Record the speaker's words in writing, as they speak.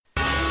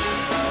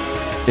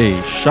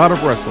A Shot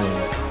of Wrestling,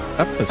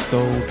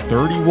 episode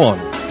 31.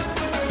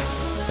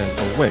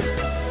 And away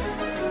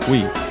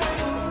we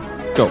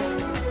go.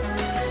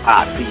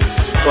 I be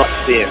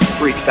busting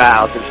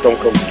freestyles and Stone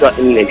Cold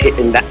Sutton and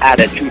hitting the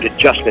attitude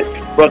adjustment.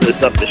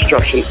 Brothers of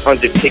Destruction,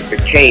 Undertaker,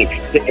 Kane,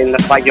 sitting the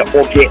fire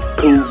or get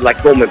blue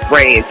like Roman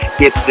Reigns.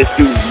 Give this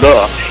dude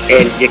love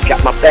and you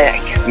got my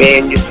back.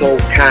 Man, you're so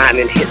kind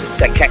and hitting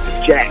that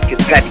Cactus Jack.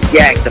 It's Patty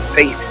Yak, the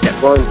face that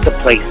runs the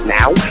place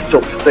now.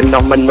 So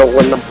phenomenal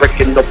when I'm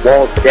breaking the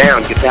walls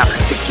down. You're about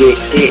to get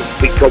hit.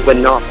 We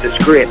going off the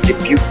script.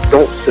 If you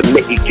don't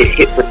submit, you get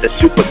hit with the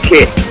super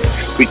kick.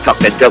 We talk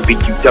that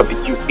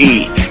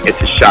WWE.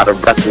 It's a shot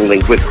of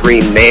wrestling with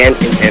Green Man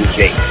and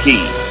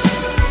MJT.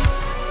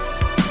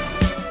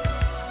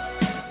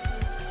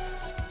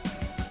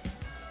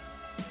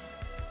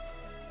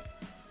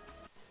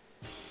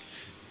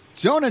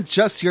 Don't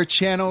adjust your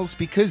channels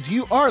because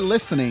you are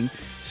listening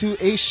to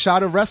A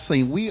Shot of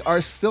Wrestling. We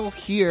are still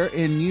here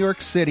in New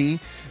York City,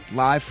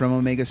 live from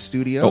Omega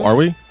Studios. Oh, are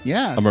we?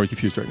 Yeah. I'm very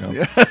confused right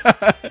now.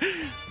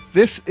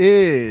 This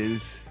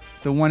is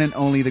the one and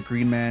only The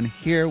Green Man,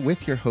 here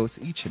with your host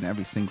each and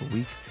every single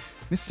week,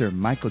 Mr.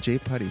 Michael J.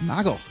 Putty.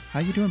 Mago, how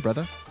you doing,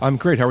 brother? I'm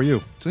great. How are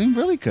you? Doing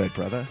really good,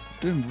 brother.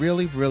 Doing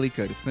really, really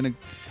good. It's been a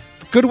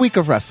good week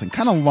of wrestling.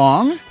 Kind of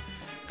long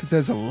because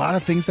there's a lot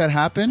of things that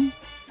happen.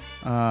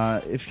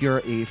 If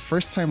you're a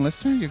first-time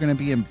listener, you're going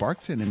to be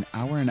embarked in an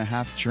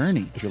hour-and-a-half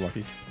journey, If you're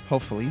lucky.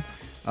 hopefully,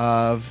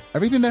 of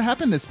everything that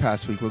happened this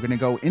past week. We're going to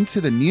go into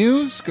the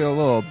news, get a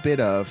little bit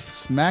of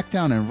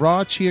SmackDown and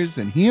Raw, cheers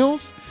and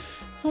heels,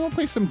 and we'll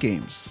play some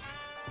games.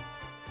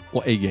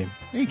 Well, a game.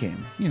 A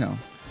game, you know.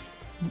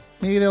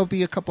 Maybe there'll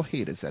be a couple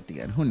haters at the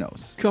end. Who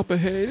knows? Couple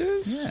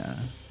haters. Yeah.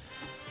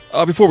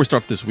 Before we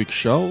start this week's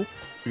show,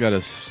 we got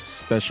a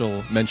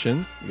special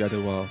mention. We got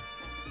to,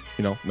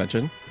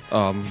 mention.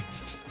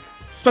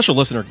 Special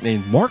listener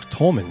named Mark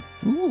Tolman.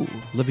 Ooh.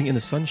 Living in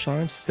the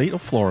sunshine state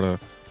of Florida.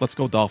 Let's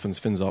go Dolphins,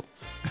 fins up.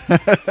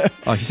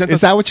 He sent Is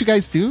us that what you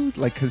guys do?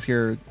 Like, because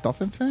you're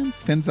Dolphins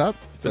fans? Fins up?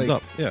 It's fins like-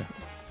 up. Yeah.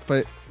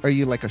 But are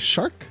you like a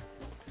shark?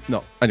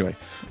 No. Anyway.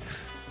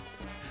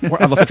 I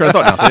lost my train of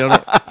thought now. So I don't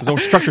know. There's no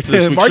structure to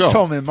this week's Mark show.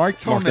 Tolman. Mark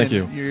Tolman. thank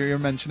you. You're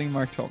mentioning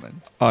Mark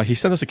Tolman. He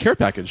sent us a care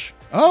package.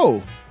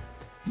 Oh,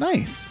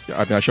 nice.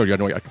 Yeah, I mean, I showed you. I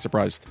know I got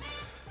surprised.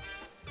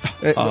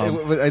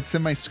 It's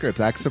in my script.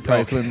 Act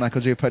surprised when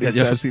Michael J. Putty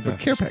says the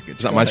care package.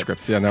 It's not Go my ahead.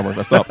 script. Yeah, now we're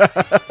messed up.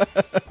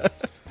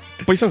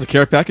 But he sends a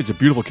care package, a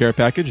beautiful care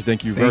package.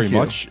 Thank you very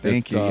much.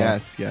 Thank you.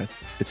 Yes.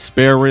 It's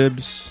spare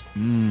ribs,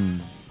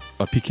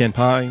 a pecan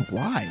pie,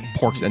 Why?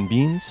 porks and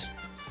beans.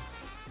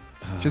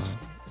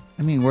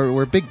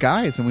 We're big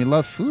guys and we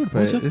love food, but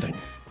What's the other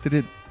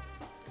thing?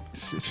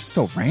 It's just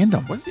so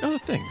random. What is the other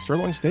thing?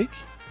 Sirloin steak?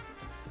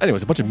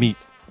 Anyways, a bunch of meat,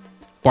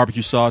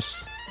 barbecue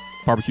sauce,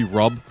 barbecue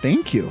rub.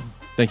 Thank you.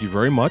 Thank you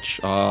very much.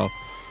 I'm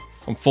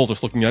full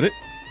just looking at it.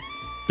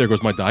 There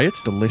goes my diet.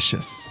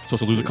 Delicious.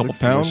 Supposed to lose a It couple looks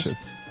pounds.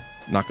 delicious.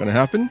 Not going to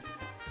happen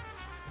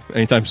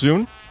anytime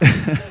soon.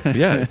 But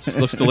yeah, it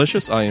looks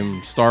delicious. I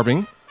am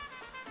starving.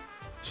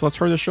 So let's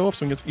hurry the show up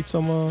so we can eat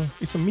some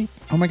meat.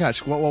 Oh my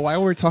gosh! Well,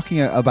 while we're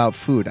talking about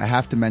food, I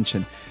have to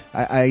mention,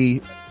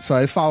 I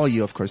follow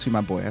you, of course. You're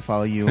my boy. I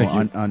follow you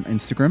Thank on you.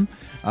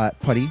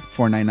 Putty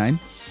Putty499.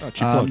 Oh, cheap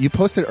plug. You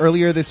posted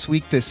earlier this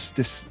week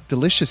this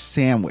delicious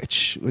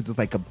sandwich. It was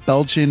like a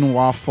Belgian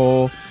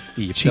waffle.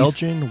 The cheese-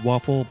 Belgian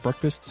waffle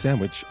breakfast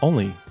sandwich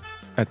only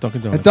at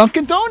Dunkin' Donuts. At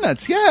Dunkin'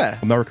 Donuts, yeah.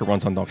 America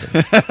runs on Dunkin'.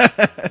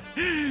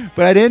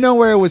 But I didn't know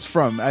where it was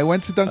from. I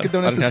went to Dunkin'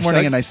 Donuts on this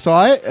morning hashtag? and I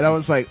saw it and I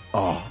was like,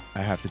 oh,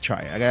 I have to try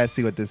it. I gotta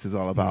see what this is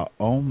all about.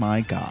 Oh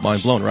my gosh.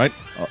 Mind blown, right?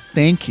 Oh,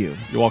 thank you.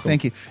 You're welcome.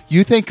 Thank you.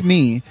 You thank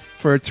me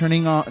for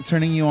turning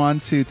you on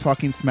to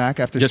Talking Smack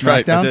after That's SmackDown.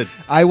 right, I did.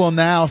 I will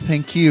now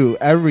thank you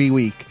every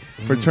week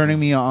for turning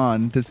me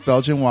on this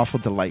Belgian waffle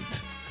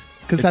delight.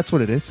 Because that's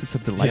what it is. It's a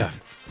delight. Yeah.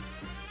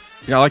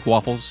 Yeah, I like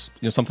waffles.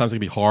 Sometimes they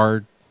can be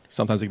hard.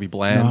 Sometimes they can be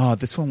bland. No,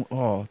 this one,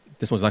 oh,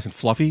 This one's nice and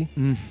fluffy.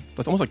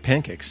 It's almost like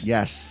pancakes.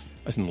 yes.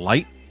 Nice and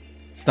light.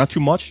 It's not too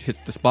much. Hits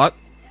the spot.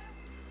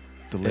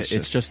 Delicious.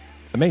 It's just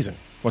amazing.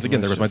 Once again,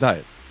 there goes my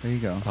diet. There you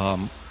go.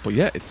 But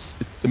yeah, it's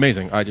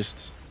amazing.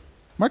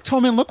 Mark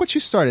Tolman, look what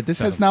you started. This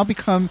has now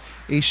become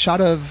a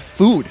shot of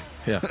food.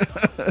 Yeah.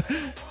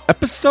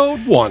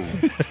 Episode 1.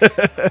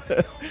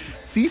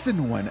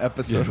 Season 1,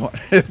 episode 1.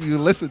 If you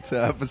listen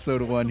to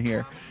episode 1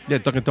 here. Yeah,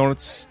 Dunkin'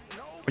 Donuts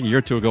a year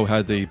or two ago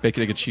had the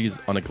bacon, egg, and cheese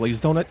on a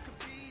glazed donut,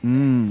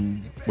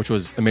 which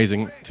was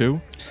amazing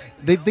too.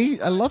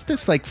 I love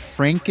this like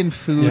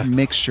Franken-food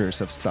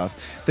mixtures of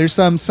stuff. There's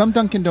some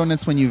Dunkin'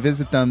 Donuts when you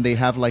visit them, they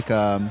have like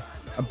a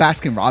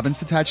Baskin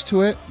Robbins attached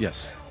to it.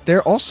 Yes.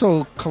 They're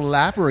also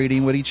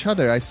collaborating with each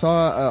other. I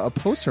saw a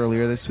post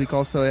earlier this week.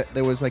 Also,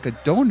 there was like a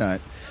donut,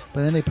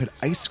 but then they put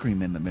ice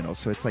cream in the middle,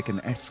 so it's like an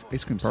ice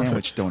cream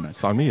sandwich donut.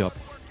 Sign me up.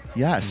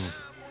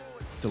 Yes,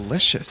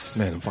 delicious.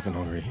 Man, I'm fucking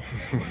hungry.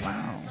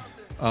 Wow.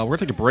 We're going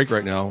to take a break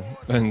right now.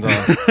 And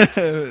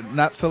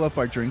Not fill up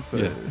our drinks,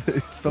 but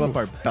fill up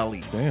our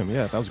bellies. damn,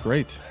 yeah, that was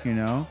great. You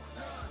know?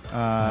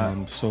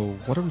 So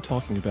what are we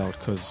talking about?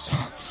 Because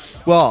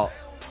Well,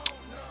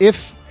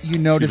 if you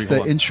noticed Hold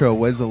the on. intro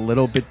was a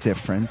little bit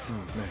different,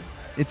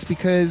 it's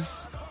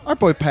because our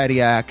boy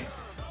Patty-Ack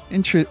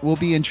will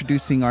be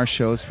introducing our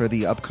shows for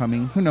the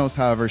upcoming, who knows,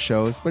 however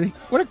shows. But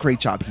what a great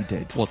job he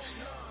did. Well, it's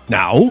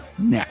now.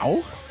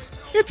 Now,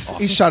 it's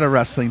Awesome. a shot of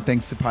wrestling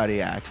thanks to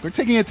Patty-Ack. We're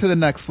taking it to the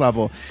next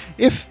level.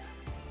 If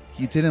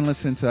you didn't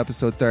listen to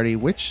episode 30,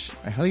 which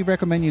I highly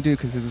recommend you do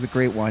because this is a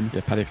great one,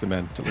 Yeah, Patty X the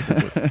man to listen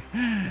to it.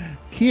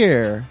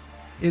 here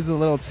is a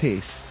little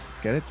taste.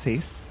 Get a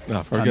taste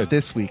Oh, very on good.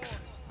 this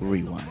week's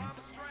Rewind.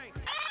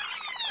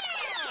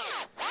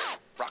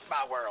 Rock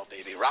my world,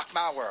 baby. Rock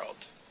my world.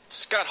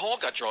 Scott Hall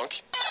got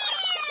drunk.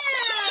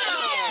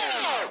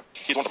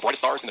 He's one of the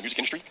brightest stars in the music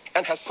industry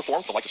and has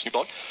performed the likes of Snoop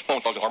Dogg, Bone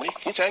Thugs and Harmony,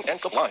 Wu-Tang, and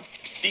Sublime.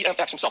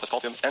 DMX himself has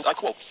called him, and I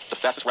quote, the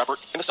fastest rapper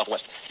in the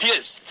Southwest. He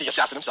is the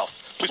assassin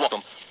himself. Please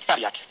welcome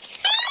Patty-Ack.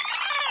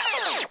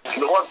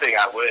 The one thing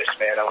I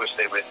wish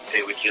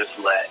they would just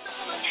let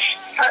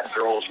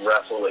girls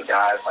wrestle with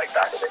guys like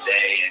back in the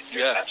day and just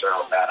Yeah. mess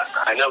around with that.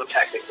 I know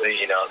technically,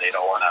 they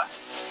don't want to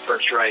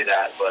portray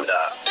that, but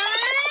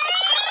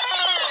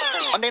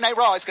Monday Night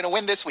Raw is going to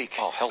win this week.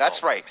 Oh, hell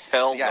That's no. right.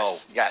 Hell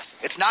yes, Yes.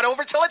 It's not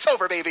over till it's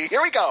over, baby.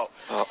 Here we go.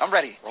 I'm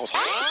ready. He's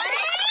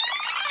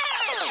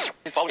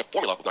following a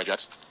formula with Nia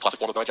Jax. Classic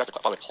formula with Nia Jax.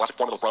 Following a classic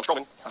formula with Braun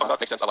Strowman. That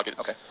makes sense. I like it.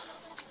 Okay. Are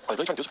they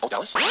really trying to do this? Oh,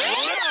 Dallas?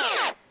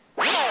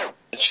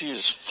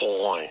 She's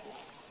fine.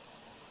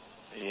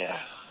 Yeah,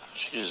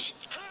 she's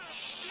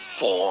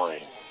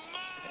fine.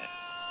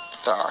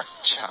 Dark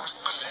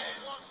chocolate.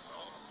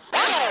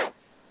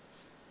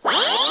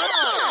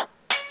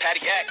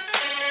 Patty-Ack.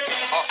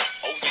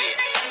 Oh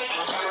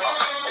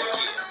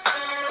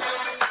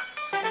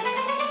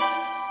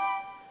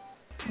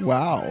yeah.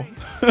 Wow.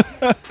 You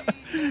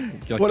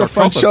like What a dark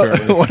fun chocolate, show!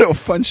 apparently. What a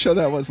fun show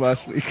that was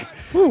last week.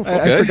 Whew, I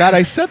okay. forgot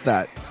I said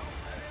that.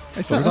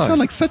 I did I. sound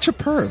like such a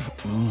perv.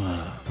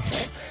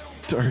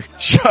 Dark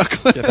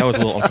chocolate. Yeah, that was a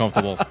little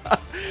uncomfortable.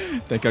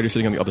 Thank God you're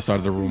sitting on the other side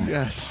of the room.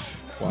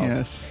 Yes. Wow.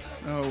 Yes.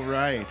 Oh,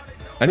 right.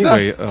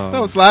 Anyway, that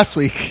was last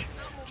week.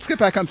 Let's get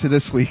back onto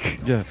this week.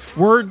 yeah,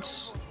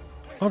 words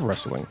of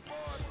wrestling.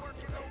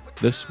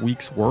 This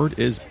week's word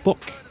is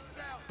book.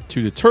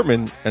 To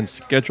determine and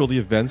schedule the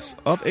events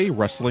of a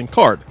wrestling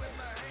card.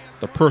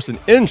 The person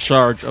in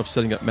charge of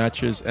setting up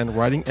matches and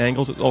writing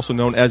angles is also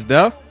known as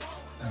the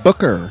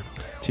Booker.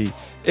 T.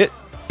 It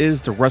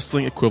is the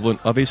wrestling equivalent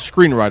of a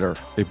screenwriter.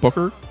 A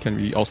booker can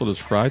be also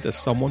described as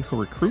someone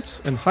who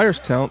recruits and hires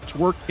talent to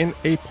work in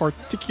a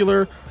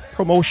particular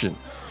promotion.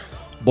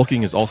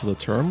 Booking is also the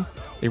term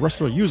a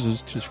wrestler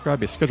uses to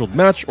describe a scheduled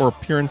match or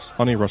appearance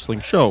on a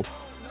wrestling show.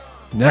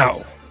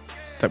 Now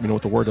that we know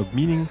what the word of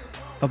meaning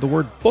of the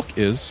word book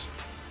is,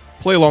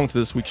 play along to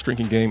this week's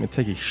drinking game and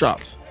take a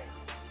shot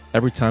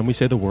every time we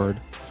say the word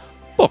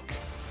book.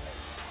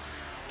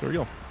 There we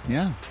go.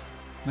 Yeah.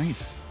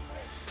 Nice.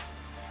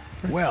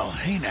 Well,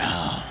 hey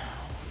now.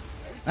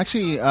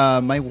 Actually,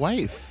 my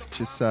wife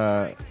just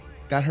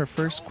got her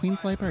first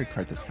Queen's Library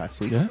card this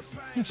past week. Yeah?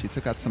 Yeah, she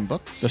took out some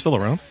books. They're still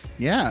around?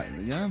 Yeah,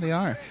 they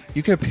are.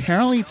 You can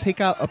apparently take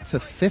out up to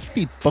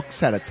 50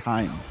 books at a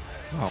time.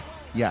 Wow.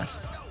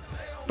 Yes.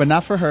 But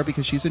not for her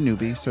because she's a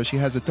newbie, so she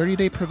has a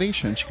 30-day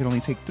probation. She can only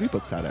take 3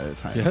 books out at a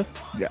time. Yeah?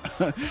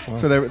 Yeah.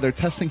 So they're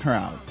testing her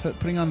out,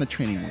 putting on the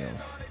training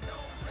wheels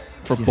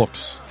For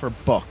books. for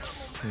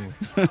books.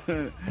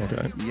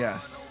 Okay.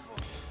 Yes.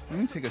 Let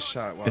me take a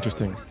shot while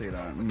Interesting. I say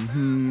that.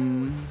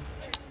 Mm-hmm.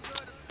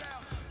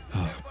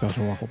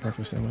 Belgian waffle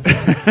breakfast sandwich.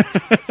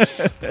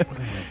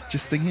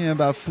 Just thinking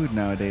about food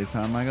nowadays,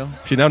 huh, Michael?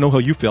 So you now know how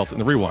you felt in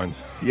the rewind.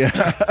 Yeah.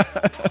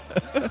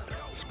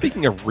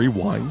 Speaking of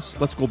rewinds,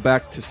 let's go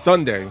back to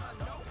Sunday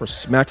for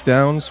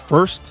SmackDown's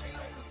first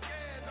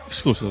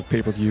exclusive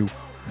pay-per-view,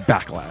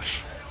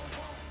 Backlash.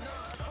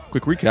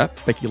 Quick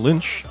recap, Becky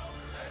Lynch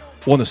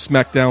won the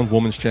SmackDown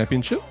Women's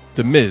Championship.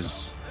 The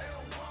Miz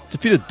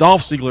defeated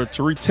Dolph Ziggler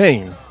to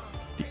retain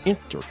the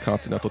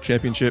Intercontinental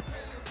Championship.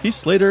 Heath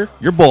Slater,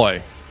 your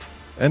boy,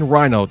 and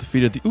Rhino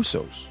defeated the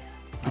Usos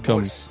to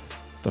become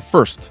the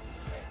first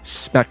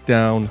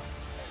SmackDown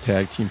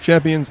Tag Team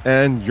Champions,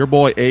 and your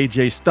boy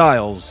AJ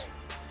Styles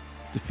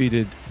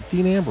defeated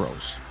Dean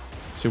Ambrose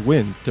to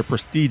win the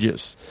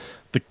prestigious,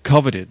 the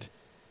coveted,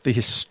 the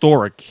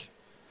historic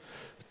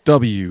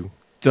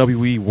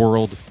WWE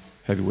World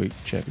Heavyweight Yeah,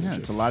 Championship.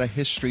 it's a lot of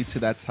history to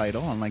that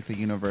title, unlike the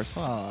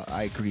Universal.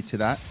 I agree to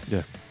that.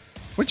 Yeah,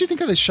 What did you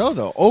think of the show,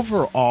 though?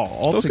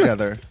 Overall, was good.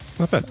 altogether,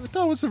 not bad. I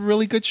thought it was a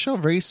really good show,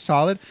 very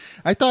solid.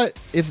 I thought,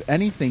 if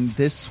anything,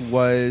 this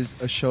was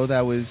a show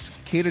that was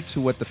catered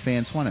to what the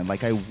fans wanted.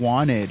 Like, I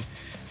wanted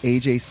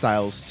AJ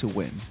Styles to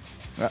win.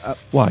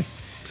 Why?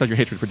 Besides your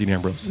hatred for Dean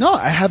Ambrose. No,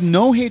 I have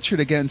no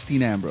hatred against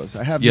Dean Ambrose.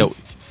 I have Yo,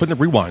 put in a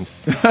rewind.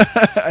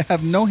 I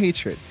have no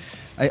hatred.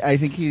 I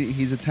think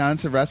he's a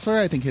talented wrestler.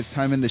 I think his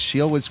time in the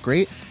Shield was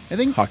great. I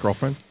think Hot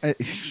girlfriend.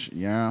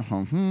 yeah,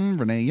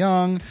 Renee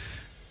Young.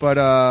 But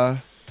I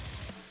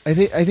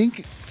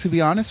think to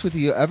be honest with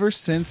you, ever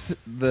since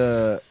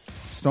the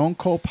Stone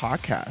Cold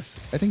podcast,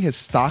 I think his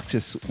stock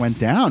just went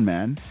down,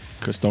 man.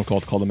 Because Stone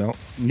Cold called him out.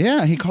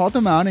 Yeah, he called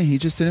him out, and he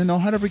just didn't know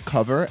how to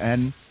recover.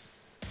 And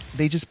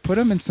they just put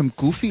him in some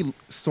goofy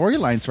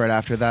storylines right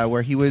after that,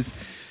 where he was,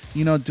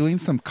 doing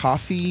some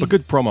coffee. But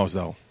good promos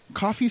though.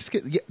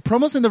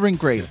 Promos in the ring,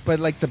 great, but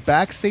like the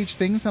backstage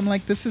things, I'm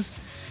like, this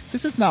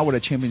is not what a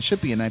champion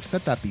should be, and I've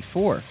said that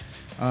before.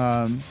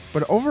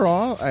 But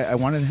overall, I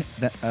wanted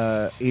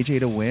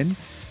AJ to win.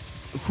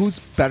 Who's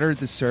better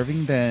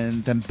deserving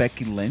than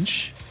Becky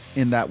Lynch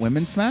in that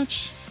women's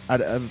match?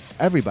 Out of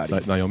everybody,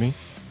 Naomi.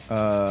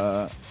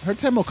 Her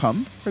time will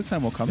come.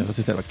 Yeah, this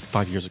is that like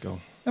 5 years ago.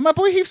 And my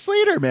boy Heath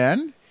Slater,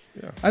 man.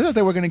 Yeah. I thought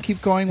they were going to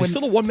keep going. He's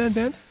still a one-man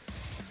band?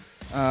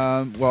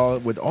 Well,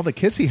 with all the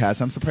kids he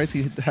has, I'm surprised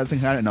he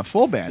hasn't got in a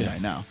full band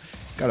right now.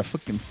 Got a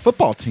fucking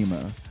football team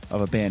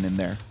of a band in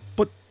there.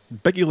 But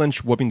Becky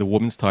Lynch winning the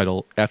women's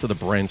title after the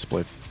brand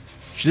split,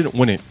 she didn't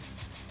win it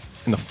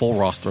in the full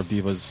roster of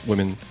Divas,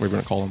 women, whatever you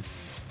want to call them.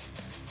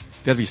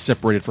 They had to be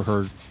separated for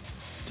her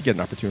to get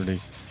an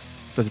opportunity.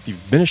 Does it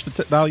diminish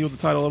the value of the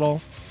title at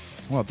all?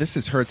 Well, this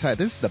is her title.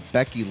 This is the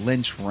Becky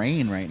Lynch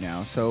reign right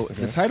now. So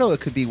the title,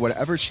 it could be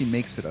whatever she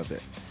makes it of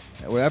it.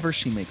 Whatever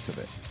she makes of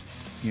it.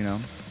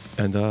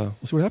 And we'll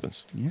see what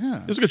happens.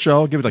 Yeah. It was a good show.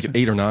 I'll give it like an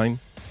 8 or 9.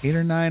 8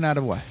 or 9 out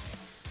of what?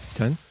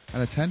 10?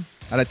 Out of 10?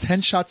 Out of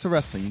 10 shots of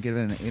wrestling, you give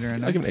it an 8 or a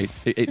 9? I'll give it an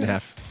 8.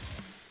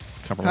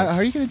 8.5. How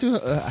are you going to do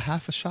a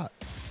half a shot?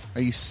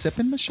 Are you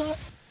sipping the shot?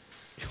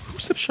 Who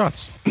sips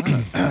shots?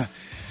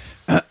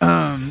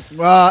 While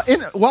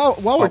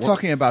we're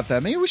talking about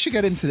that, maybe we should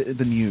get into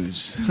the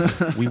news.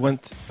 we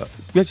had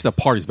to the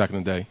parties back in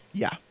the day.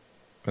 Yeah.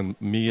 And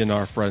me and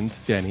our friend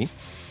Danny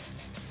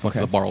went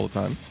to the bar all the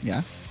time.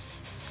 Yeah.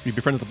 We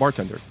befriended the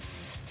bartender.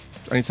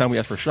 Anytime we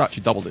asked for a shot,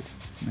 she doubled it.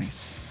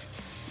 Nice.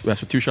 We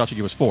asked for 2 shots, she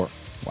gave us 4.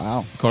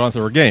 Wow. We caught on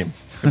to her game.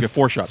 If we get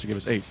 4 shots, she gave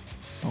us 8.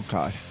 Oh,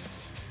 God.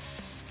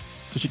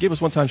 So she gave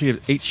us one time, she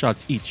gave 8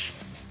 shots each.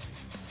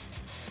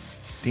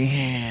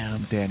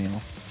 Damn,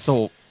 Daniel.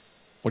 So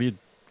what do you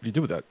do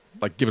with that?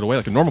 Like, give it away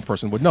like a normal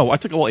person would? No, I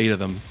took all 8 of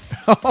them.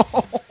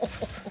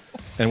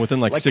 And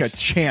within like 6... a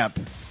champ.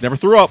 Never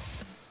threw up.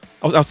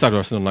 I was outside the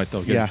rest of the night,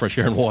 though, getting fresh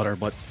air and water,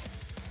 but...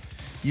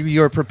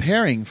 You're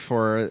preparing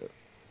for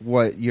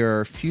what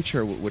your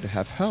future would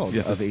have held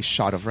of a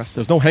shot of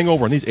wrestling. There's no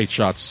hangover in these 8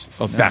 shots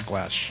of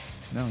Backlash.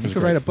 No, you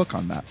could write a book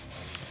on that.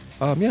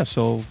 Yeah,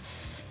 so,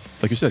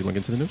 like you said, you want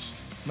to get into the news?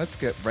 Let's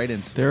get right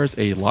into it. There's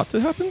a lot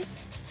to happen?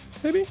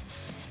 Maybe?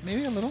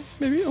 Maybe a little.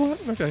 Maybe a lot?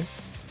 Okay.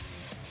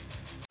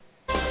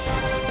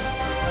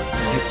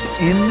 It's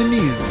in the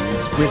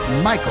news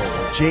with Michael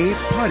J.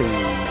 Putty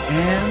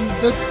and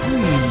the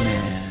Green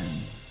Man.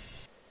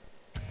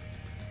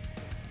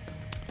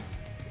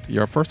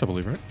 You're up first, I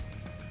believe, right?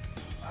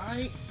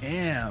 I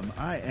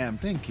am.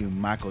 Thank you,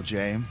 Michael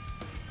J.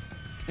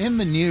 In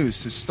the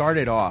news, to start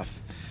it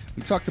off,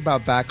 we talked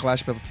about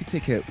Backlash, but if you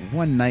take it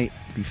one night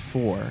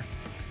before,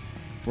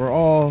 we're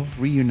all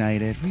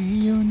reunited,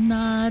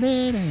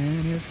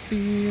 and it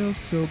feels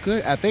so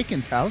good at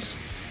Bacon's house,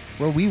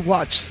 where we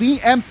watch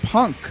CM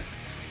Punk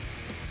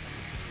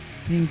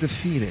being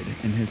defeated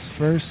in his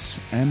first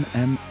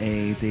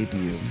MMA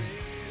debut.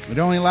 It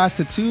only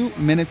lasted 2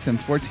 minutes and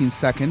 14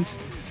 seconds,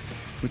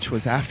 which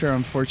was after an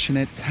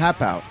unfortunate tap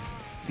out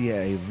via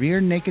a rear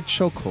naked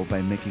chokehold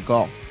by Mickey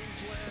Gall.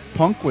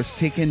 Punk was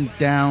taken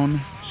down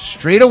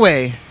straight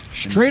away.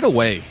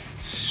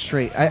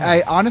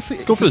 I honestly...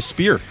 Let's go for the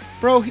spear.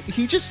 Bro,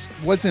 he just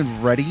wasn't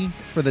ready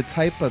for the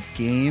type of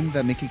game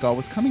that Mickey Gall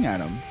was coming at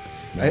him.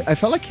 Right. I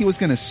felt like he was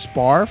going to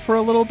spar for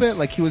a little bit,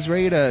 like he was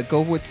ready to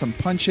go with some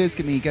punches,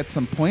 get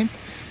some points.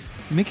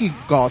 Mickey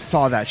Gall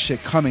saw that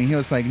shit coming. He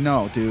was like,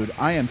 no, dude,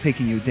 I am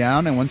taking you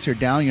down, and once you're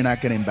down, you're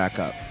not getting back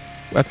up.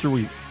 After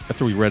we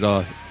read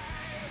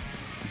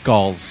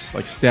Gall's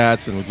like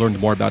stats and we learned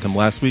more about him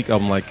last week,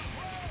 I'm like,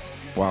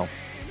 wow.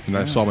 And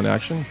I saw him in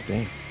action.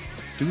 Damn.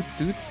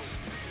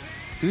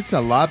 Dude's a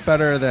lot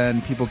better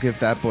than people give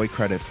that boy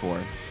credit for.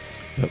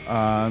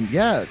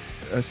 Yep.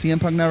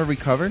 CM Punk never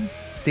recovered.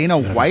 Dana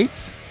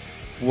White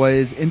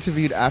was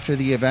interviewed after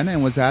the event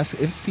and was asked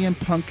if CM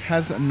Punk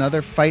has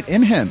another fight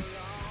in him.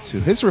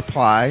 To his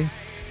reply,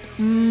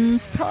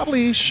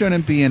 probably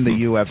shouldn't be in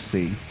the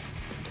UFC.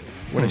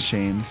 What a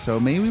shame. So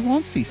maybe we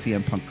won't see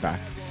CM Punk back.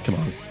 Come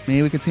on.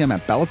 Maybe we could see him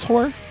at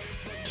Bellator.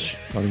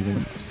 Not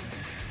even.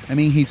 I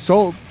mean, he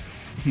sold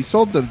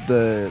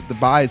the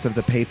buys of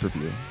the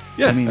pay-per-view.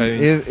 Yeah. I mean,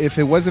 if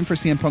it wasn't for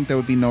CM Punk, there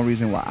would be no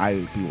reason why I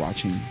would be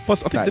watching.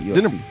 Plus, I think that UFC.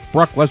 didn't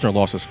Brock Lesnar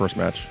lost his first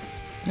match?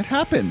 It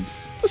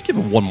happens. Let's give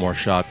him one more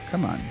shot.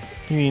 Come on.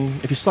 I mean,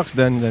 if he sucks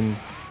then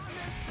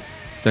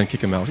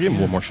kick him out. Give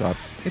him one more shot.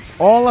 It's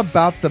all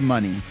about the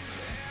money.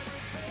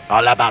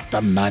 All about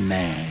the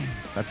money.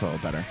 That's a little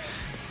better.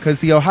 Because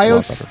the Ohio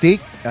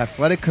State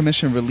Athletic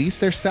Commission released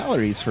their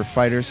salaries for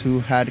fighters who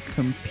had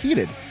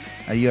competed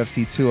at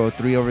UFC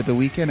 203 over the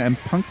weekend, and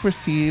Punk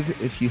received,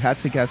 if you had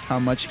to guess how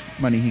much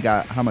money he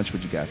got, how much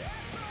would you guess?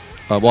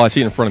 Well, I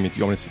see it in front of me. Do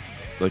you want me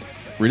to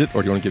read it,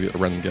 or do you want to give you a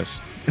random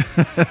guess?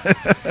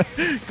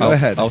 Go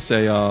ahead. I'll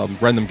say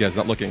random guess,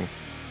 not looking.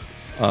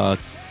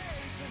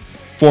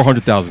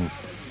 400,000.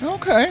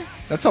 Okay.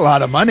 That's a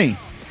lot of money.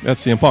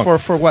 That's CM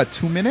Punk. For what,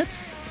 2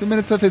 minutes? 2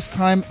 minutes of his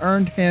time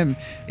earned him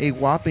a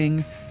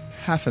whopping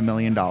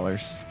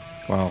 $500,000.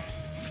 Wow.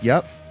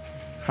 Yep.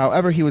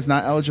 However, he was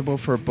not eligible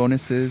for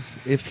bonuses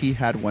if he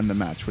had won the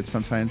match, which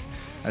sometimes,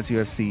 as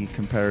UFC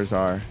competitors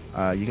are,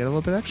 you get a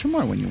little bit extra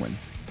more when you win.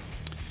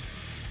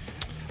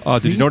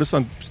 Did you notice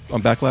on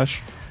Backlash?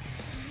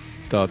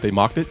 They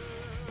mocked it.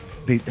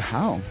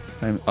 How?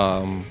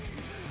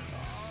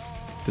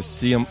 The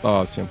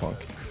CM Punk,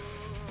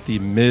 the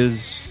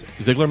Miz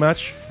Ziggler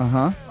match.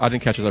 Uh-huh. I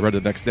didn't catch it. I read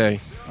it the next day.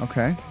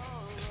 Okay.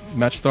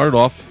 Match started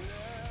off.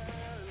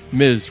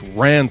 Miz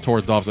ran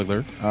towards Dolph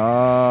Ziggler.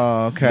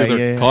 Oh, okay.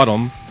 Ziggler caught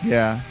him,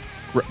 Yeah.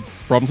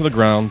 brought him to the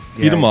ground,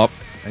 Yeah, beat him up,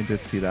 I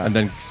did see that. and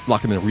then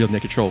locked him in a real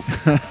naked choke,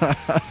 which is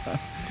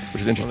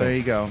Well, interesting. there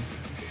you go.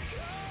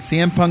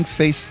 CM Punk's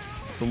face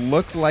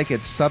looked like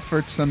it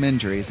suffered some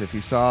injuries if you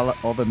saw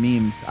all the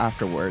memes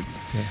afterwards.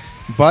 Yeah.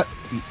 But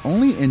the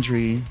only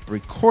injury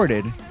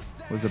recorded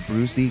was a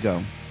bruised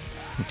ego.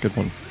 Good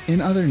one. In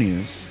other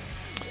news,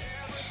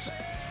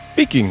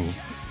 Speaking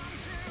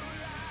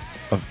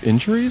of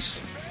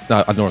injuries, no,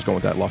 I don't know where I was going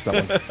with that. Lost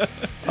that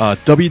one.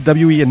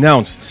 WWE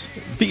announced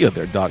via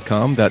their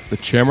 .com that the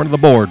chairman of the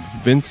board,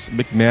 Vince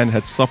McMahon,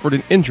 had suffered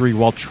an injury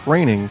while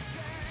training,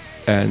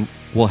 and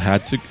will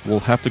have to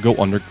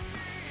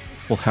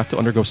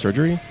undergo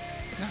surgery.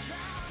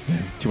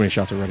 Man, too many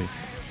shots already.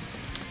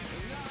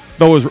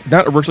 Though it was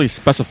not originally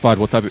specified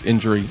what type of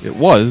injury it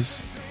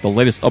was, the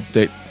latest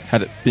update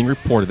had it being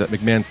reported that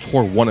McMahon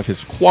tore one of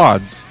his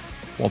quads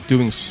while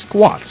doing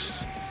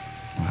squats.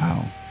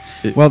 wow.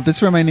 It- Well,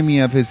 this reminded me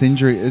of his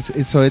injury.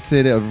 So it's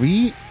a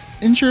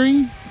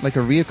re-injury? Like a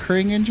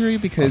reoccurring injury?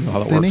 Because I don't know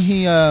how that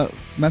didn't works.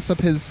 he mess up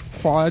his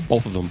quads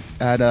Both of them.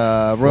 at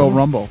Royal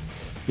Rumble?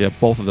 Yeah,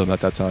 both of them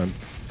at that time.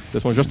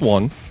 This one was just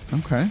one.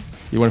 Okay.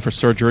 He went in for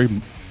surgery, I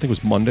think it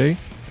was Monday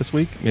this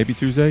week, maybe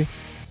Tuesday.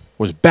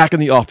 Was back in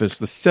the office.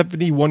 The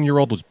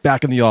 71-year-old was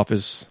back in the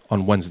office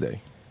on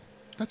Wednesday.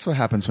 That's what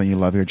happens when you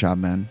love your job,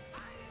 man.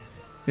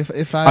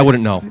 If I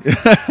wouldn't know.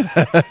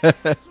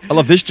 I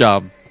love this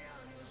job,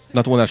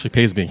 not the one that actually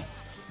pays me.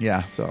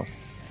 Yeah. So,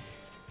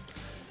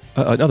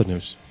 another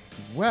news.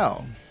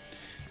 Well,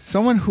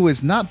 someone who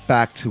is not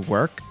back to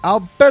work,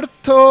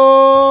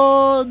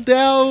 Alberto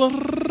Del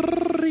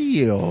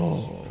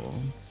Rio.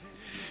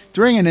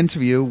 During an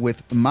interview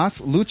with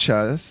Mas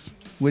Luchas,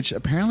 which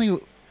apparently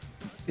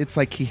it's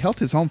like he held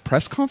his own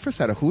press conference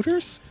at a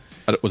Hooters.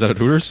 Was that at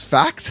Hooters?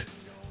 Fact?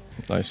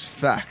 Nice.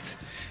 Fact.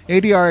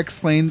 ADR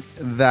explained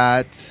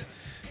that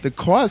the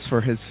cause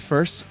for his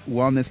first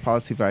wellness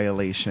policy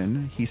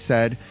violation, he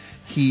said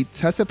he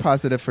tested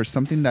positive for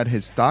something that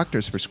his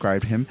doctors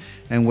prescribed him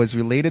and was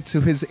related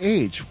to his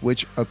age,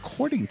 which,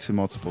 according to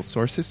multiple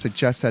sources,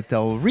 suggests that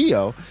Del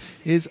Rio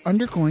is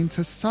undergoing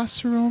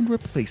testosterone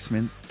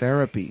replacement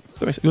therapy.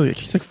 That makes, really,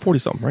 he's like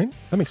 40-something, right?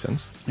 That makes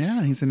sense.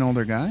 Yeah, he's an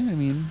older guy. I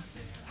mean,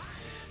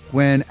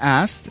 when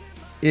asked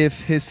if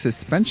his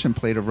suspension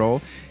played a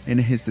role in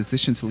his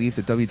decision to leave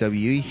the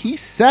WWE, he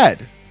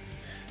said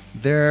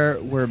there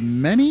were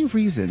many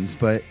reasons,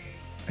 but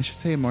I should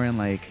say it more in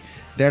like,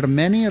 there are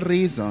many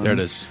reasons. There it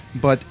is.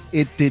 But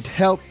it did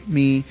help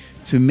me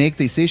to make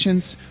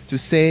decisions to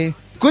say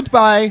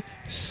goodbye,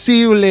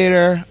 see you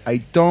later. I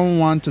don't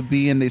want to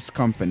be in this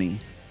company.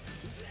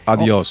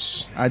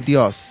 Adios.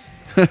 Adios.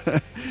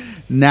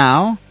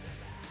 Now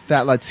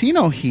that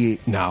Latino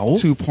Heat Now?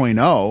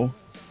 2.0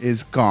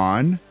 is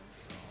gone,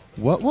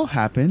 what will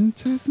happen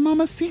to his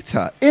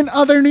mamacita? In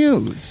other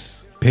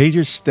news,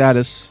 Paige's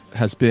status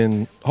has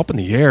been up in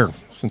the air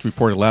since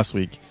reported last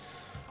week.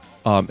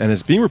 And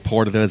it's being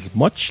reported that it's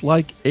much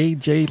like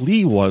AJ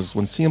Lee was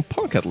when CM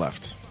Punk had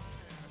left,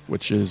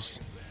 which is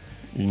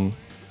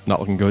not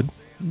looking good.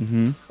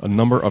 Mm-hmm. A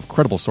number of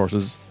credible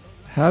sources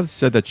have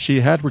said that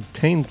she had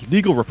retained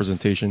legal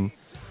representation,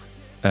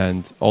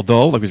 and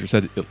although, like we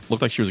said, it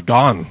looked like she was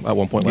gone at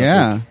one point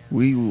last week.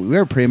 we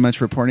were pretty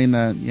much reporting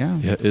that. Yeah,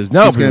 is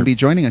now she's going to being- be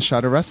joining a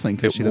Shot of Wrestling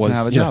because she doesn't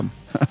have a job.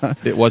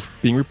 It was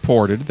being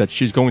reported that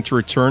she's going to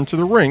return to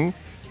the ring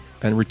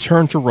and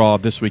return to Raw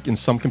this week in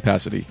some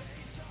capacity.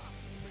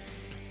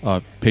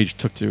 Paige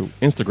took to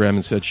Instagram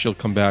and said she'll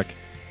come back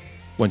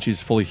when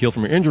she's fully healed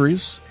from her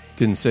injuries.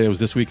 Didn't say it was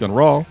this week on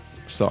Raw,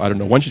 so I don't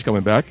know when she's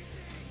coming back.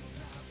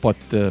 But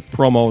the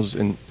promos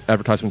and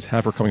advertisements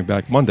have her coming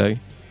back Monday.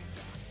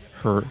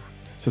 Her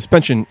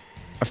suspension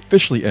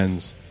officially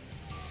ends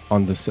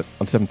on the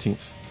 17th.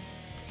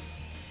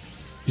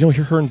 You know,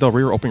 her and Del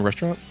Rio are opening a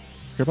restaurant.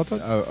 Hear about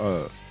that?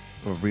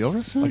 A real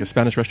restaurant? Like a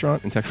Spanish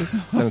restaurant in Texas,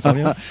 San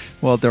Antonio.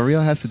 Well, Del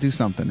Rio has to do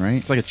something, right?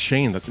 It's like a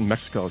chain that's in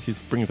Mexico. He's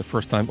bringing it the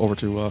first time over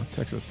to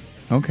Texas.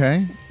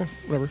 Okay.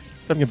 Whatever.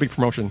 Having a big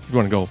promotion. If you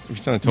want to go, if you're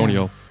San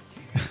Antonio,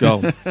 go.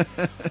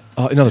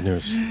 In other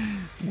news,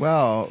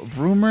 Well,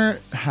 rumor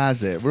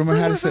has it. Rumor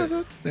has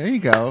it. There you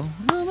go.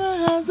 Rumor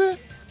has it.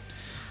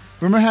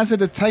 Rumor has it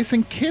that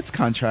Tyson Kidd's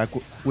contract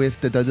with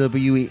the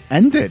WWE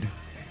ended.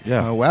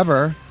 yeah,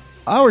 However,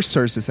 our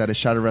sources at A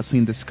Shot of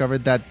Wrestling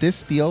discovered that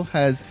this deal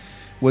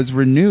was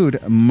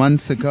renewed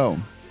months ago.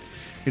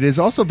 It is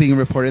also being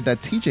reported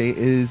that TJ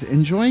is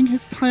enjoying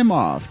his time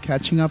off,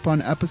 catching up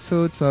on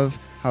episodes of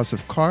House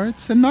of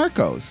Cards and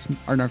Narcos.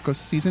 Our Narcos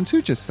season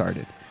 2 just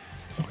started.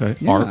 Okay.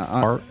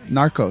 Yeah,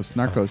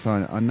 Narcos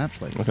on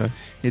Netflix. Okay.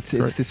 It's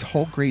Great. this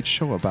whole great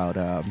show about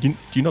Do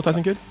you know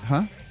Tyson Kidd?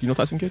 huh? You know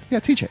Tyson Kidd? Yeah,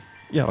 TJ.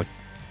 Yeah, like.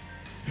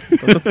 You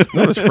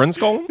know what his friends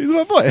call him? He's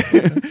my boy.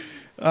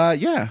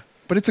 Yeah,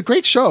 but it's a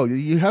great show.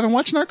 You haven't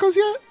watched Narcos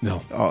yet?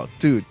 No. Oh,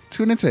 dude,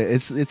 tune into it.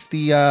 It's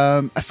the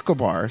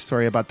Escobar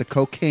story about the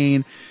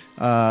cocaine.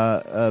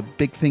 A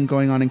big thing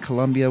going on in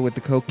Colombia with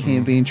the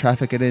cocaine being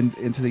trafficked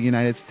into the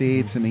United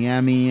States and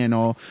Miami and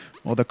all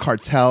the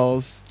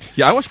cartels.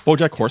 Yeah, I watched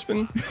BoJack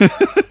Horseman.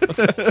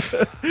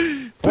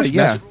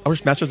 Yeah. I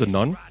watched Masters of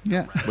None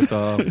Yeah. with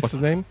what's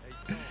his name?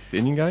 The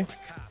Indian guy?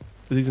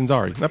 Aziz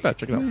Ansari. Not bad.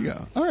 Check it out. There you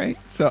go. All right.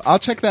 So I'll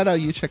check that out.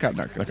 You check out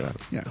Narcos. Check it out.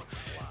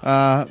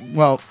 Yeah.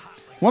 Well,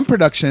 one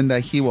production that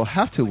he will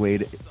have to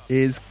wait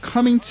is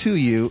coming to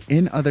you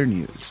in other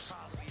news.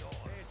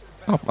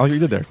 Oh, you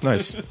did there.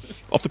 Nice.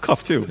 Off the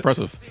cuff, too.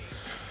 Impressive.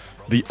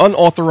 The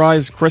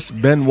unauthorized Chris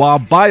Benoit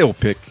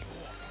biopic,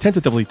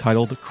 tentatively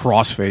titled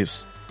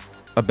Crossface,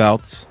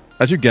 about,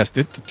 as you guessed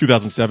it, the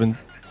 2007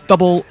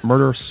 double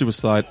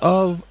murder-suicide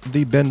of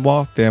the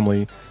Benoit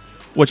family,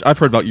 which I've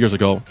heard about years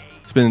ago.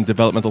 It's been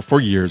developmental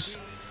for years.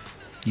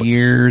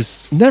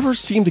 Never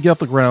seemed to get off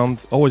the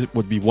ground. Always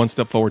would be one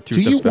step forward, two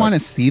Do steps you back. want to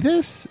see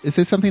this? Is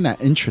this something that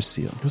interests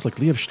you? It was like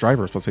Liev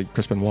Schreiber was supposed to be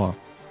Chris Benoit.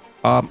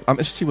 I'm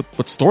interested to see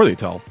what story they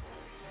tell.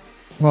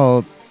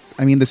 Well,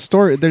 I mean, the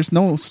story. There's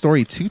no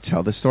story to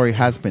tell. The story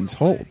has been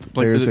told.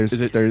 Like,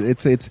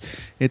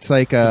 It's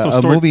like no a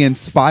story- movie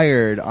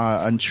inspired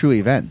on true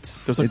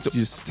events. There's like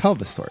You just tell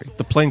the story.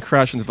 The plane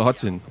crash into the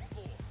Hudson.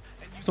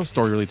 There's no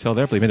story really to tell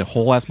there, but they made a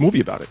whole ass movie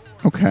about it.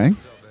 Okay.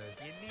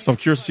 So I'm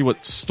curious to see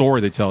what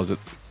story they tell. Is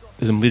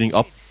him leading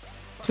up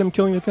to him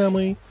killing the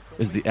family?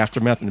 Is the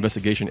aftermath and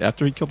investigation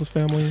after he killed his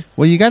family?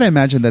 Well, you got to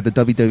imagine that the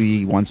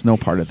WWE wants no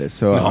part of this.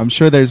 So No. I'm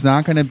sure there's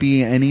not going to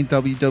be any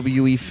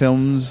WWE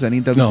films, any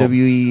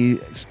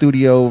WWE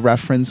studio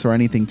reference or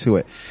anything to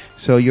it.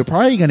 So you're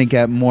probably going to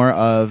get more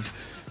of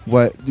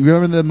what. You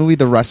remember the movie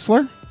The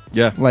Wrestler?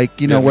 Yeah. Like,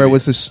 Yeah, where it maybe.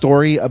 was a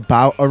story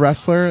about a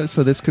wrestler.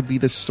 So this could be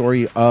the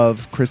story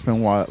of Chris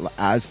Benoit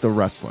as the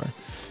wrestler.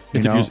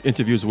 You know?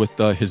 Interviews with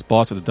his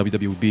boss at the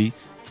WWB,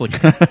 Flink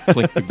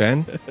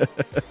McBen.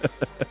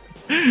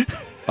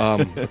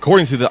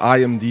 According to the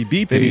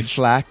IMDb Benny page,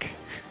 Flack.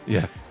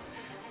 yeah,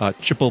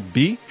 Triple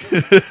B,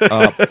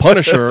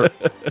 Punisher,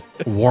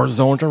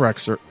 Warzone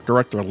director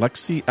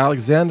Lexi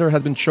Alexander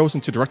has been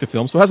chosen to direct the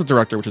film. So it has a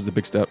director, which is a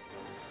big step.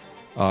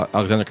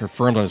 Alexander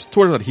confirmed on his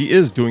Twitter that he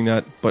is doing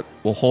that, but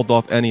will hold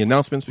off any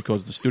announcements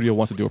because the studio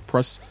wants to do a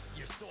press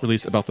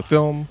release about the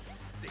film.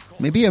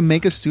 Maybe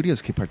Omega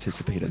Studios could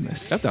participate in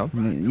this. That's down.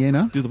 You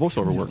know? Do the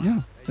voiceover work.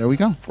 Yeah. There we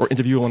go. Or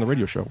interview on the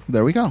radio show.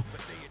 There we go.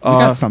 We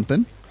got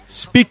something.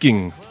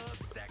 Speaking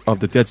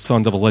of the dead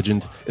sons of a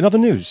legend, in other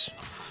news,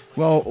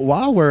 Well,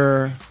 while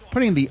we're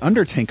putting the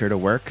Undertaker to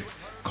work,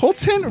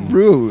 Colton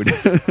Rude,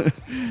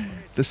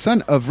 the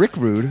son of Rick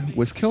Rude,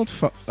 was killed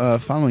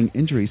following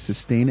injuries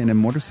sustained in a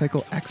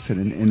motorcycle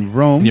accident in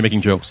Rome, and you're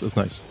making jokes. That's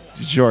nice.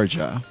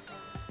 Georgia.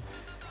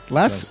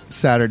 Last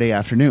Saturday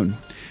afternoon,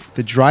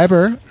 the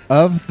driver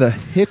that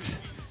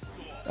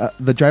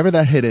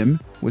hit him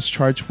was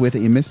charged with a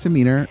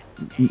misdemeanor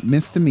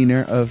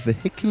of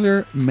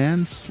vehicular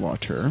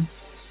manslaughter,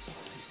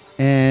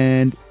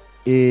 and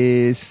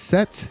she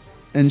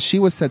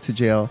was set to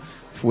jail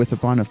with a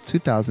bond of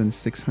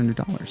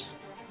 $2,600.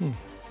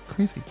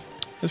 Crazy.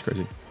 That's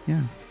crazy.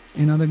 Yeah.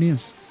 In other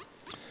news,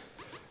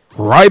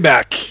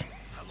 Ryback,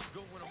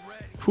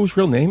 whose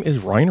real name is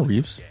Ryan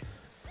Reeves,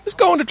 is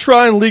going to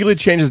try and legally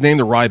change his name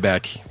to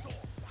Ryback,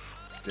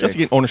 just to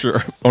get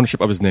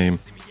ownership of his name.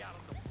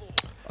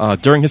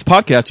 During his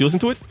podcast, you listen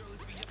to it?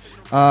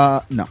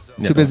 no,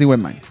 Yeah, too busy with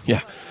mine.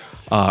 Yeah.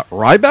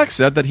 Ryback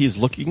said that he's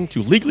looking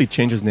to legally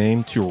change his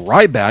name to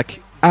Ryback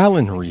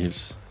Allen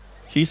Reeves.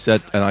 He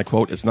said, and I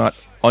quote, "It's not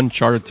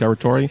uncharted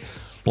territory,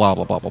 blah,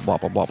 blah, blah, blah, blah,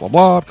 blah, blah, blah,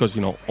 blah," because,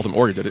 Ultimate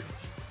Warrior did it.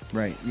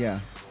 Right. Yeah.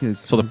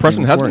 So the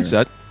precedent has been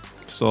set.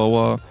 So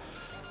we'll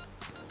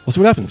see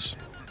what happens.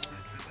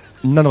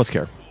 None of us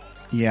care.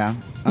 Yeah.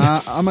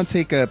 I'm going to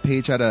take a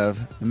page out of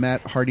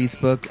Matt Hardy's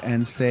book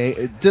and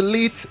say,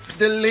 delete,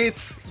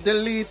 delete,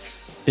 delete.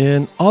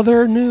 In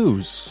other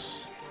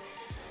news,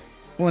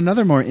 Well,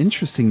 another more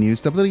interesting news,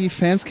 WWE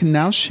fans can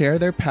now share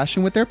their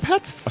passion with their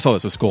pets. I saw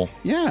this at school.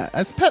 Yeah,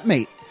 as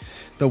PetMate,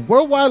 the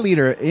worldwide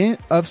leader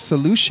of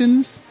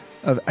solutions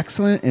of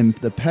excellence in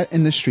the pet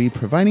industry,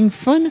 providing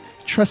fun,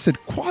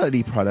 trusted,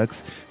 quality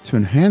products to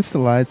enhance the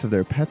lives of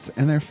their pets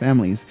and their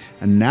families,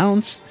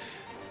 announced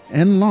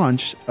and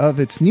launch of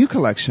its new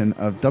collection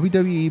of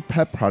WWE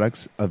pet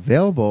products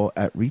available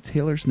at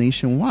retailers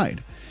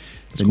nationwide.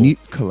 The new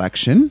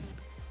collection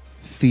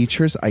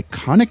features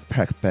iconic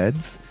pet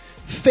beds,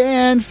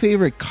 fan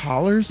favorite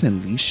collars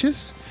and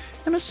leashes,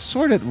 and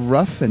assorted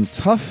rough and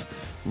tough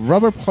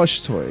rubber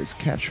plush toys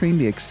capturing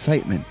the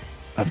excitement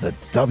of the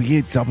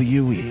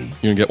WWE. You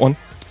gonna get one?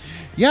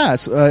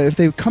 Yes, if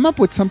they come up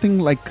with something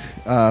like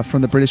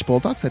from the British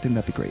Bulldogs, I think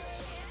that'd be great.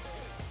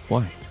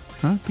 Why?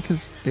 Huh?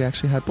 Because they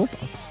actually had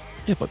bulldogs.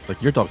 Yeah, but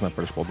like your dog's not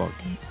British Bulldog.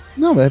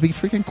 No, that'd be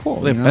freaking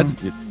cool. They have you know? beds.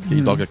 Get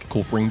your dog like a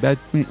cool ring bed.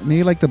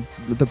 Maybe like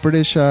the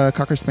British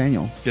Cocker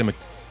Spaniel. Get him a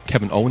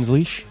Kevin Owens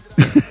leash.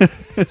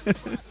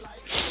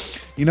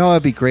 You know,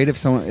 it'd be great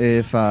if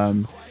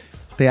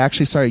they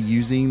actually started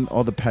using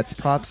all the pets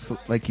props,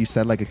 like you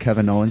said, like a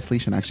Kevin Owens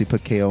leash, and actually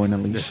put KO in a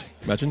leash.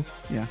 Imagine.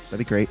 Yeah, that'd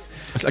be great.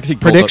 I can see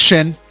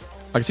Prediction.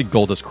 I can see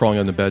Goldust crawling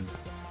on the bed,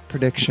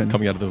 Prediction.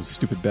 coming out of those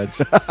stupid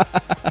beds.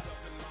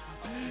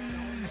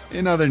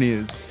 In other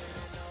news,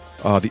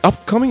 The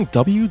upcoming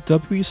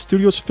WWE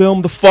Studios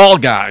film, The Fall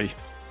Guy,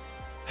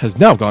 has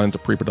now gone into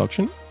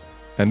pre-production,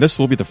 and this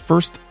will be the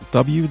first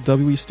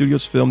WWE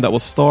Studios film that will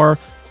star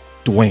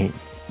Dwayne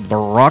The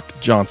Rock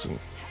Johnson.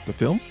 The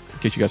film, in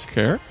case you guys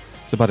care,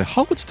 is about a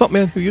Hollywood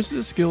stuntman who uses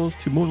his skills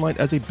to moonlight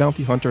as a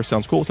bounty hunter.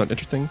 Sounds cool. Sounds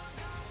interesting.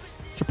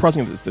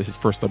 Surprising that this is his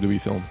first WWE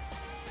film.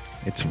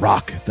 it's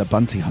Rock, the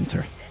bounty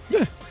hunter.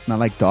 Yeah. Not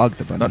like Dog,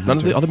 the bounty hunter. None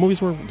of the other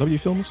movies were WWE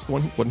films. The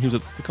one when he was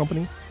at the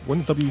company.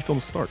 When did WWE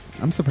films start?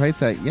 I'm surprised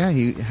that,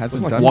 he hasn't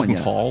Wasn't like done Walking one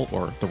yet. Tall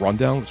or The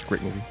Rundown, which is a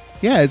great movie.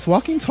 Yeah, it's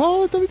Walking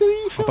Tall a WWE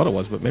I film? thought it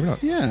was, but maybe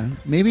not. Yeah,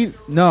 maybe.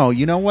 No,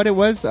 you know what it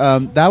was?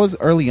 That was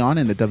early on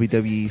in the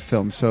WWE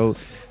film. So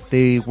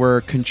they were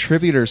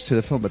contributors to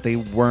the film, but they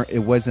weren't. It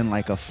wasn't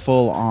like a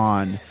full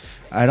on.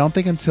 I don't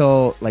think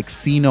until like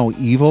See No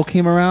Evil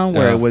came around,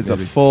 where Yeah, it was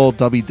maybe. a full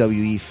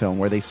WWE film,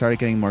 where they started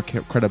getting more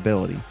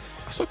credibility.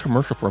 I saw a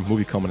commercial for a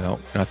movie coming out,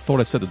 and I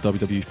thought I said the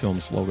WWE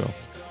Films logo.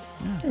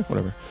 Yeah,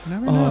 whatever. You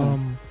never know.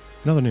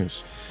 In other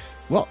news.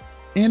 Well,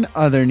 in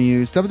other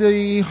news,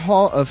 WWE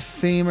Hall of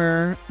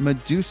Famer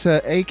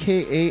Medusa,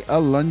 aka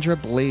Alundra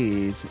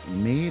Blaze,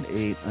 made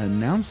an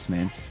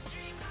announcement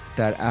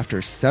that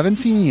after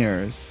 17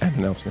 years, An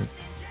announcement.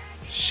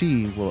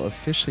 she will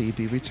officially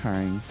be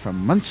retiring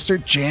from Monster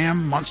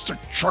Jam Monster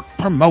Truck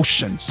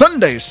Promotion.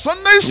 Sunday.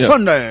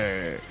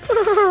 Yeah.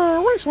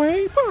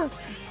 Raceway Park.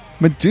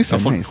 Medusa,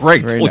 That was nice.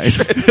 great. Very Holy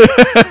nice.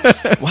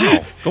 shit.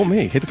 Wow. Go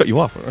me. Hate to cut you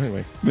off. But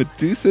anyway.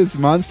 Medusa's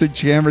Monster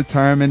Jam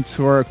retirement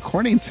tour,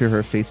 according to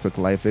her Facebook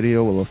Live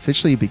video, will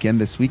officially begin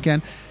this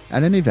weekend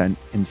at an event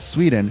in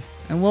Sweden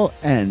and will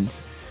end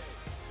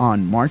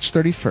on March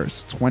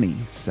 31st,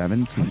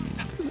 2017.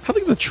 How do they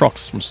get the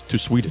trucks to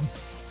Sweden?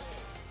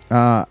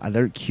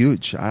 They're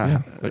huge.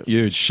 They're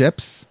huge.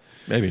 Ships.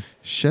 Maybe.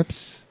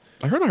 Ships.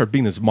 I heard her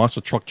being this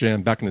monster truck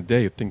jam back in the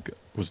day. I think it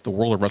was the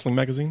World of Wrestling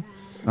magazine.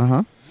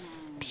 Uh-huh.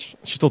 She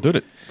still did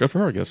it. Good for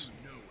her, I guess.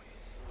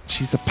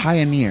 She's a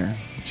pioneer.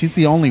 She's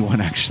the only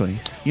one, actually.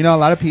 You know, a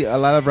lot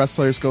of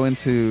wrestlers go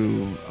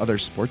into other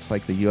sports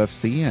like the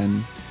UFC,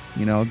 and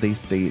you know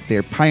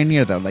they're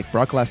pioneer that. Like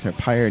Brock Lesnar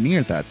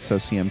pioneered that, so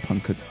CM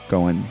Punk could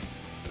go and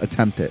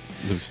attempt it.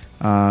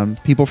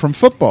 People from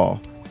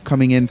football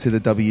coming into the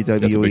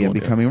WWE and one,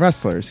 becoming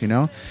wrestlers. You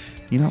know,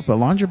 but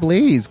Alundra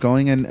Blaze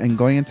going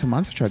into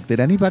Monster Truck. Did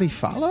anybody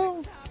follow?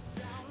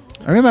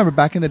 I remember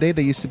back in the day,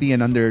 there used to be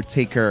an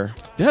Undertaker.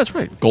 Yeah, that's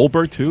right.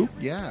 Goldberg, too.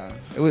 Yeah,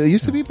 it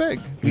used to be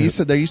big. There used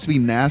to be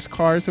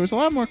NASCARs. There was a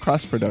lot more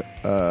cross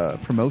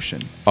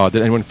promotion. Did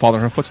anyone follow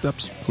in her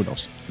footsteps? Who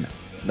knows?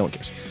 No one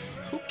cares.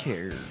 Who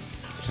cares?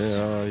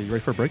 You ready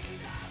for a break?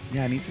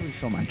 Yeah, I need to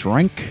refill my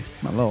drink.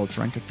 My little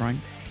drink.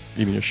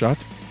 You mean your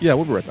shot? Yeah,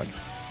 we'll be right back.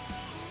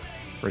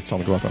 Great song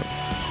to go out on.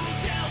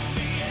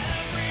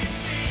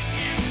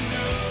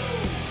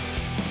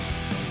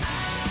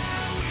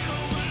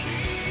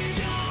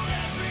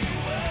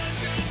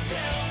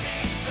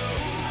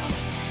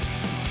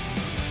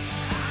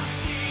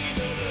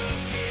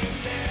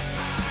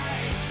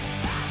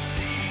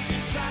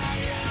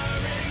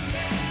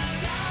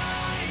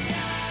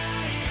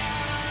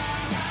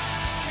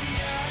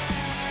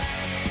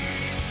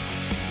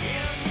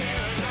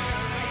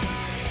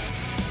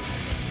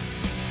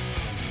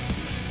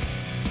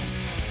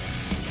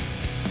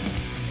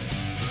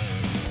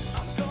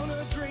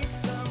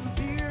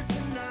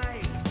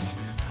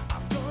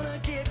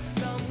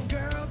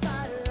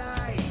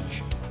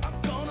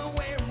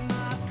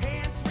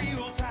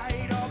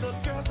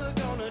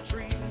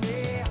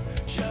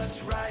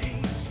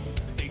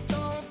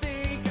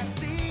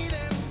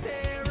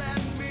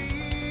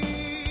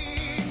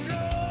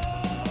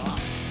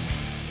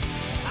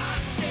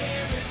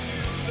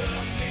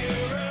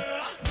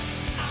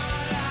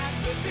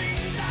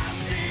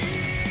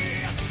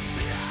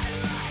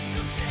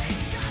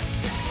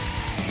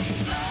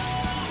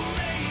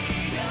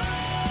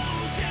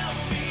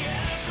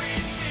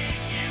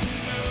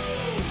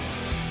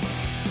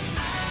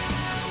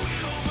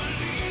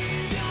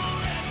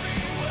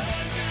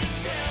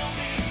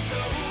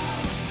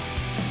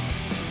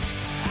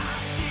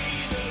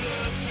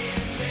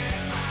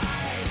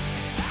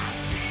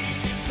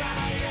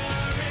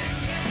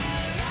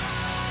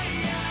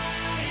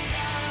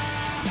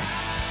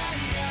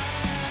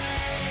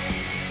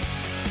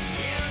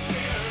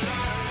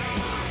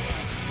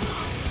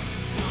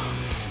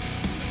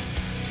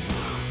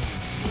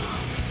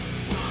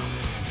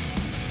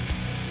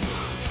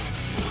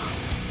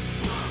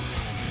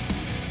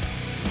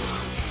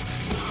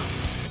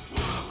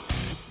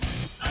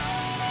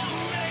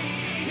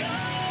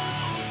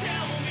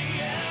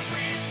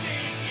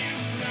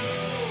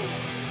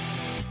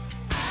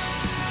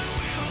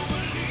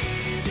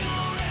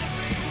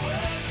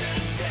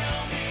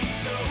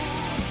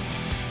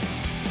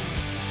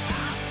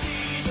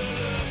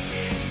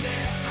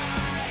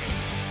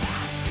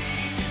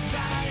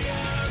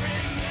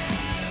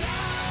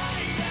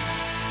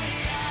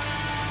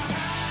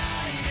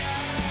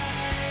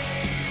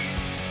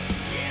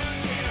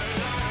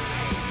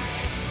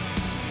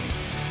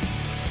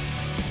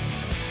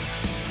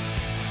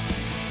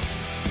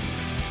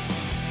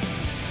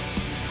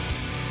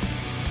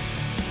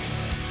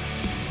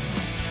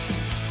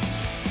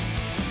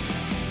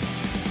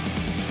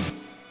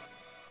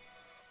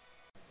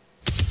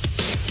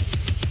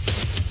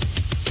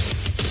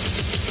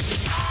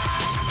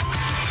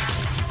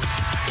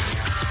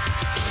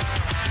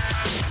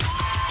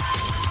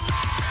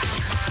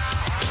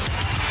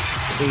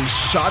 A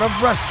Shot of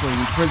Wrestling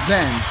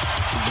presents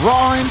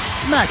Raw and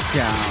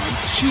SmackDown.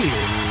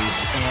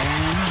 Cheers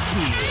and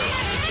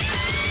heels.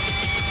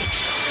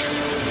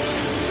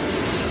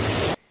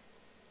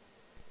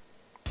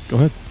 Go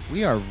ahead.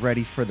 We are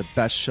ready for the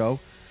best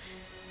show.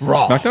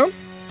 Raw. SmackDown?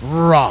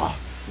 Raw.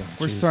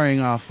 We're geez.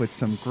 starting off with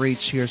some great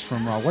cheers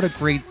from Raw. What a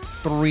great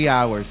 3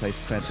 hours I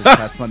spent this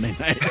past Monday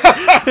night.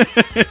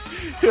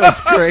 It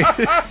was great.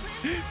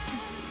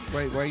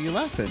 Why are you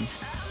laughing?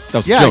 That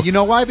was a Yeah, joke. you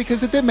know why?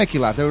 Because it did make you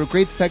laugh. There were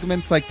great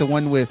segments like the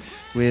one with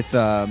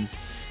the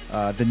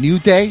New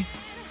Day,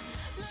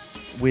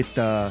 with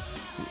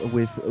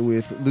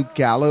Luke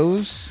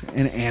Gallows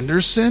and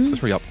Anderson.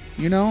 Let's hurry up.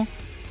 You know,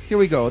 here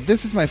we go.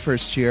 This is my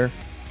first cheer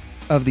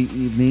of the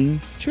evening.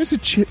 Cheers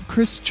to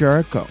Chris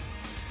Jericho,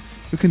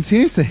 who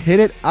continues to hit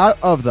it out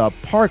of the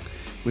park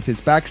with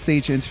his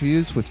backstage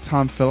interviews with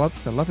Tom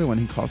Phillips. I love it when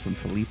he calls him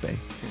Felipe.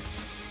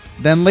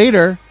 Then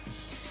later,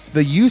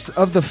 the use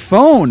of the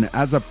phone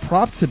as a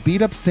prop to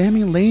beat up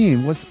Sami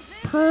Zayn was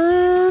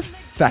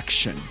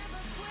perfection.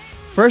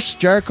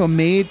 First, Jericho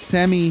made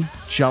Sami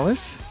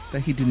jealous that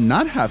he did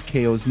not have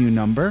KO's new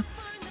number,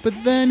 but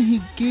then he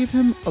gave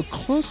him a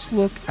close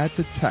look at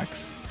the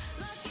text.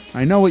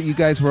 I know what you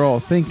guys were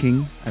all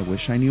thinking. I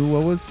wish I knew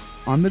what was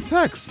on the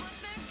text.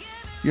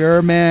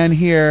 Your man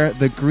here,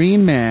 the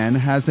Green Man,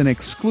 has an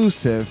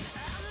exclusive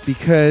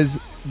because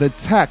the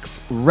text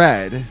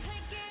read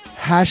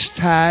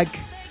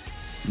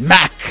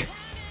 #Smack!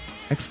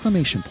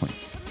 Exclamation point.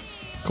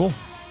 Cool.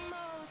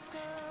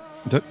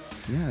 Is that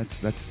Yeah,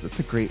 that's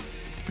a great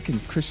freaking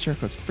Chris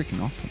Jericho's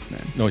freaking awesome,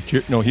 man.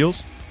 no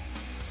heels?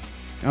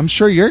 I'm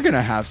sure you're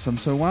gonna have some,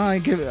 so why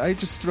don't I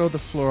just throw the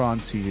floor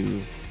onto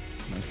you,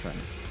 my friend.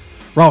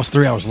 Raw was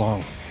 3 hours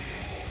long.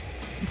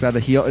 Is that a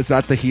heel? Is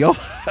that the heel?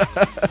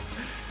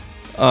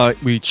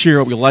 We cheer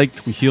what we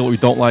liked. We heal what we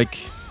don't like.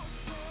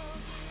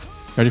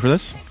 Ready for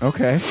this?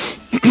 Okay.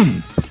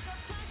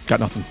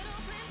 Got nothing.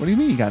 What do you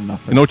mean you got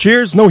nothing? No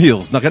cheers, no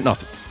heels. Not got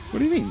nothing. What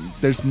do you mean?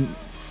 It's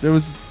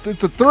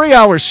a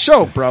 3-hour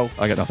show, bro.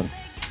 I got nothing.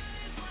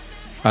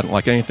 I don't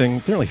like anything.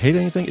 Didn't really hate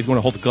anything. If you want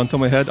to hold a gun to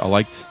my head, I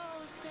liked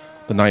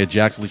the Nia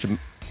Jax,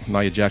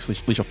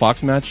 Alicia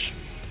Fox match.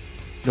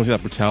 You don't see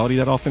that brutality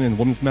that often in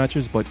women's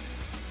matches, but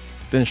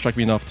didn't strike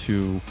me enough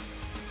to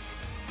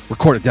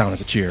record it down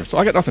as a cheer. So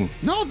I got nothing.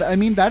 No, I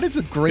mean that is a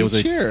It great was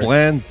a cheer.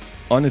 bland,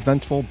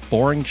 uneventful,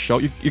 boring show.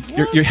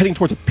 You're heading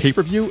towards a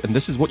pay-per-view, and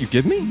this is what you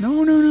give me?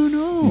 No.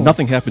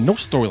 Nothing happened. No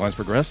storylines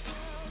progressed.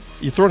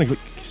 You're throwing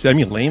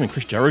Sami Zayn and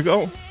Chris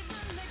Jericho?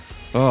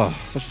 Oh,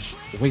 such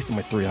a waste of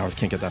my 3 hours.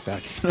 Can't get that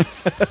back.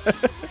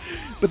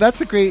 But that's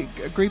a great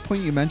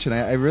point you mentioned.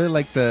 I really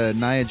like the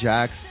Nia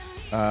Jax.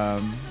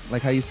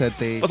 Like how you said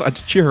Plus, I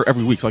cheer her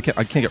every week, so I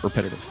can't get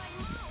repetitive.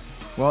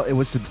 Well, it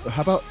was.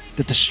 How about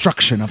the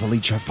destruction of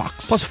Alicia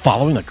Fox? Plus,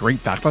 following a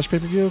great Backlash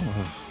pay-per-view?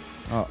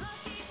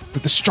 The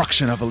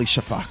destruction of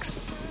Alicia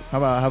Fox. How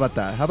about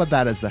that? How about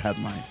that as the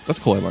headline? That's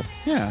a cool headline.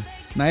 Yeah.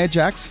 Nia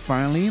Jax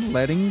finally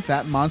letting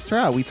that monster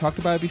out. We talked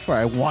about it before.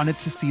 I wanted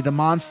to see the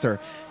monster,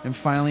 and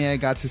finally I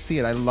got to see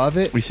it. I love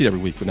it. We see it every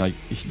week, but now you're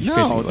facing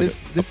like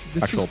this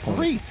actual was opponent.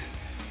 great.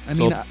 I So,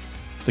 mean,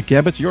 the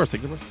gambit's yours.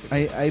 Take the rest.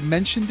 I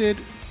mentioned it.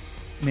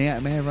 May I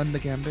run the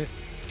gambit?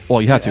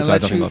 Well, you had to. And 'cause I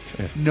had let nothing you left.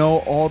 Yeah. know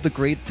all the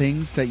great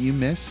things that you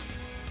missed.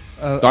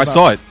 I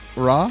saw it.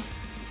 Raw.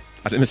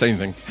 I didn't miss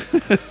anything.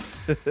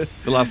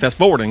 A lot of fast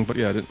forwarding, but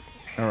yeah, I didn't.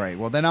 All right.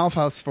 Well, then I'll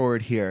fast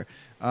forward here.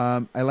 I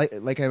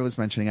like I was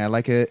mentioning. I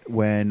like it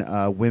when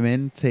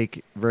women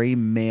take very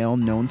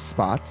male-known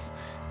spots,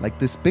 like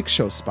this Big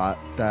Show spot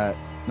that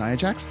Nia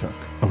Jax took.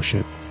 Oh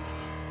shit!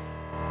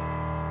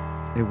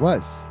 It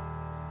was.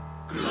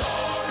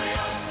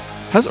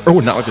 How does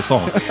Erwin not like the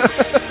song? I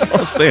don't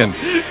understand.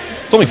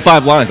 It's only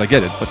 5 lines. I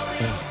get it, but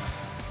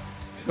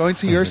Going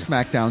to your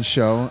SmackDown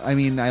show, I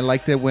mean, I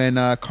liked it when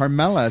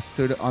Carmella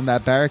stood on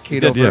that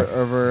barricade Did,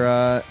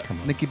 over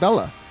Nikki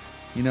Bella.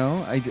 You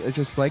know, I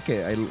just like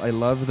it. I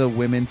love the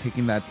women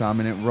taking that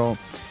dominant role.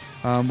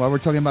 While we're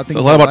talking about things,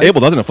 it's a lot about Abel,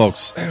 doesn't it,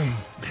 folks?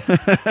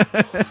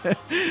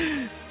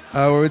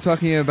 we're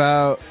talking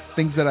about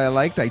things that I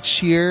liked. I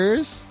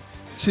cheers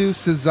to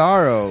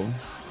Cesaro,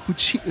 who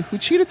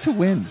cheated to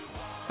win.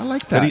 I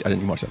like that. I didn't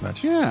even watch that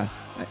match. Yeah,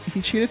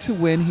 he cheated to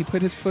win. He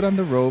put his foot on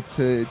the rope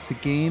to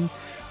gain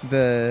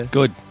the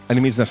Good. Any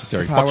means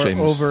necessary. Fuck power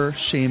Sheamus. over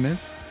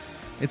Sheamus.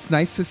 It's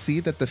nice to see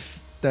that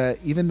that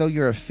even though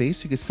you're a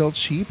face, you can still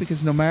cheat,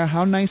 because no matter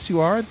how nice you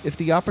are, if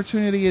the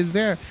opportunity is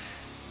there,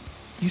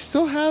 you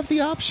still have the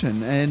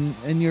option,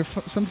 and you're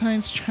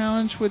sometimes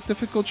challenged with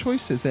difficult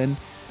choices. And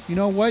you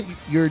know what?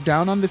 You're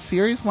down on the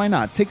series. Why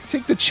not take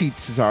the cheat,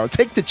 Cesaro?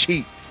 Take the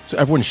cheat. So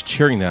everyone's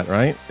cheering that,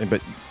 right?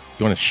 But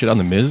you want to shit on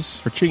the Miz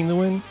for cheating to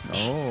win?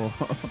 Oh,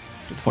 Get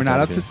the fuck we're not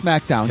out up of to here.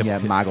 SmackDown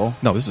yet, Mago.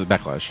 No, this is a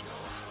Backlash.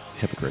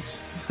 Hypocrites.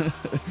 Yeah,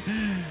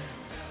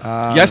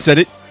 I said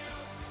it.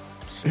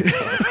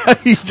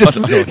 you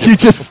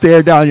just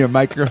stare down your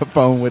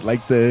microphone with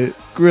like the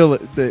grill,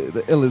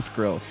 the illest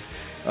grill.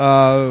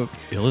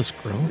 Illest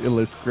Grill?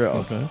 Illest grill.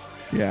 Okay.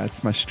 Yeah,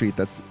 it's my street.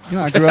 That's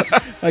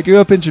I grew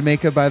up in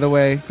Jamaica, by the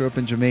way. Grew up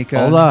in Jamaica.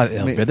 Hola,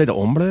 el verde de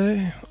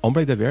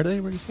hombre de verde.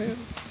 What are you saying?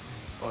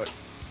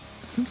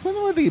 Since when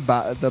were the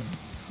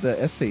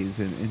essays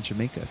in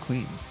Jamaica,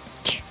 Queens?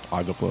 I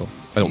have no clue.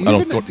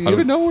 Do you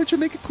even know where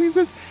Jamaica, Queens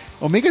is?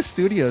 Omega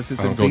Studios is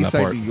I in don't go in that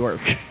Bayside, part. New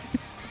York.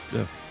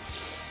 Yeah.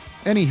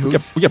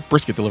 Anywho, We get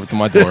brisket delivered to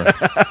my door.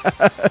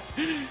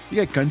 you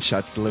get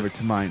gunshots delivered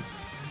to mine.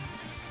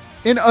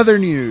 In other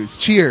news,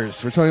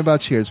 cheers. We're talking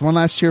about cheers. One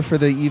last cheer for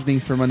the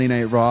evening for Monday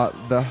Night Raw.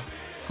 The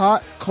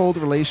hot, cold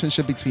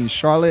relationship between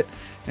Charlotte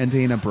and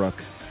Dana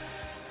Brooke.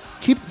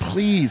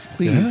 Please.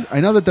 Yeah?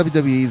 I know that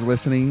WWE is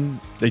listening.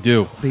 They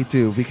do. They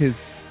do,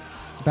 because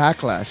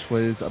Backlash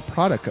was a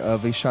product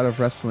of a Shot of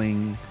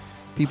Wrestling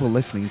people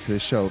listening to the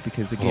show,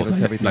 because it gave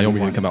us everything Naomi we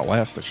didn't wanted. come out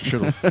last. That she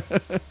should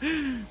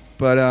have.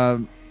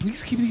 But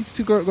please keep these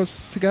two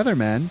girls together,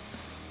 man.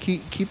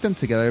 Keep them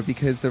together,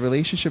 because the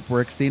relationship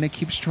works. Dana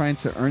keeps trying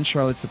to earn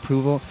Charlotte's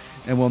approval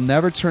and will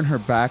never turn her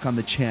back on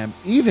the champ,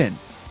 even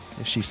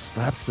if she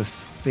slaps the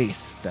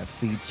face that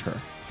feeds her.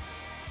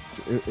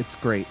 It's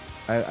great.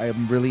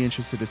 I'm really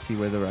interested to see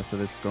where the rest of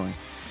this is going.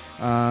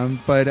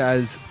 But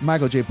as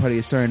Michael J. Putty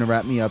is starting to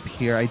wrap me up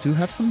here, I do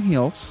have some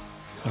heels.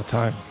 No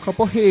time.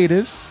 Couple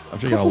haters. I'm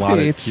sure you got a couple lot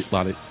hates.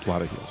 of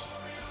heels.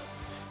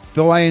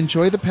 Though I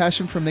enjoy the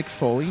passion from Mick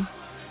Foley.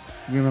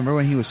 You remember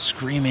when he was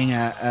screaming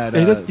at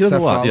He does Seth a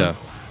lot, Rollins?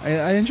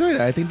 I enjoyed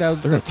it. I think that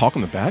was... They're going to talk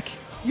in the back?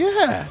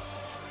 Yeah.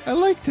 I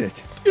liked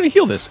it. You're going to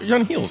heal this. You're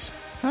on heels.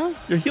 Huh?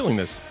 You're healing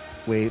this.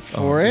 Wait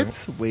for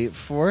it. Wait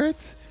for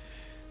it.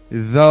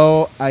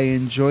 Though I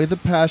enjoy the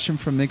passion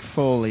from Mick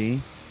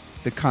Foley,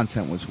 the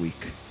content was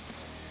weak.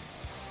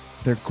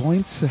 They're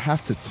going to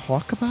have to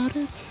talk about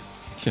it?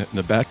 Yeah, in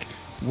the back.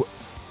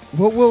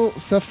 What will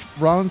Seth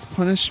Rollins'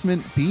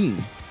 punishment be?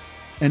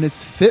 And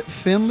is Fit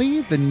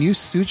Finley the new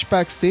stooge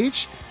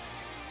backstage?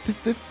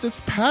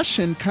 This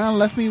passion kind of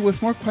left me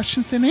with more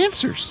questions than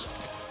answers.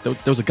 There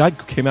was a guy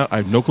who came out. I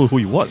had no clue who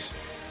he was.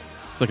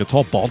 It's like a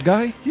tall, bald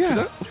guy. Yeah. See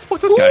that?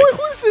 What's this guy?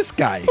 Who's this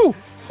guy?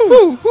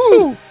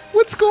 Who?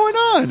 What's going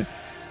on?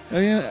 I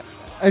mean,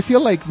 I feel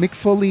like Mick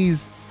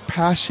Foley's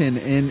passion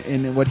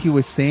in what he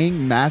was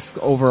saying masked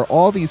over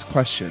all these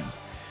questions.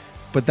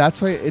 But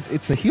that's why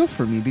it's a heel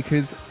for me,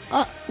 because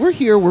we're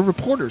here. We're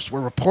reporters.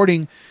 We're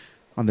reporting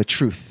on the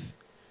truth.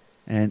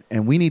 And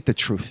we need the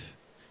truth,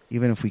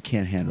 even if we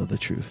can't handle the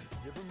truth.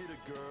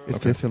 Is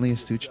Fit Finley a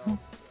stooge now?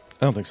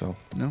 I don't think so.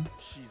 No?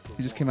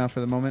 He just came out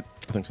for the moment?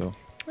 I think so.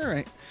 All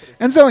right.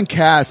 Enzo and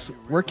Cass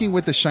working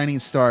with the Shining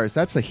Stars.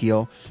 That's a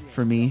heel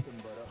for me.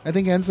 I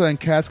think Enzo and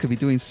Cass could be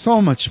doing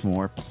so much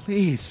more.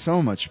 Please,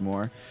 so much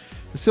more.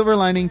 The silver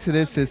lining to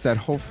this is that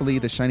hopefully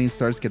the Shining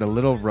Stars get a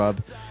little rub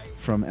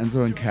from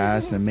Enzo and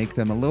Cass and make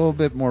them a little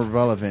bit more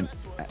relevant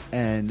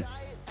and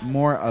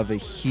more of a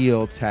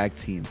heel tag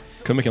team.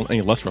 Couldn't make it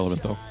any less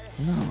relevant, though.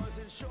 No.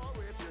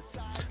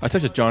 I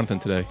texted Jonathan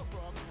today.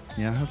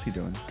 Yeah, how's he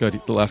doing? Good.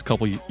 The last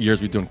couple of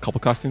years, we've been doing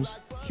couple costumes.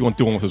 He won't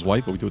do one with his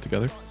wife, but we do it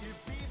together.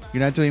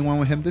 You're not doing one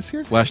with him this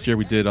year? Last year,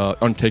 we did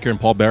Undertaker and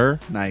Paul Bearer.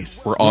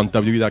 Nice. We're on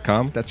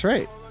WWE.com. That's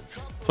right.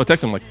 So I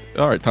texted him, like,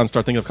 all right, time to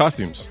start thinking of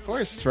costumes. Of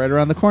course. It's right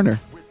around the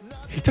corner.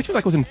 He texted me,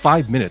 like, within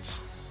 5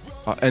 minutes.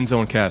 Enzo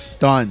and Cass.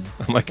 Done.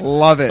 I'm like,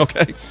 love it.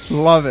 Okay.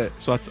 Love it.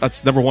 So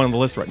that's number one on the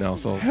list right now.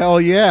 So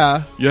Hell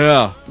yeah.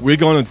 yeah, we're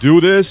going to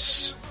do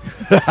this.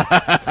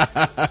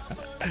 I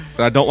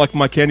don't like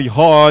my candy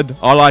hard.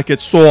 I like it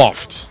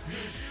soft.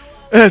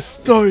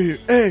 SWAFT.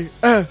 Anyway,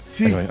 I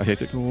hate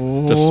to just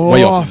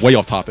way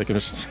off topic. And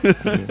just,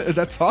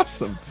 That's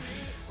awesome.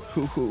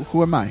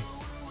 Who am I?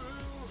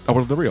 I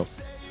was the real.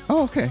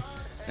 Oh, okay.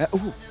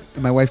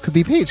 My wife could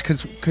be Paige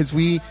because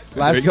we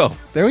last. There you go.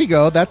 There we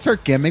go. That's our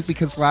gimmick,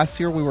 because last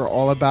year we were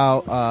all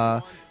about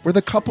we're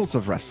the couples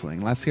of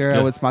wrestling. Last year I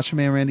Yeah. was Macho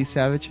Man Randy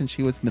Savage and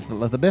she was Myth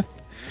Elizabeth.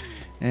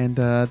 And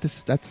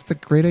that's a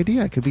great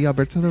idea. I could be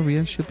Alberto Del Rio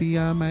and she'll be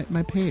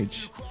my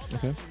Paige.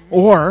 Okay.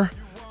 Or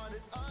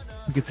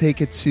we could take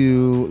it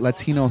to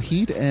Latino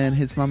Heat and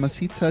his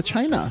mamacita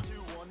China.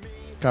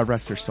 God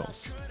rest their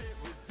souls.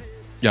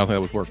 Yeah, I don't think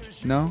that would work.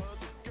 No?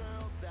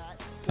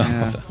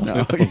 Yeah, no. I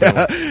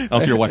don't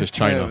think your wife is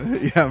China.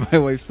 Yeah, my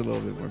wife's a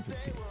little bit more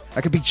petite.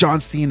 I could be John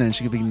Cena and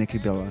she could be Nikki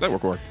Bella. That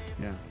would work.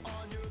 Yeah.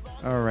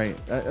 All right.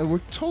 We're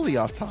totally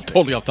off topic.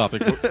 Totally off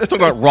topic. We're talking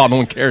about Raw. No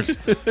one cares.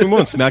 We move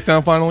on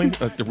SmackDown finally.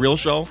 The real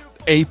show.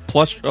 A+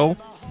 show.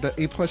 The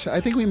A+.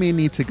 I think we may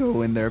need to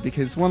go in there,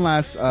 because one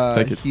last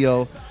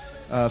heel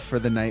for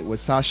the night was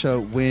Sasha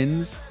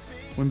wins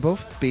when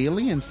both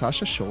Bayley and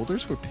Sasha's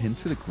shoulders were pinned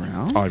to the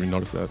ground. Oh, I didn't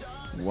notice that.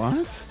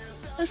 What?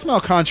 I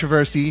smell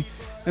controversy.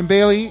 And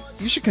Bayley,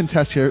 you should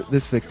contest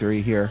this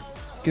victory here,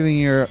 giving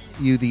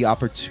you the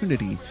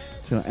opportunity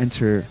to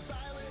enter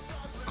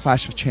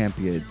Clash of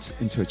Champions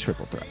into a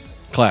triple threat.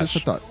 Clash.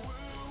 Just a thought.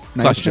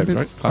 Clash of Champions,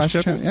 right? Clash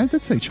of Champions. Yeah, I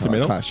did say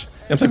Tomato? Clash.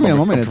 I'm It took me a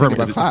moment to think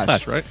confirming. about Clash.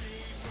 Clash, right?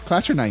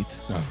 Clash or Night?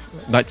 No.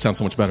 Night sounds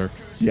so much better.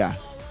 Yeah.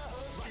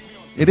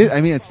 It is.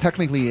 I mean, it's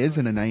technically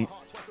isn't a night.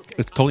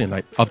 It's totally a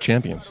night of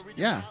champions.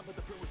 Yeah.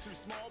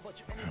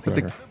 But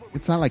Whatever.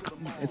 it's not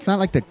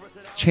like the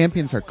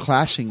champions are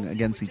clashing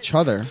against each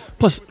other.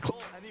 Plus,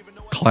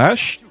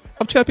 Clash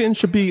of Champions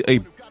should be a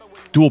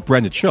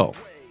dual-branded show.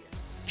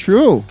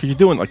 True. Because you're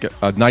doing like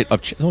a night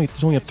of...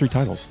 There's only have 3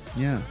 titles.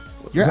 Yeah.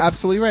 You're That's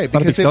absolutely right.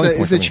 not a big Because selling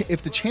point for me.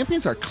 if the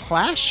champions are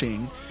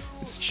clashing,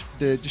 it's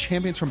the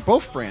champions from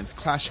both brands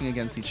clashing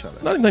against each other.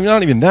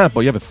 Not even that,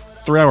 but you have a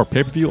 3-hour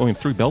pay-per-view, only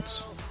 3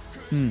 belts.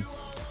 You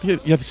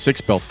have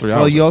 6 belts, 3 hours.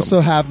 Well, you or also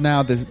something. have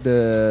now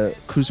the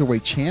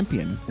Cruiserweight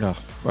Champion. Yeah,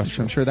 that's Which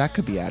true. I'm sure that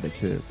could be added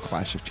to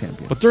Clash of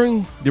Champions. But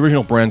during the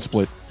original brand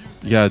split,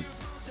 you had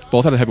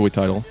both had a heavyweight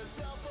title,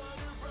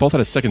 both had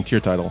a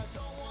second-tier title,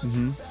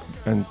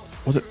 and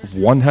was it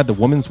one had the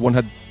women's, one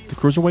had the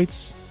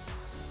cruiserweights?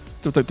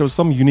 There was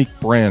some unique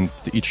brand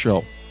to each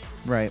show.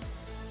 right.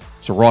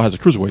 So Raw has the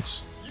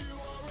cruiserweights.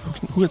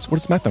 What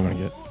is SmackDown going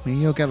to get? Maybe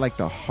you'll get like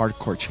the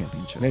Hardcore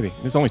Championship. Maybe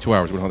it's only 2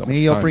 hours. We don't have that Maybe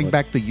much you'll time, bring but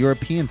back the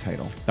European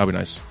title. That'd be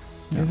nice.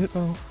 Is it?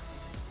 Oh.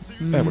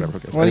 Whatever. Who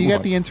cares? Well, Okay, you move get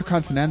on. the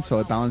Intercontinental.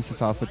 It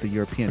balances off with the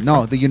European.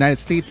 No, the United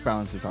States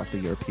balances off the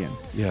European.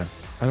 Yeah,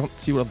 I don't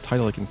see what other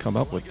title I can come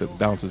up with that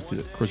balances the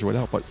cruiserweight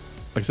out. But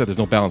like I said, there's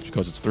no balance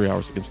because it's 3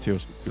 hours against 2.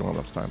 So we don't have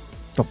enough time.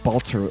 The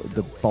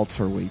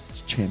Balterweight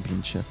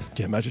Championship.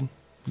 Can you imagine?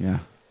 Yeah.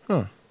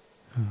 Huh.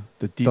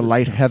 The The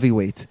light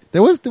heavyweight.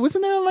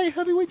 Wasn't there a light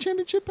heavyweight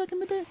championship back in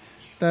the day?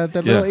 That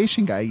little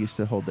Asian guy used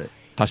to hold it.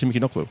 Tashimiki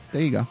no Clue.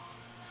 There you go.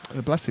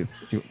 Bless you.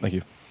 Thank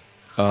you.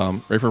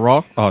 Ready for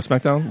Raw?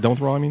 SmackDown? Done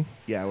with Raw, I mean?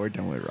 Yeah, we're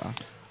done with Raw.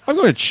 I'm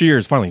going to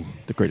Cheers. Finally,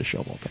 the greatest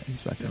show of all time.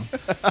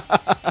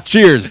 SmackDown.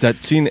 Cheers.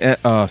 That Cena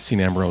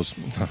Ambrose.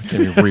 I can't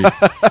even read.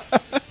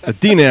 The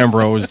Dean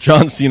Ambrose,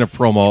 John Cena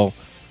promo.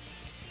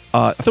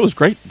 I thought it was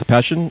great. The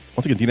passion.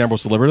 Once again, Dean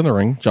Ambrose delivered in the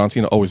ring. John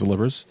Cena always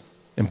delivers.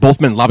 And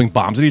both men lobbing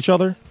bombs at each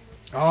other.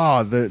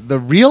 Oh, the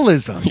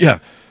realism. Yeah.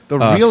 The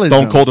realism.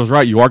 Stone Cold was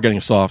right. You are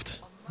getting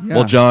soft. Yeah.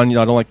 Well, John,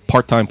 I don't like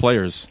part-time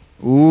players.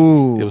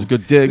 Ooh. It was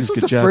good digs. This was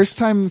good the jabs. first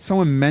time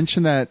someone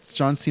mentioned that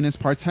John Cena's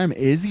part-time.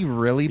 Is he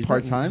really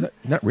part-time?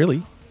 Not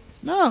really.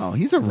 No,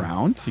 he's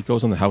around. He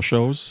goes on the house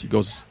shows. He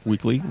goes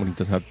weekly when he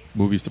doesn't have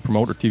movies to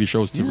promote or TV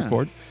shows to Yeah.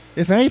 record.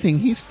 If anything,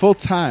 he's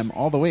full-time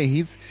all the way.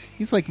 He's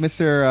like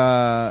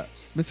Mr.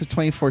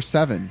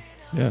 24/7.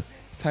 Yeah.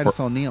 Titus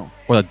O'Neil.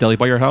 Or that deli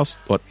by your house,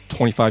 what,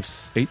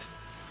 25/8?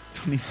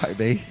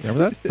 25/8.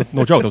 Remember that?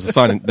 No joke. There was a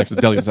sign next to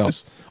the deli's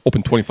house.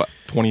 Open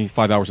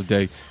 25 hours a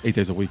day, 8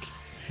 days a week.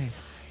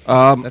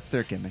 That's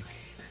their gimmick.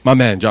 My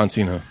man, John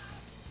Cena,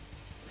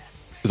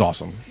 is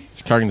awesome.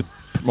 He's carrying the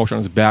promotion on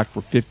his back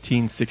for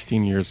 15,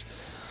 16 years.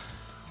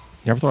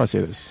 Never thought I'd say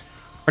this.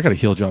 I got to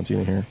heel John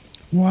Cena here.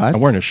 What? I'm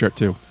wearing his shirt,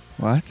 too.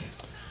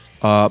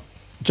 What?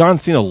 John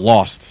Cena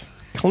lost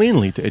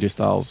cleanly to AJ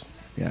Styles.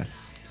 Yes.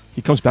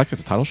 He comes back as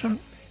a title shot?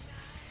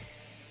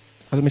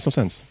 That makes no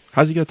sense.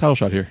 How does he get a title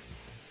shot here?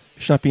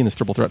 He should not be in this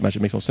triple threat match.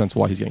 It makes no sense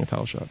why he's getting a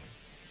title shot.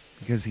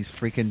 Because he's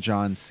freaking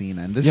John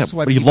Cena. And this Yeah, is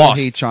why but he people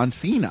lost. hate John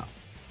Cena.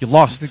 You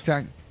lost. It's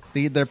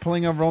they're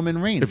pulling a Roman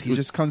Reigns. If- He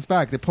just comes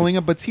back. They're pulling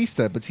a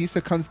Batista.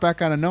 Batista comes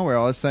back out of nowhere.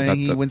 All of a sudden, That-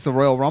 he that- wins the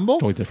Royal Rumble.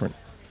 Totally different.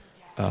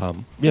 Yeah, Who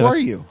are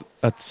that's- you?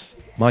 That's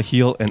my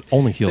heel and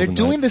only heel. They're tonight.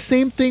 doing the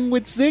same thing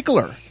with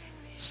Ziggler.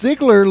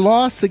 Ziggler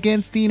lost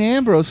against Dean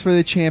Ambrose for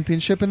the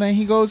championship, and then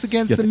he goes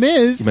against Yeah, The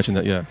Miz. You mentioned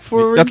that, yeah.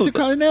 for that's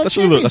Intercontinental that's a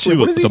little Championship.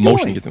 What is he the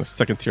motion doing? getting a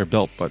second tier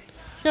belt, but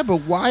Yeah, but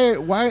why? I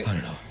don't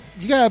know.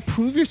 You gotta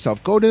prove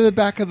yourself. Go to the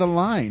back of the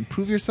line.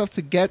 Prove yourself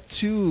to get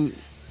to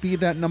be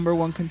that number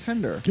one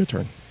contender. Your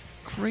turn.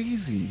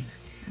 Crazy,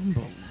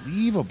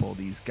 unbelievable.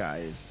 These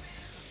guys.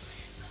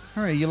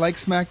 All right, you like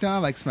SmackDown? I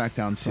like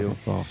SmackDown too.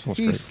 Oh, so much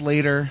Heath great.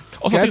 Slater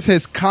Also, gets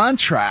there's- his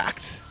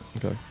contract.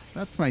 Okay.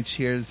 That's my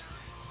cheers.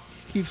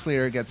 Heath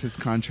Slater gets his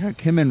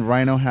contract. Him and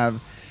Rhino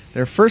have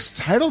their first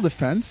title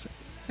defense,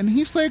 and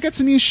Heath Slater gets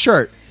a new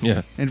shirt.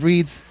 Yeah. It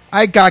reads,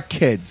 "I got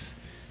kids."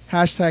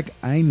 Hashtag,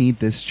 I need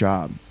this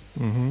job.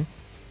 Mm-hmm.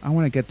 I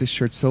want to get this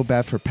shirt so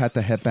bad for Pat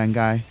the Headband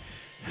Guy.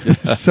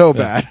 So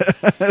bad.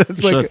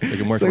 It's You like, should. They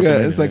can wear it's it like, to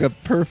a, it's WrestleMania, like yeah. a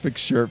perfect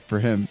shirt for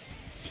him.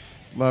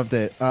 Loved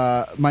it.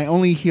 My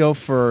only heel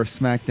for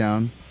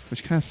SmackDown,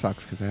 which kind of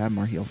sucks because I have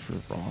more heel for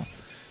Raw.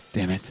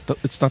 Damn it.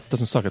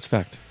 Doesn't suck. It's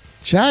fact.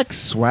 Jack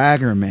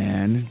Swagger,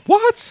 man.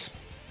 What?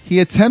 He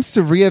attempts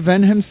to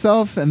reinvent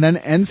himself and then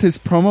ends his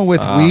promo with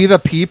Ah. "We the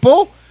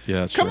People."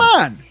 Yeah. That's Come true.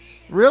 on,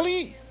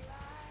 really?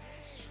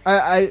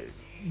 I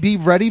be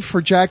ready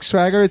for Jack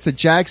Swagger. It's a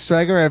Jack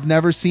Swagger I've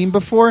never seen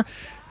before.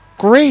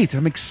 Great,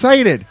 I'm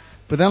excited.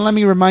 But then let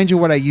me remind you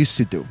what I used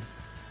to do.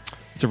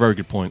 It's a very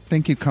good point.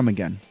 Thank you. Come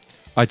again.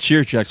 I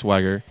cheer Jack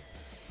Swagger.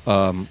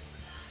 I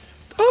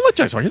like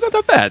Jack Swagger. He's not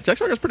that bad. Jack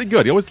Swagger's pretty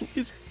good.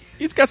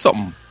 He's got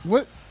something.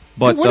 What?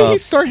 But, when did he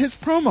start his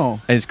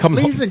promo? And he's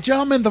coming. Ladies and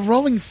gentlemen, the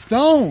Rolling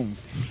Stone.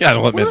 Yeah, I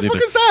don't want What that the fuck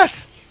either. is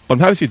that? But I'm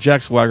happy to see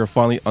Jack Swagger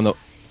finally on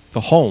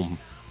the home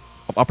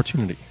of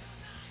opportunity.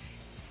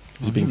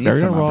 He's Well, being he buried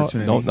needs on some Raw.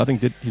 opportunity. No, nothing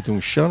did. He's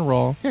doing shit on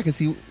Raw. Yeah, because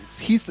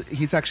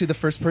he's actually the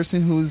first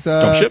person who's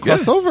Jump ship,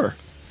 crossed yeah. over.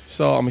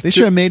 So I'm They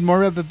should have made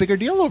more of a bigger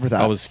deal over that.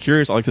 I was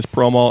curious. I like this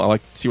promo. I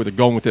like to see where they're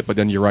going with it. But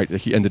then you're right.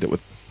 He ended it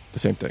with the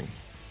same thing.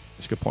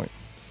 That's a good point.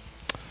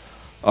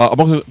 I'm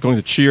also going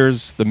to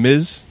cheers The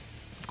Miz.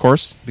 Of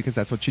course. Because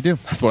that's what you do.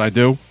 That's what I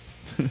do.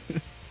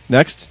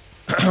 Next.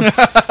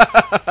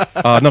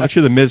 Number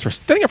 2, The Miz for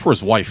standing up for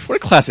his wife. What a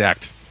class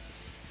act.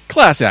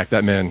 Class act,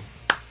 that man.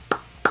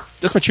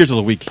 That's my cheers of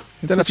the week.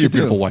 Stand up for your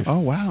beautiful wife. Oh,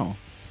 wow.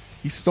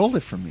 You stole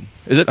it from me.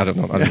 Is it? I don't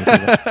know.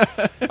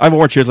 I have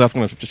more cheers left.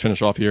 I'm going to just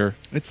finish off here.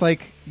 It's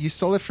like, you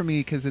stole it from me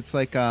because it's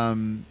like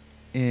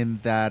in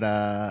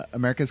that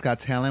America's Got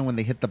Talent when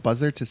they hit the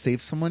buzzer to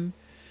save someone.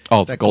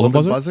 Oh, that the golden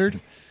buzzer? buzzard.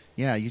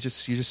 Yeah, you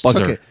just Buzzer.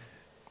 took it.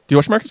 Do you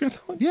watch America's Got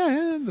Talent?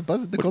 Yeah,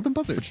 the golden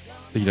buzzard.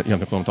 You have no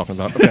clue what I'm talking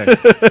about.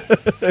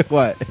 Okay.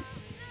 What?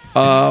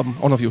 I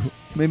don't know if you...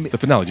 Maybe, The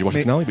finale. Did you watch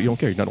the finale? But you don't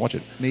care. You don't watch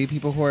it. maybe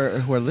people who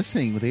are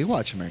listening, they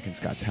watch America's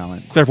Got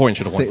Talent. Clairvoyant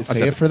should have won. Say I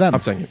said it for them.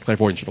 I'm saying it.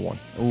 Clairvoyant should have won.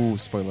 Oh,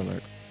 spoiler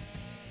alert.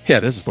 Yeah,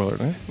 this is a spoiler.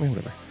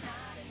 Whatever.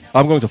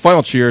 I'm going to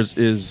final cheers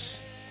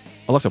is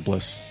Alexa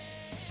Bliss.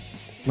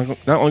 I'm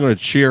not only going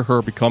to cheer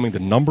her becoming the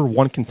number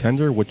 1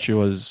 contender, which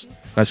was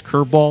a nice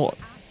curveball,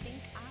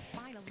 a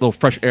little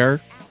fresh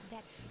air.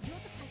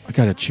 I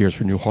got to cheers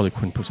for new Harley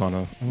Quinn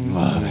persona.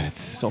 Love it.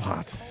 So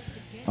hot.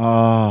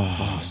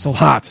 Oh, So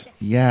hot.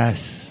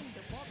 yes.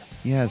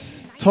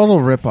 Yes. Total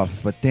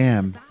ripoff, but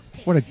damn,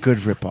 what a good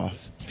ripoff.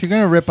 If you're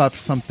going to rip off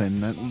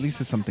something, at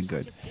least it's something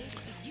good.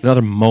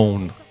 Another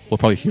moan we'll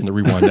probably hear in the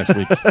rewind next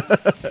week.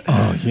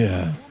 Oh,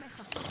 yeah.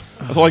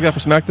 That's all I got for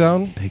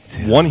SmackDown.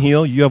 Pigtails. 1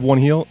 heel. You have 1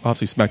 heel.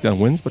 Obviously, SmackDown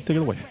wins, but take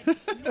it away. She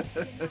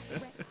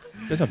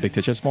doesn't have big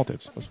tits. She has small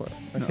tits. That's what.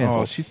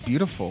 Oh, she's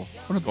beautiful.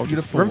 What a Gorgeous.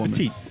 beautiful Very woman.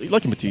 petite. You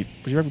like him petite,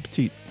 but you're very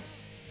petite.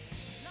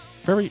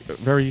 Very,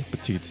 very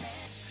petite.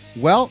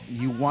 Well,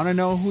 you want to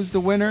know who's the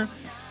winner?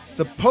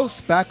 The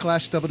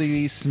post-Backlash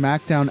WWE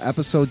SmackDown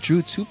episode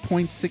drew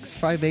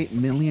 2.658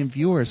 million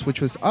viewers,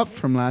 which was up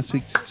from last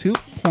week's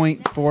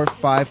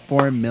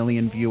 2.454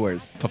 million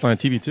viewers. Tough night on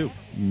TV, too.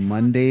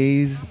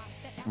 Monday's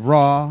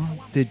Raw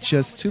did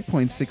just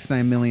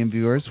 2.69 million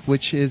viewers,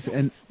 which is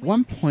an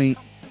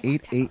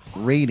 1.88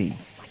 rating.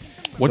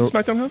 What does So-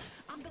 SmackDown have?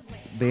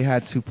 They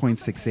had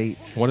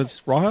 2.68. What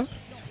does Raw have?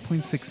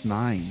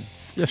 2.69.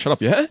 Yeah, shut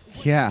up. Yeah?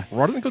 Yeah.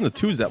 Raw doesn't go in the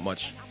twos that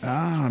much.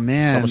 Ah,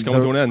 man. Summer's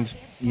coming to an end.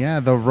 Yeah,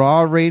 the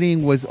Raw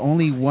rating was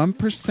only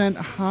 1%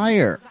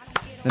 higher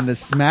than the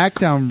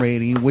SmackDown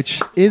rating,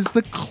 which is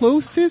the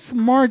closest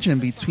margin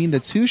between the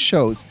two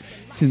shows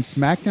since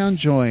SmackDown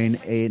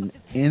joined an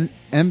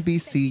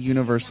NBC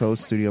Universal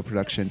studio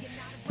production,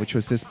 which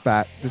was this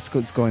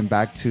goes going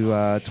back to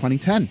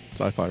 2010.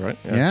 Sci-fi, right?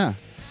 Yeah.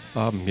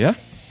 Yeah.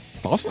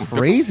 Awesome.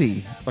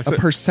 Crazy. Like A I said-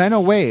 percent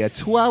away. A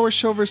 2-hour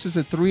show versus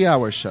a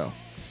 3-hour show.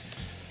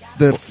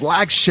 The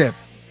flagship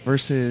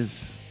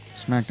versus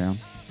SmackDown.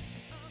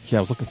 Yeah,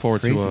 I was looking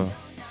forward Crazy. to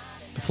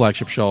the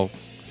flagship show,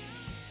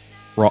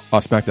 Raw,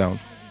 SmackDown.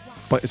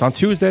 But it's on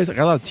Tuesdays. I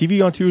got a lot of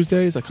TV on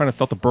Tuesdays. I kind of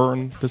felt the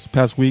burn this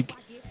past week.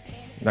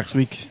 Next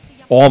week,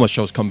 all my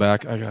shows come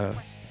back. I got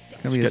It's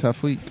going to be a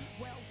tough week.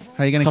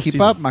 How are you going to Tough keep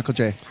season. up, Michael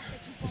J?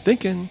 I'm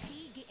thinking.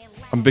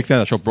 I'm a big fan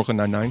of the show Brooklyn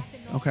Nine-Nine.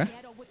 Okay.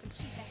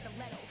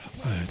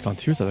 It's on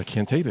Tuesdays. I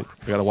can't tape it.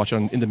 I got to watch it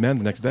on In Demand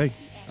the next day.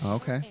 Oh,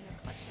 okay.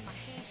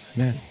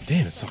 Man,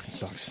 damn, it fucking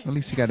sucks. At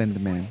least you got In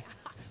Demand.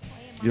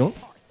 You don't?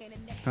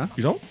 Huh?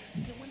 You don't?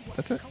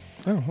 That's it.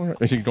 Oh, all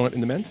right. So you don't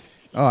In Demand?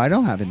 Oh, I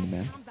don't have In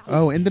Demand.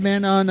 Oh, In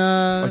Demand on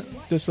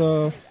Like this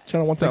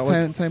channel 1000.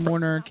 like Time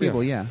Warner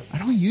Cable, yeah. I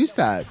don't use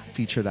that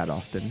feature that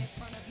often.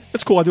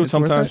 It's cool. I do it It's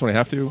worth sometimes it? when I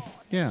have to.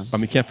 Yeah.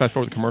 You can't fast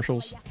forward the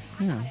commercials,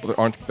 Yeah. but there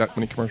aren't that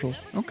many commercials.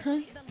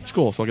 Okay. It's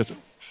cool, so I guess.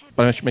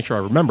 But I should make sure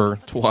I remember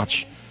to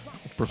watch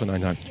Brooklyn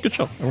Nine-Nine. It's a good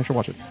show. Everyone should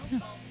watch it.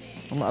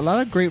 A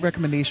lot of great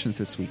recommendations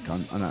this week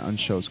on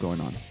shows going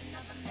on.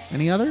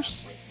 Any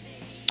others?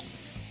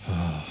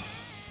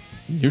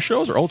 New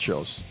shows or old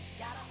shows?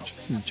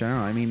 Just in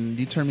general. I mean,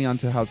 you turned me on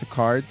to House of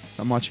Cards.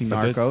 I'm watching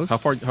I did. Narcos. How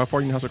far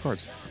are you in House of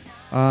Cards?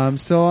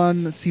 Still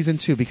on season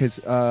 2 because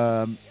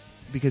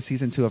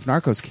season 2 of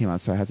Narcos came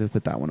out, so I had to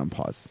put that one on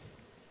pause.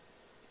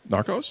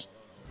 Narcos?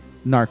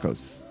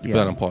 Narcos. You put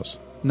that on pause.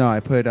 No,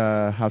 I put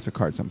House of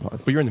Cards on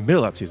pause. But you're in the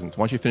middle of that season. So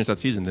once you finish that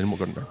season, then we'll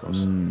go to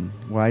Narcos.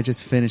 Well, I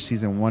just finished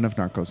season 1 of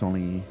Narcos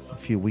only a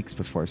few weeks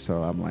before,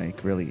 so I'm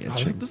like really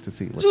itching to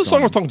see what's This is the song I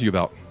going was talking to you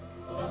about.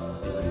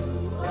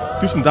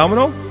 Deuce and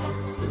Domino?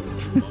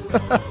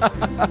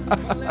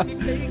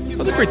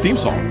 That's a great theme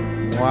song.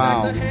 on.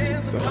 Wow.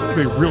 It's a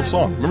very real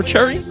song. Remember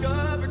Cherry?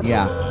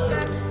 Yeah.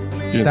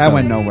 You didn't That sound-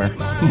 went nowhere.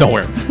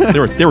 nowhere.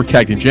 They were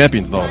tag team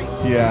champions though.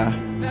 Yeah.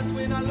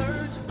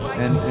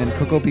 And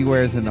Coco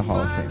Beware is in the Hall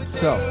of Fame.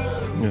 So,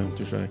 Yeah,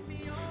 touche.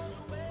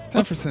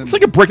 time for some. Let's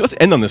take a break. Let's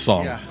end on this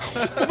song. Yeah.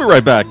 We'll be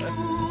right back.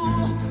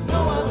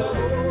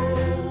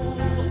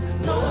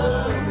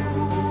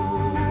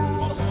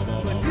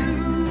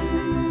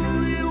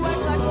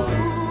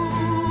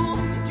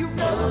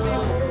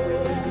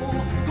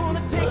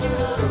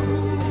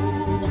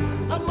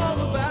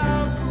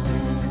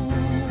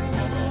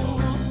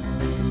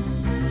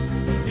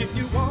 If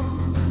you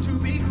want to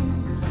be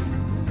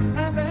cool,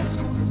 and as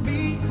cool as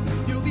me,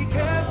 you'll be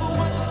careful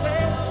what you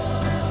say,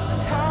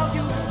 and how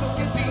you look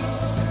at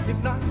me.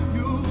 If not,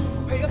 you'll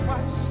pay a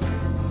price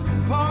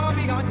far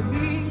beyond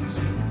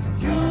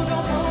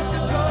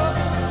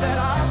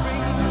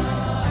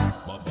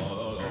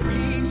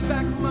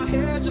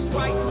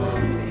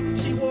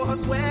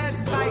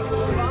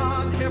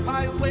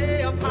flying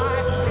way up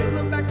high. In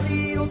the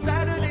backseat on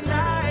Saturday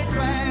night,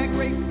 drag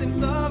racing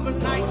summer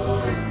nights.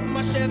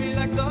 My Chevy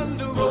like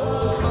thunder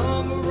roll,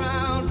 come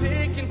around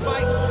picking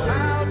fights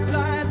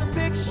outside the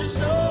picture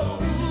show.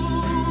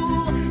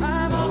 Ooh,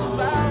 I'm all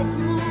about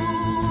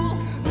cool,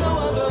 no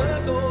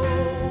other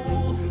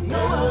goal, no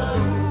other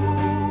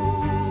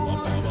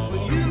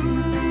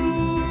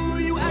rule.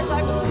 But you act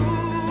like a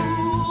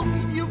fool.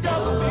 You've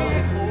got the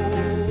big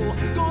hole,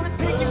 gonna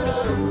take you to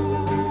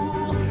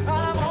school.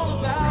 I'm all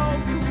about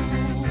cool.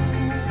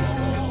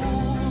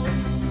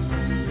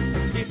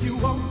 If you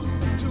want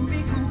to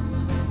be cool,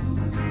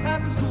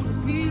 half as cool as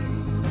me,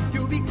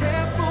 you'll be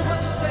careful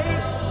what you say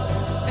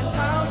and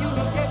how you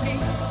look at me.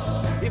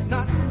 If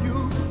not,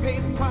 you pay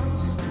the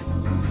price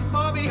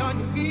far beyond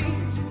your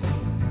means.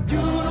 You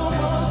don't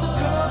want the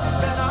trouble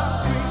that I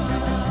bring.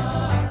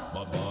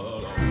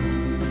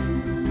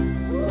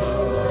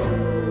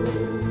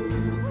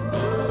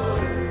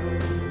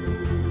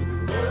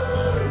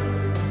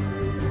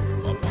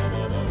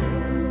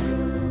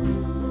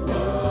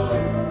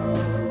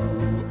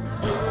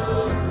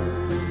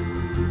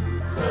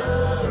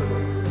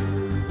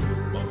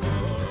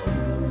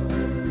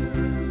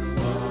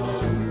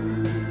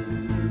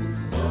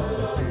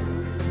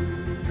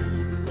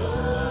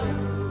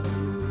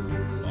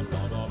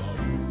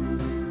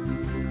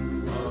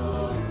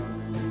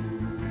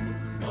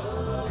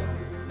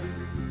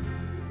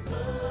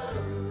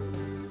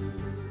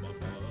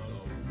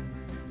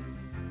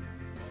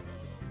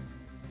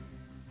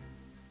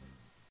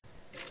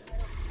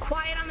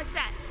 Quiet on the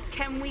set.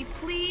 Can we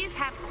please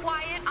have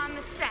quiet on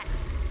the set?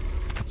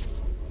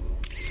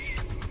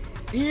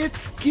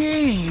 It's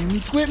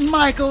Games with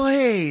Michael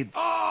Hades.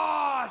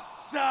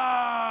 Awesome!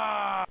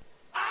 I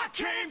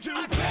came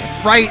to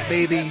That's right,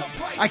 baby.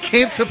 I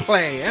came to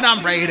play, and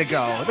I'm ready to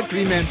go. The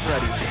Green Man's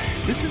ready.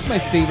 This is my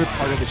favorite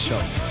part of the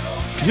show.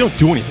 Because you don't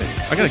do anything.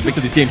 I gotta make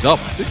these games up.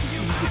 This is the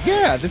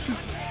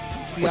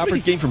What's a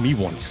opportunity. game for me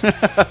once?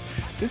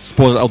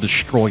 Spoil it, I'll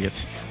destroy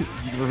it.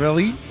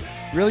 Really?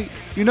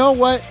 You know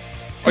what?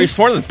 Are you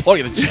smarter than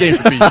Paulie? This game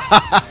for me.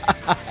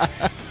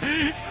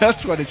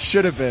 That's what it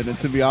should have been. And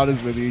to be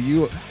honest with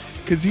you,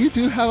 because you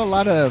do have a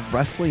lot of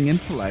wrestling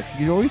intellect.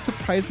 You always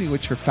surprise me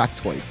with your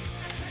factoids.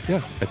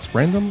 Yeah, it's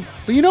random.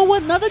 But you know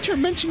what? Now that you're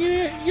mentioning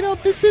it,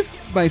 this is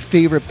my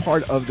favorite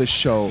part of the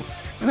show,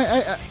 and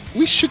I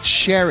we should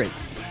share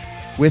it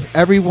with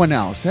everyone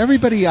else,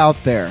 everybody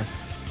out there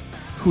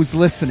who's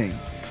listening.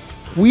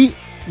 We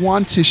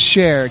want to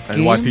share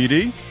games.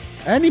 NYPD?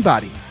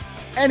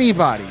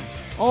 Anybody,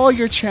 all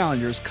your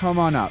challengers, come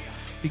on up,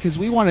 because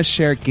we want to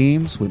share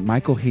games with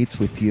Michael Hates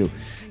with you.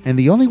 And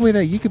the only way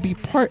that you could be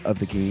part of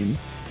the game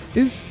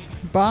is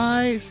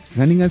by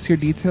sending us your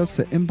details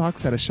to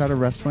inbox at A Shot of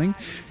Wrestling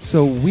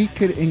so we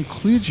could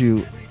include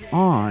you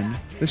on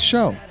the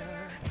show.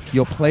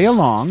 You'll play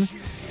along.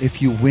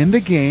 If you win the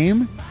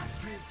game,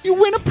 you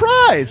win a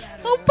prize.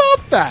 How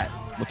about that?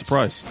 What's the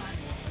price?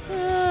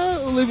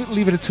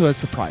 Leave it to a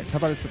surprise. How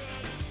about a surprise?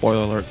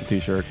 Spoiler alert, it's a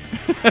t-shirt.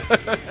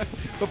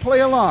 But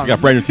play along. I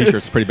got brand new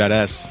t-shirts. It's pretty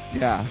badass.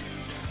 Yeah.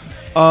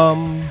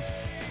 Want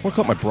to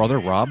call it my brother,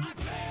 Rob?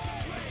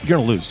 You're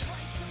going to lose.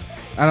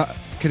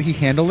 Could he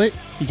handle it?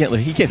 He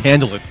can't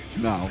handle it.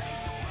 No.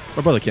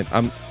 My brother can't.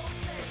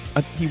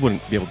 He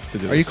wouldn't be able to do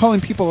this. Are you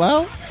calling people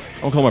out?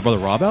 I'm calling my brother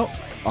Rob out?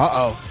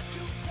 Uh-oh.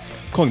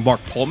 Calling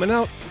Mark Tolman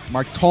out?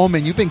 Mark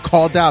Tolman, you've been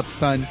called out,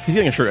 son. He's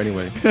getting a shirt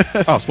anyway.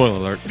 Oh, spoiler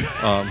alert.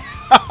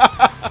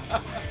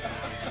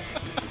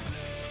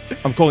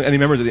 I'm calling any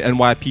members of the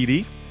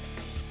NYPD.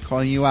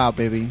 Calling you out,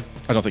 baby.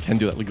 I don't think I can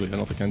do that legally. I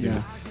don't think I can do Yeah.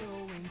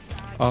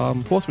 that.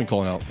 Who else have we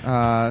calling out?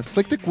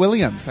 Slick Dick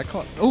Williams.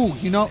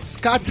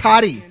 Scott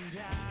Toddy.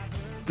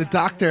 The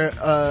doctor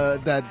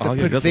that Oh,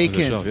 yeah, put that's listen to the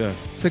Bacon show, yeah.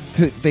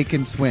 to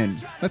Bacon's win.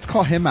 Let's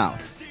call him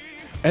out.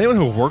 Anyone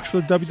who works for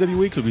the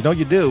WWE, because we know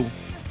you do,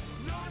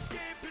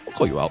 we'll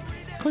call you out.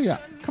 Call you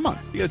out. Come on.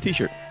 You got a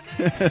t-shirt.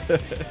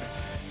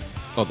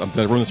 Oh, did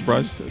I ruin the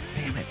surprise?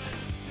 Damn it.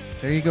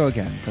 There you go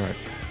again. All right.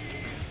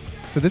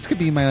 So this could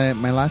be my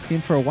last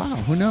game for a while.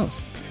 Who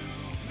knows?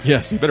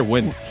 Yes, you better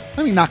win.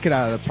 Let me knock it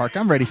out of the park.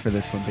 I'm ready for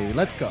this one, baby.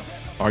 Let's go.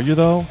 Are you,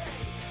 though?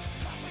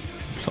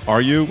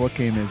 Are you? What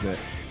game is it?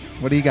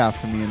 What do you got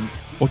for me?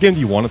 What game do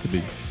you want it to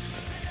be?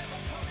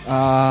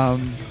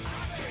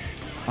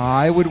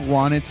 I would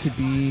want it to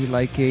be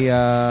like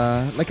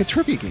a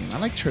trivia game. I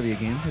like trivia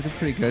games. I think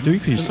pretty good. Do you?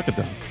 Because you suck at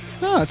them.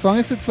 No, as long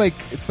as it's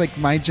like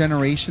my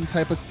generation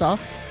type of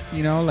stuff.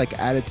 Like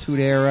Attitude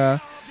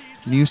Era,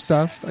 new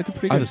stuff. I do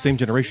pretty I have good. the same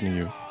generation as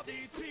you.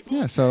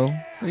 Yeah. So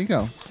there you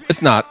go.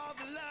 It's not.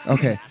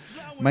 Okay.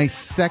 My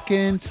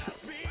second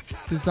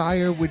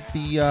desire would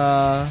be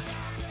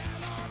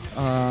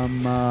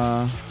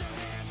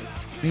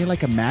maybe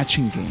like a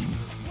matching game.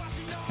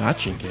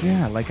 Matching game.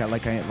 Yeah, like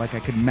I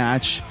could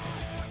match,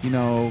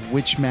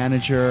 which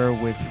manager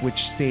with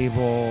which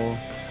stable.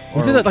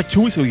 We did that like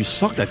 2 weeks ago. You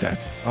sucked at that.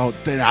 Oh,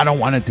 then I don't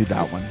want to do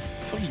that one.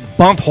 You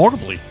bombed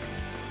horribly.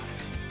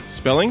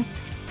 Spelling?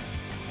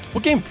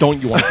 What game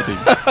don't you want it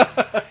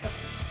to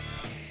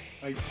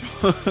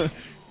be?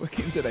 What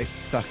game did I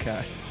suck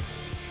at?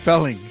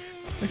 Spelling.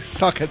 I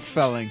suck at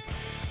spelling.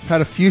 I've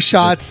had a few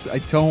shots. I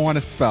don't want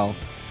to spell.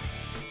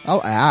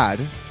 I'll add.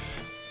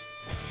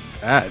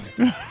 Add.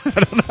 I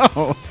don't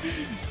know.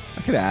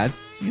 I could add,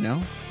 you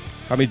know.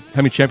 How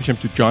many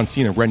championships do John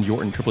Cena, Randy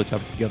Orton, and Triple H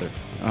have together?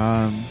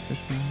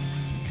 15,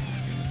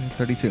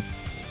 32.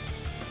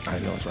 I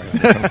know that's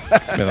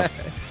right.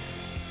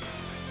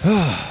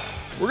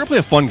 We're gonna play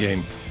a fun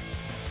game.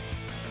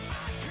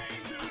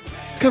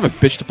 It's kind of a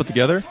bitch to put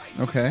together.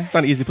 Okay. It's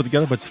not easy to put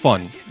together, but it's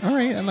fun All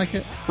right, I like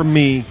it. for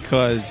me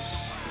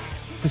because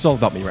this is all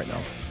about me right now.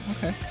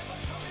 Okay.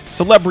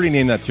 Celebrity,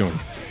 name that tune.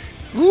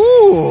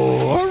 Ooh,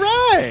 all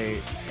right.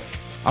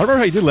 I don't remember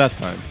how you did last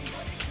time.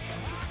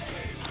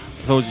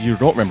 For those of you who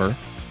don't remember,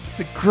 It's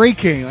a great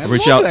game. I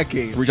reach love out, that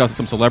game. reach out to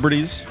some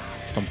celebrities,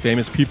 some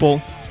famous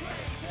people.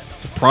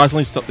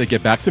 Surprisingly, they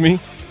get back to me.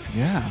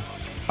 Yeah.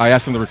 I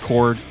asked them to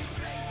record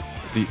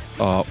the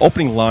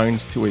opening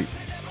lines to a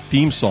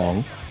theme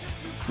song.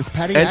 Is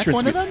Patty Ack Entrance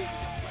one of mu- them?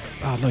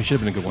 Oh, no, it should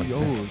have been a good one.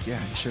 Oh, yeah,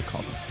 you should have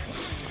called him.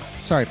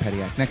 Sorry,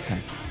 Patty Ack. Next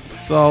time.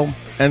 So,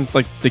 and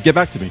like they get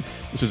back to me,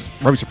 which is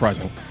very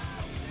surprising.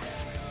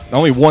 Not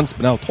only once,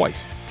 but now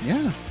twice.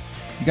 Yeah.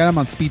 You got him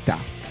on speed dial.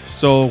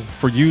 So,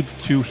 for you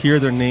to hear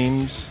their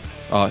names,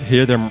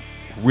 hear them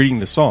reading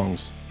the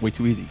songs, way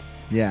too easy.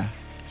 Yeah.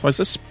 So I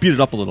just speed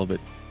it up a little bit,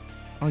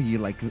 Oh, you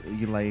like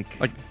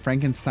Like-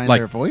 Frankenstein like-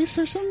 their voice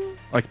or something?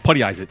 like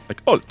putty eyes it.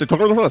 Like, oh, they're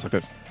talking about this like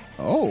this.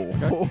 Oh.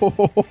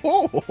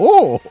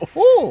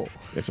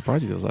 They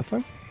surprised you this last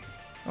time.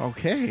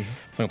 Okay. So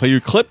I'm gonna play you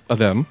a clip of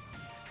them.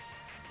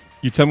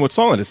 You tell me what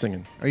song it is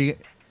singing. Are you?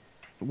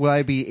 Will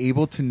I be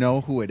able to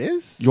know who it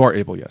is? You are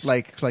able, yes.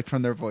 Like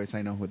from their voice,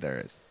 I know who there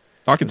is.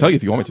 I can tell you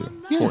if you want me to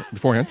Yeah.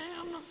 beforehand.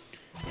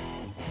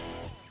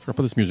 I'll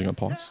put this music on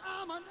pause.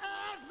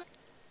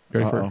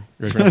 Ready for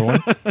number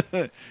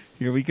one?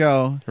 Here we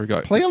go. Here we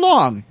go. Play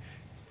along.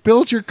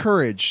 Build your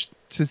courage.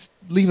 Just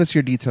leave us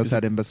your details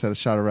at Inbus at a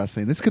Shot of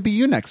Wrestling. This could be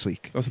you next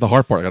week. That's the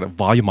hard part. I got to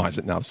volumize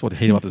it now. That's what I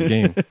hate about this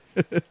game.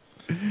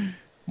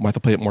 Might have to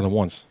play it more than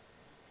once.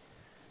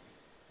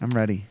 I'm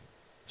ready.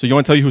 So you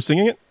want to tell you who's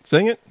singing it?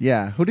 Saying it?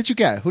 Yeah. Who did you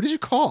get? Who did you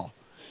call?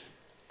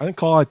 I didn't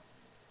call it.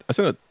 I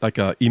sent it like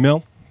an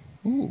email,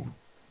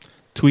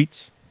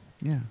 tweets,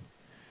 Yeah.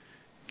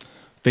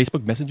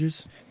 Facebook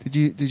messages.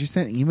 Did you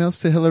send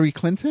emails to Hillary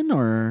Clinton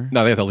or?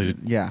 No, they have deleted.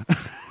 Yeah.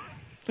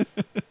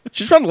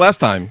 She's around the last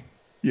time.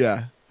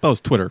 Yeah. That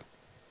was Twitter.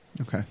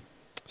 Okay.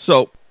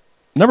 So,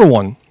 number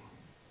one,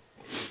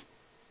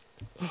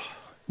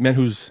 man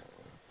who's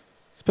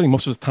spending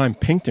most of his time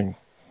painting.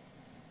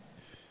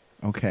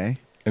 Okay.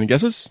 Any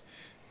guesses?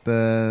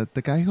 The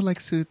guy who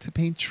likes to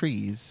paint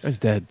trees. He's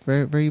dead.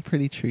 Very very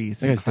pretty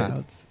trees That and guy's dead.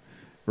 clouds.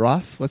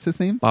 Ross, what's his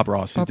name? Bob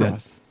Ross. He's Bob dead.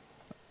 Ross.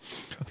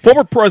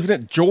 Former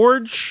President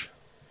George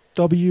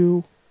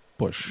W.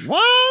 Bush.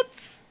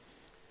 What?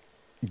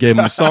 Gave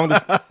him a song.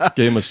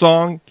 Gave him a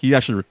song. He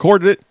actually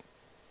recorded it.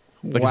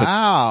 Like I said,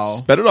 Wow.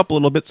 sped it up a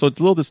little bit so it's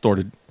a little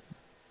distorted.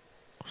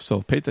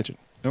 So pay attention.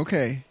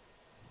 Okay.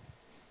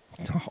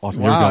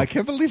 Awesome. Wow, I Here we go.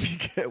 can't believe you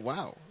get.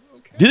 Wow.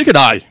 Okay. Neither could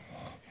I.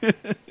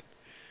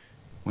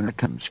 When it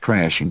comes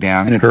crashing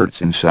down and it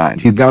hurts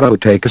inside, you gotta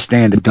take a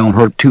stand and don't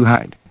hurt to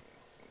hide.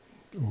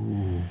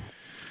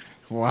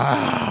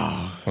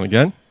 Wow. And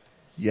again.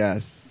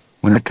 Yes.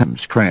 When it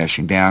comes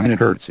crashing down and it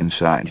hurts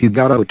inside, you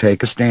gotta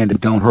take a stand and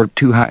don't hurt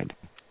to hide.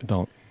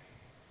 Don't.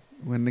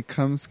 When it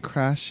comes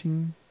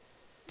crashing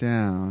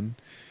down.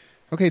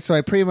 Okay, so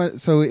I pretty much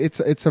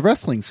it's a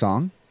wrestling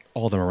song.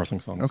 All of them are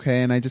wrestling songs.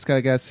 Okay, and I just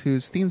gotta guess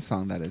whose theme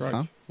song that is, Correct.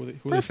 huh? Who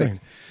are they saying?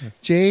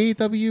 Perfect.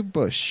 J.W.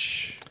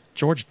 Bush.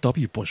 George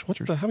W. Bush.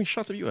 How many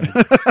shots have you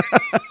had?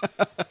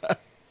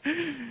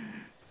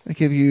 I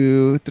give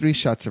you 3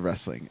 shots of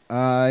wrestling.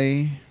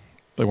 Play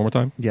one more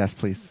time. Yes,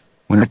 please.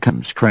 When it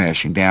comes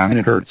crashing down and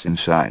it hurts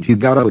inside, you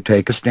gotta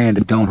take a stand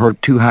and don't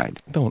hurt to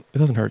hide. Don't. It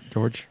doesn't hurt,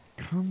 George.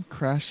 Come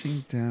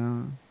crashing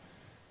down.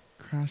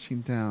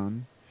 Crashing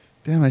down.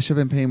 Damn, I should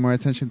have been paying more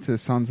attention to the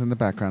songs in the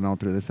background all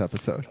through this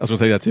episode. I was going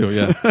to say that too,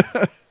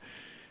 yeah.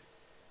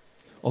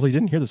 Although you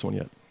didn't hear this one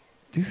yet.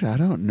 Dude, I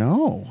don't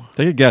know.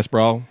 Take a guess,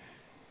 bro.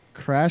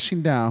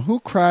 Crashing down.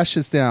 Who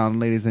crashes down,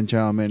 ladies and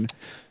gentlemen?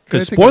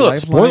 Because Could I take a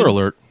spoiler lifeline?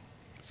 alert,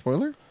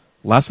 Spoiler?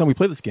 last time we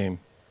played this game,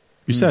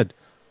 you said,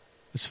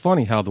 it's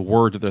funny how the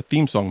words of their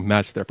theme song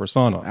match their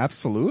persona.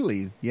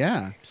 Absolutely.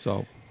 Yeah.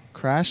 So,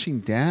 Crashing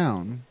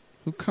down.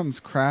 Who comes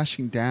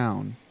crashing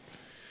down?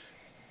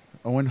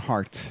 Owen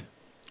Hart.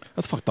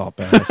 that's fucked up,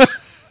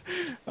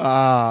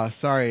 ass.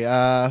 Sorry.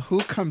 Who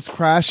comes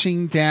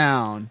crashing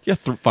down? Yeah,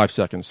 5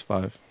 seconds.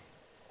 5,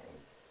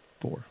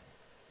 4,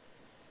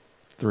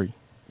 3.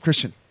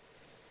 Christian.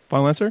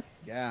 Final answer?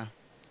 Yeah.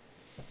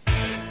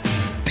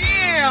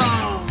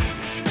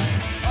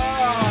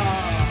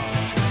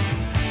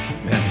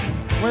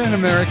 Man. What an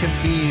American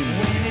theme.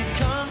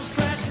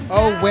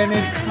 Oh, when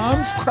it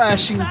comes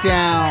crashing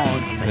down.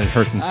 And it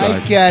hurts inside.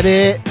 I get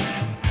it.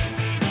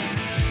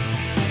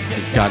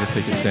 You gotta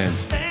take a stand.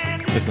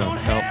 There's no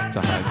help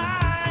to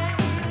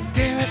hide.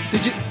 Damn it.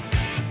 Did you?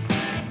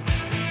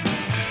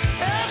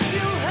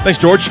 Thanks,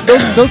 George.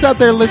 Those out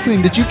there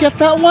listening, did you get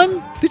that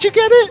one? Did Did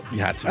you get it? You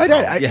had to. I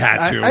did. You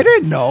had to. I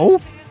didn't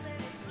know.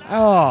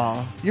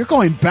 Oh, you're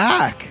going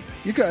back.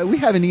 We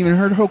haven't even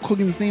heard Hulk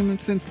Hogan's name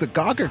since the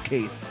Gawker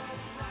case.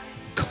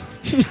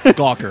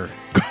 Gawker.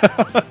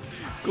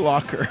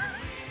 Gawker.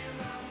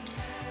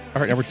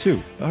 All right, number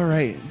 2. All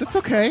right. That's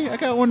okay. I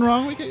got one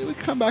wrong. We can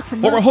come back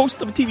from Former there.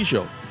 host of a TV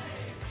show.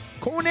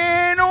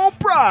 Conan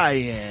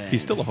O'Brien.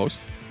 He's still a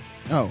host.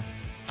 Oh.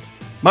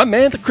 My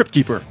man, the Crypt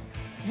Keeper.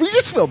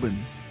 Regis Philbin.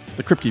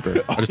 The Crypt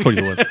Keeper. I just told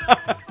you who it was.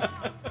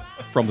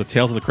 From the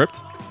Tales of the Crypt.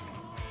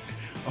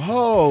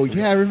 Oh,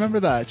 yeah. I remember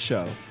that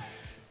show.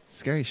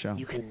 Scary show.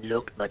 You can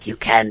look, but you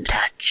can't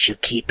touch. You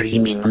keep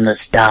dreaming on the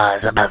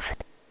stars above.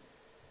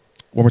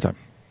 One more time.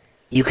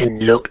 You can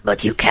look,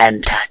 but you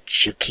can't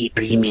touch. You keep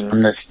dreaming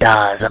on the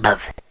stars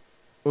above.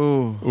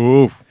 Ooh.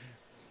 Ooh.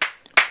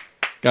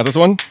 Got this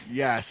one?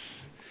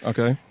 Yes.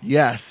 Okay.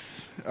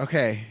 Yes.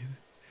 Okay.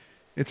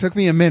 It took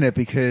me a minute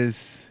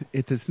because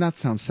it does not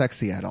sound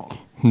sexy at all.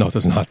 No, it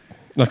does not.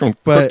 Not from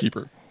But Crypt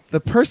Keeper. the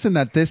person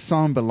that this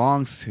song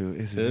belongs to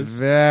is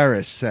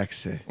very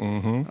sexy.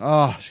 Mm-hmm.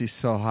 Oh, she's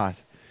so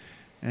hot.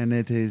 And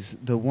it is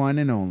the one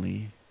and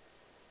only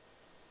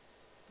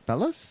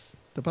Bellas?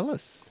 The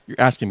Bellas. You're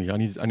asking me. I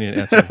need an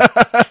answer.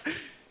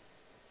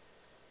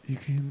 You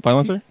can Final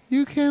answer?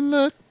 You can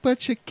look,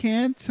 but you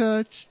can't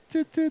touch.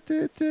 Yeah,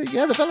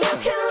 the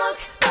Bellas. You can look,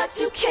 but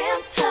you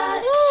can't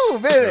touch. Ooh,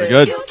 baby. Very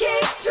good. You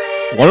keep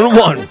dreaming 1 and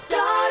 1. of the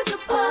stars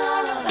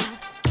above.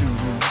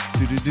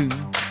 Do-do-do.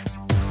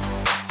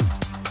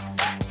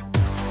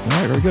 All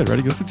right, very good.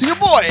 Ready to go? Listen to your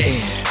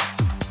boy,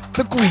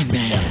 the Green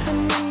Man.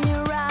 Something in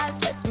your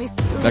eyes lets me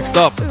see Next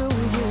right up, through you.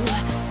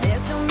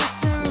 There's no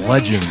mystery.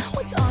 Legend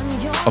What's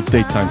on your of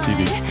daytime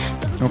TV.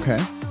 Okay.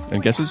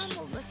 And guesses?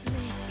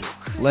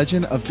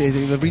 Legend of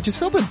the Regis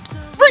Philbin.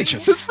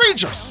 Regis, it's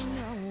Regis.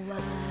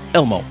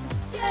 Elmo.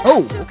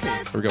 Oh,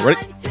 okay. Here we go.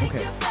 Ready?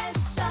 Okay.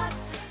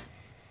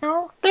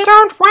 No, they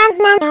don't want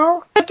none.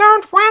 No, they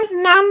don't want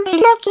none. They're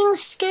looking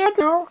scared.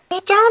 No, they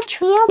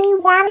don't really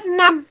want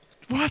none.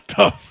 What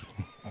the?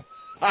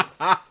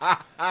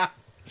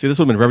 See, this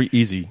would have been very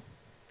easy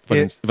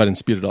if I didn't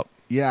speed it up.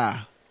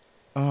 Yeah.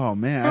 Oh,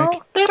 man.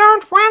 No, they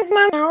don't want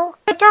none. No,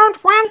 they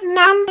don't want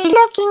none. They're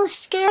looking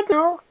scared.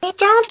 No, they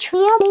don't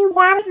really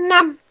want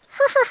none.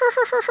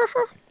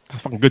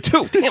 That's fucking good,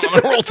 too. Damn, I'm on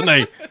a roll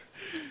tonight.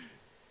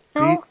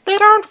 No, they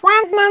don't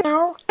want none.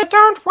 No, they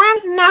don't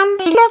want none.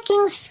 They're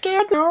looking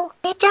scared. No,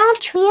 they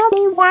don't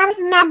really want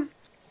none.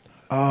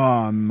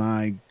 Oh,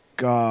 my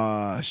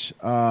gosh.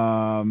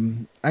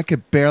 I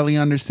could barely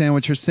understand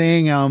what you're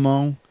saying,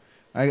 Elmo.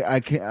 I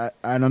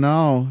don't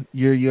know.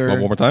 You're One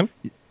more time?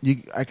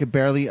 I could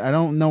barely. I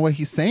don't know what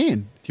he's saying.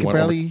 Do you could want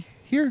barely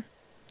hear.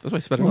 That's why I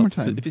sped it One more up.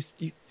 time. If it's,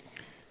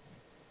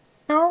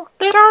 No,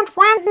 they don't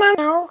want none.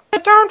 No, they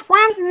don't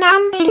want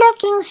none. They're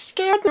looking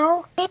scared.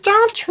 No, they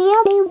don't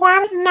really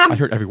want none. I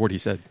heard every word he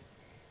said.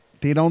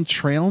 They don't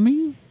trail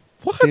me?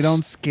 What? They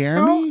don't scare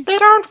No, me? they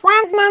don't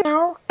want none.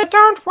 No, they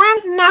don't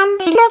want none.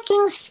 They're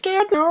looking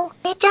scared. No,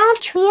 they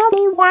don't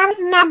really want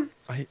none.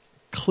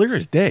 Clear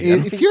as day.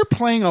 If you're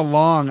playing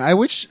along, I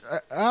wish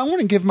I want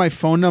to give my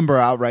phone number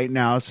out right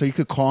now so you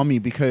could call me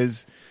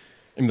because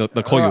I mean,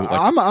 they'll call you.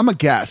 Like, I'm a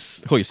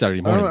guess. call you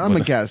Saturday morning. I'm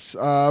a guess.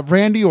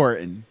 Randy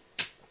Orton.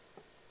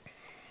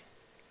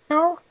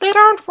 No, they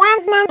don't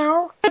want none.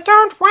 No, they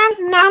don't want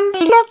none.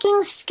 They're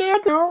looking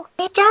scared. No,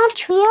 they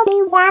don't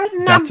really want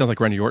none. That sounds like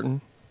Randy Orton.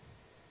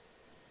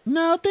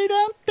 No, they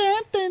don't.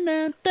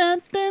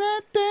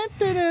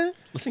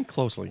 Listen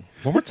closely.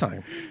 One more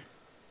time.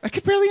 I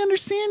could barely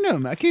understand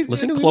him.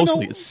 Listen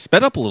closely. It's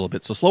sped up a little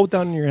bit, so slow it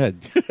down in your head.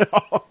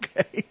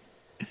 Okay.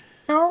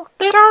 No,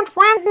 they don't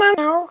want none.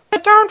 No, they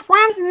don't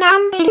want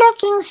none. They're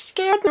looking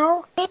scared.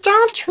 No, they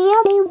don't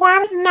really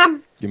want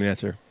none. Give me an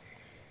answer.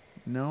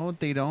 No,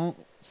 they don't.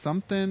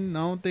 Something.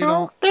 No, they No,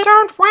 don't. they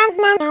don't want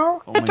none.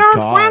 No, Oh they my don't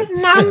God. want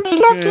none. They're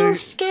looking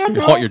scared. You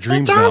No, haunt your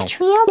dreams they don't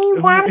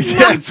really want Yeah,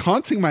 none. it's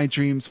haunting my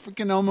dreams.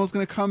 Freaking Elmo's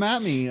gonna come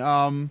at me.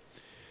 Final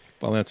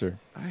answer.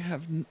 I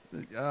have.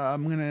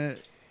 I'm gonna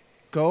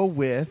go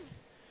with.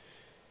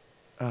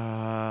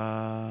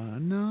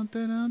 No.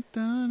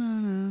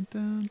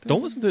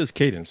 Don't listen to his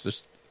cadence.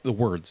 Just the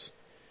words.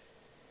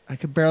 I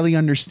could barely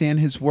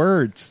understand his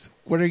words.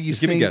 What are you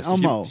Just give me a saying, guess.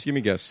 Elmo? Just give me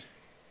a guess.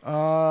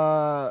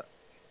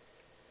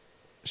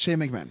 Shane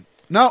McMahon.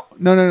 No.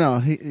 Shane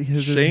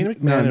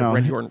McMahon No. and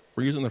Randy Orton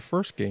were using the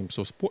first game,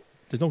 so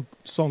there's no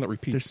song that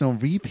repeats. There's no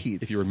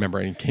repeats. If you remember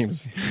any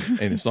games,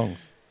 any of the songs.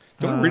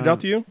 Do you want me to read it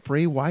out to you?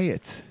 Bray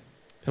Wyatt.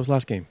 That was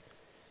last game.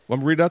 Want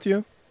me to read it out to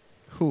you?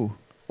 Who?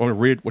 Want me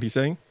to read what he's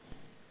saying?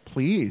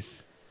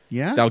 Please.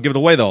 Yeah. That'll give it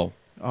away, though.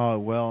 Oh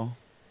well,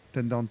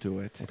 then don't do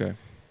it. Okay.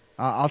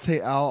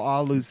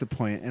 I'll lose the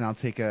point, and I'll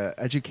take a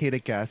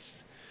educated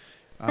guess.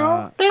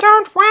 No, they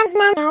don't want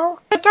none. No,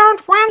 they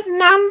don't want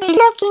none. They're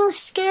looking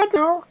scared.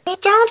 No, they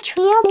don't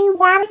really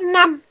want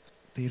none.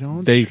 They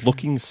don't. They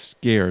looking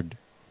scared.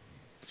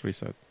 That's what he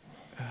said.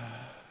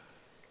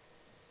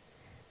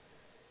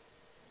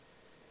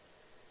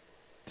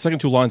 The second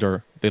two lines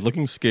are, they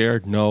looking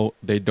scared, no,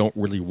 they don't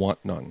really want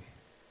none.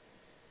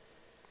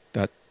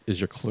 That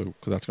is your clue,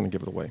 because that's going to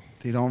give it away.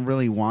 They don't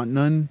really want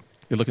none.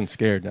 You're looking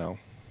scared now.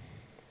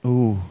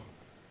 Ooh.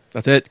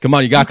 That's it. Come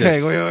on, you got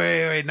this.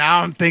 Okay, wait.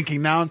 Now I'm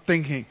thinking.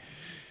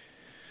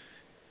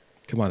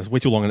 Come on, it's way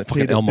too long in it.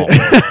 Fucking Elmo.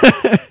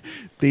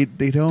 They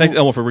don't. Thanks,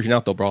 Elmo, for reaching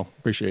out, though, bro.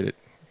 Appreciate it.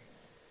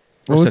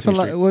 What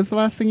was the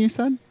last thing you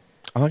said?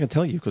 I'm not going to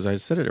tell you because I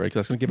said it already, because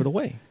that's going to give it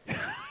away.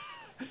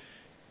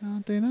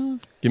 No, they know.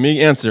 Give me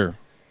an answer.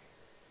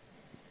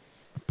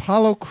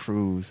 Apollo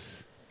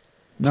Crews.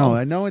 No,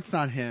 I know it's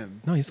not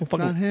him. No, he's no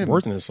fucking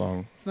words in this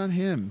song. It's not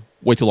him.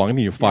 Way too long. Give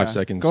me you 5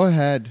 seconds. Go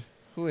ahead.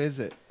 Who is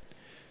it?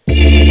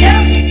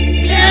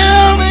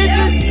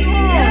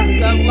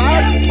 That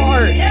last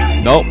part.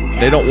 Nope,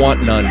 they don't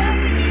want none.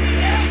 Here's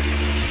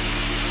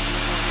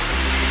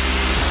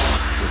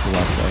the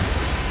last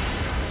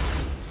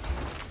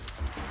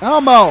one.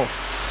 Elmo.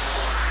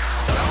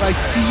 If I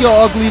see your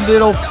ugly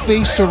little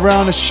face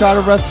around a Shot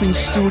of Wrestling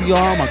studio,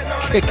 I'm going to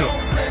kick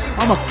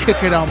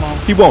it. Elmo.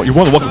 He won't. You're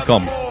more than welcome to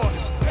come.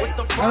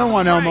 I don't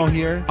want Elmo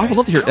here. I would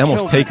love to hear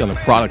Elmo's take on the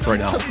product right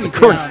now. The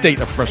current state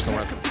of professional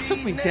wrestling. It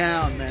took me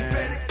down,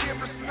 man.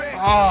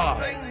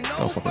 That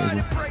was fucking easy.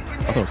 I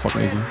thought it was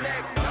fucking easy.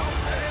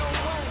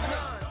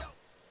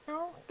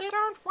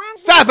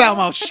 Stop,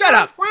 Elmo! Shut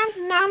up!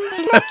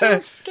 Looking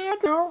scared,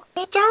 no.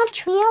 They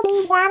don't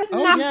really want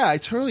Oh, yeah, I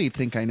totally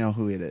think I know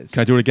who it is.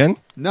 Can I do it again?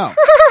 No.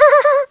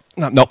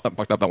 No, I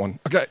fucked up that one.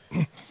 Okay.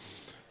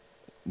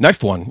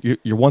 Next one.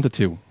 You're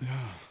 1-2.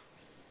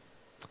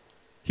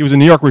 He was in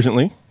New York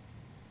recently.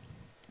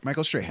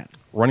 Michael Strahan.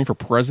 Running for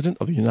president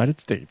of the United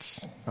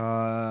States.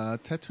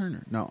 Ted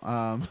Turner. No.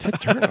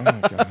 Ted Turner? Oh, my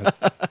God.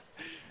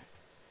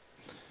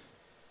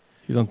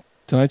 He's on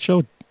Tonight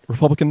Show.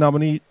 Republican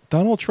nominee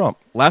Donald Trump.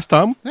 Last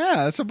time.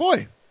 Yeah, that's a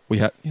boy.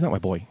 He's not my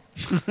boy.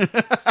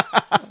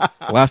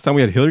 Last time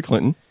we had Hillary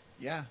Clinton.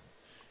 Yeah.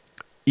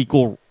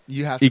 You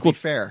have to be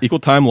fair. Equal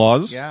time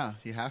laws. Yeah,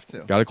 you have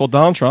to. Got to call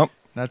Donald Trump.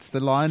 That's the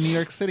law in New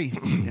York City.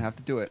 You have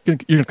to do it. You're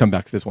going to come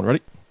back to this one.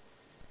 Ready?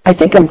 I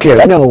think I'm clear.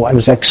 I know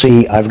I've got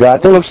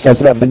the looks that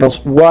have been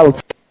well.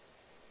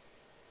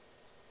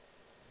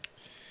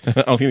 I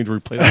don't think we need to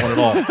replay that one at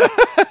all.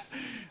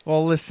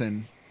 Well,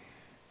 listen.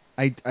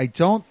 I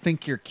don't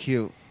think you're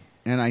cute,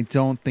 and I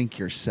don't think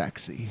you're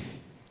sexy.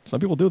 Some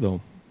people do,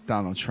 though.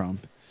 Donald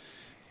Trump.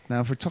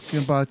 Now, if we're talking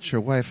about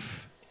your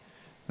wife,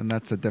 then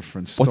that's a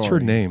different story. What's her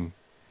name?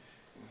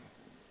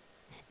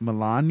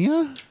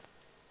 Melania?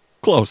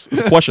 Close.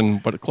 It's a question,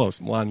 but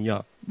close.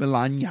 Melania.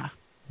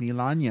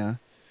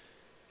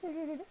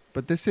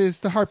 But this is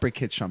the Heartbreak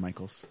Kid, Shawn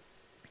Michaels.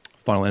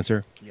 Final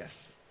answer?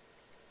 Yes.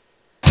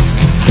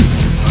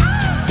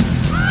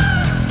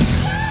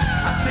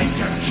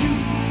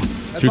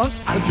 As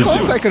long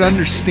as I could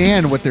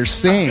understand what they're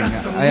saying,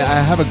 I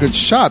have a good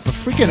shot. But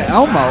freaking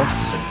Elmo,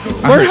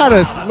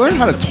 learn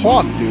how to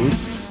talk, dude.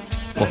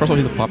 Well, first of all,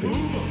 he's a puppet.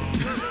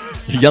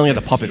 You're yelling at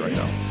the puppet right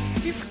now.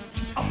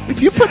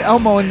 If you put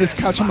Elmo in this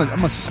couch, I'm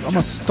gonna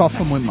stuff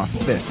him with my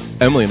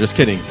fist. Emily, I'm just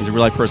kidding. He's a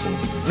real life person.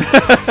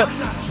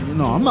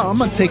 No, I'm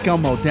gonna take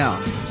Elmo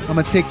down. I'm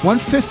gonna take one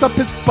fist up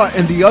his butt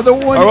and the other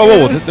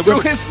one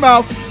through his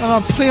mouth, and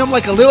I'm gonna play him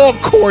like a little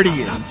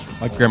accordion.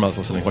 My grandma's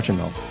listening. Watch your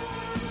mouth.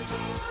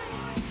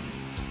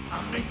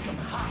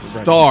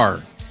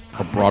 Star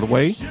of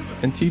Broadway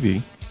and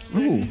TV.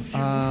 Ooh,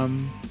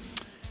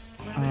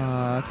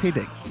 Tay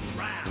Diggs.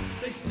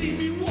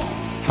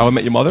 How I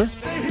Met Your Mother.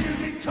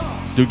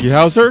 Doogie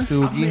Howser,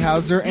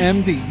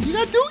 MD. You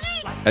got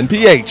Doogie?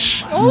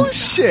 NPH. Oh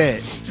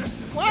shit!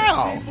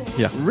 Wow.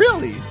 Yeah.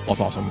 Really? That's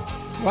awesome.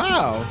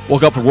 Wow.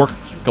 Woke up for work a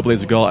couple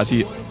days ago. I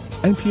see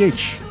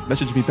NPH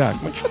messaged me back.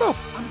 I'm like, shut up.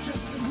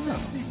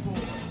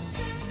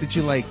 Did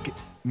you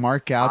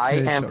mark out? I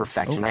am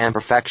perfection. I am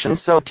perfection.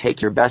 So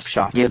take your best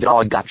shot. Give it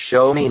all you got.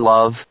 Show me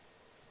love.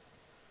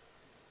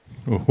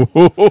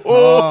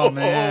 Oh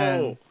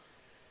man.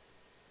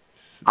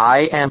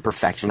 I am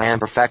perfection. I am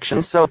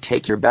perfection. So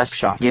take your best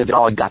shot. Give it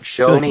all you got.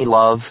 Show me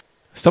love.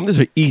 Some of these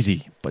are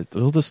easy, but a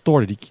little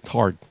distorted. It's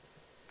hard.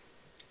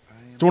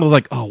 It's one of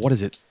those what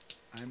is it?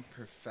 I'm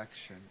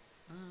perfection.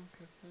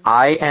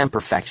 I am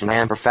perfection. I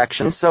am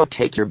perfection. So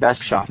take your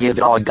best shot. Give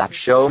it all you got.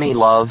 Show me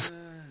love.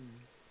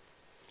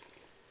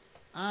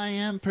 I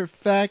am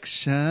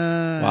perfection.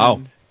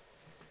 Wow.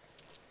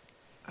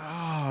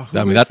 Oh,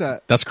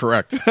 that's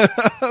correct.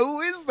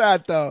 Who is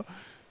that though?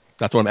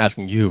 That's what I'm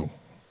asking you.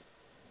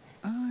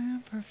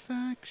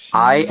 Perfection.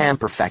 I am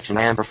perfection.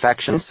 I am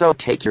perfection. So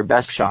take your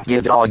best shot.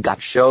 Give it all you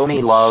got. Show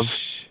me love.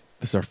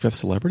 This is our 5th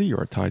celebrity. You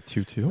are tied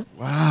 2-2.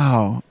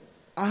 Wow.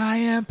 I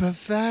am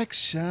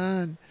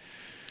perfection.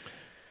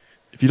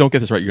 If you don't get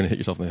this right, you're going to hit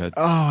yourself in the head.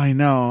 Oh, I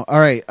know. All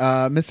right.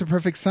 Mr.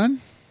 Perfect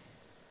Son?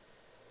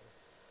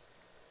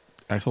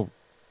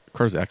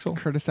 Curtis Axel?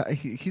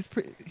 He's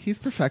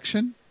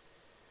perfection.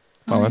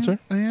 Final answer?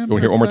 I am. You want to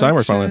hear it one more time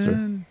or final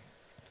answer?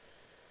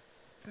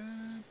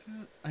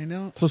 I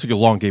know. It's supposed to be a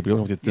long game, but you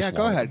don't have to get this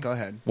long. long. Go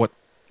ahead. What?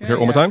 Hear it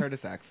one more time?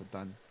 Curtis Axel,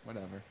 done.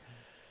 Whatever.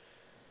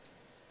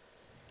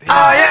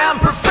 I am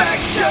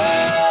perfection.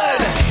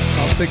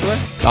 Dolph Ziggler?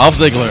 Dolph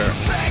Ziggler.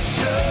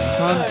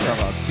 Sons of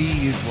a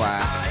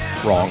beeswax.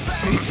 Wrong.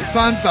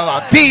 Sons of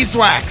a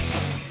beeswax.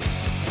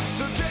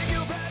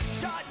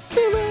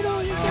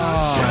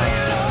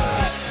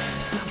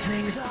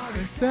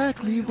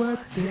 Exactly what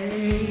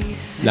they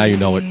say. Now you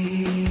know it.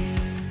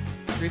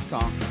 Great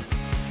song.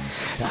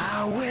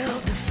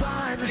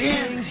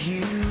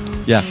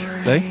 Yeah.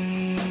 They?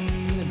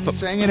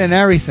 Sang it and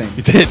everything.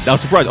 You did. I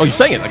was surprised. Oh, you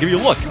sang it. I'll give you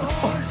a look.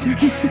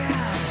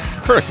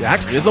 Curtis,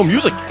 actually, there's no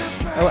music. He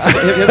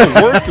has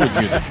no words to his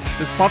music. It's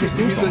just Poppy's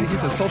theme song.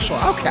 He's a social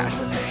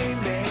outcast.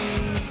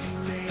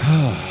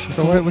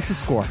 So what's the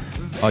score?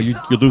 You're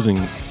losing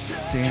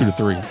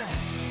 2-3.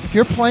 If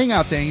you're playing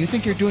out there and you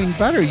think you're doing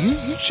better,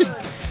 you should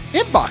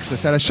inbox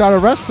us at A Shot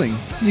of Wrestling.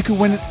 You could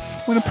win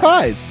a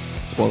prize.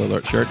 Spoiler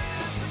alert, shirt.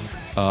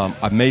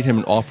 I made him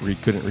an offer he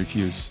couldn't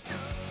refuse.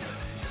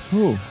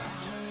 Who?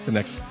 The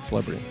next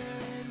celebrity.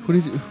 Who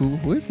is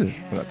it?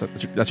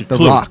 That's your The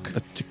clue. Rock.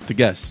 That's to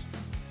guess.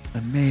 I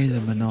made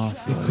him an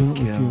offer. I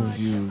can't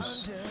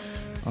refuse.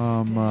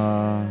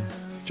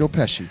 Joe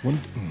Pesci.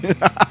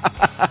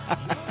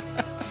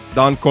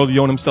 Don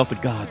Corleone himself, the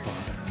Godfather.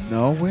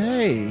 No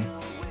way.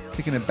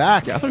 Taking it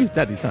back. Yeah, I thought he was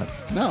dead. He's not.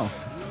 No.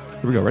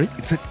 Here we go. Ready?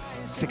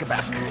 Take it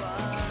back.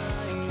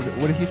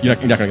 What did he say? You're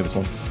not going to get this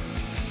one.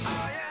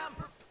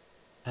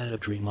 Had a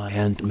dream I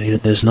hadn't made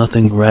it. There's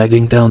nothing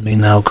dragging down me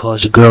now,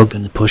 cause a girl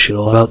gonna push it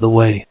all out the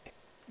way.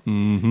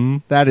 Mm-hmm.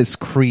 That is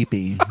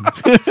creepy.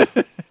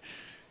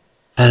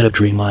 Had a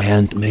dream I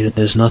hadn't made it.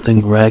 There's nothing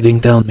dragging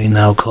down me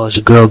now, cause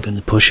a girl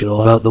gonna push it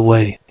all out the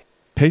way.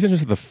 Pay attention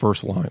to the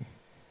first line.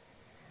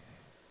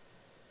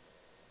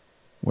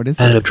 What is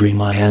Had it? a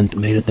dream I hadn't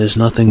made it. There's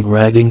nothing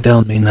dragging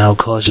down me now,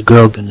 cause a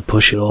girl gonna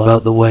push it all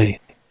out the way.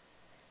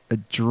 A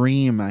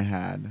dream I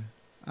had.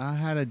 I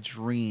had a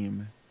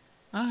dream.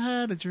 I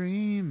had a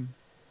dream.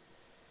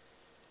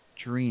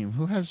 Dream.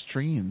 Who has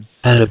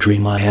dreams? Had a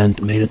dream I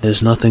hadn't made it.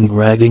 There's nothing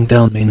dragging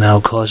down me now,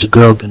 cause a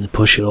girl gonna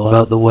push it all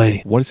out the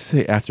way. What does it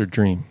say after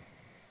dream?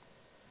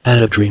 Had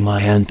a dream I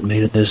hadn't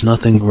made it. There's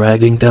nothing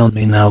dragging down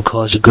me now,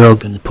 cause a girl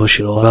gonna push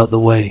it all out the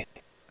way.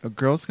 A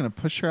girl's going to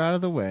push her out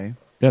of the way.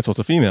 Yeah, so it's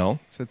a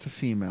female. So it's a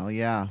female,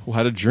 yeah. Who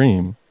had a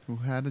dream. Who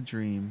had a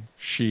dream.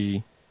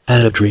 She.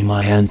 Had a dream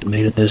I hadn't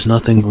made it. There's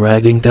nothing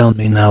dragging down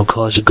me now,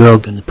 cause a girl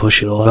gonna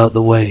push it all out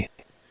the way.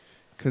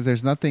 Because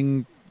there's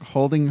nothing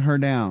holding her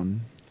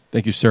down.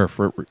 Thank you, sir.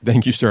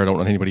 Thank you, sir. I don't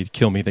want anybody to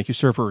kill me. Thank you,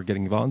 sir, for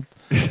getting involved.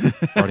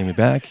 Guarding me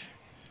back.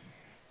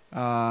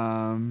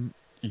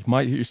 You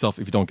might hit yourself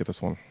if you don't get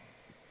this one.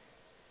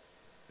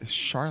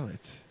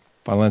 Charlotte.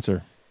 Final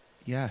answer.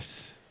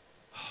 Yes.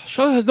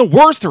 Charlotte has no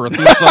words to her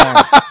theme song.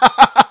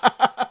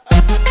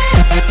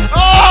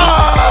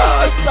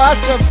 Oh,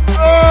 Sasha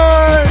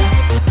Banks!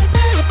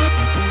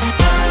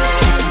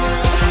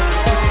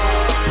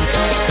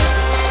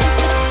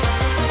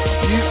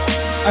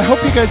 I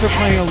hope you guys are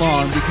playing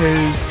along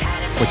because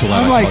Wait till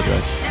I'm I like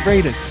apologize.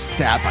 ready to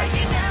stab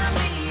myself.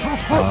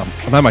 I'm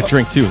having my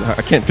drink too.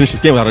 I can't finish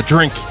this game without a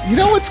drink. You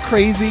know what's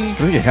crazy?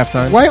 Can we get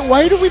halftime?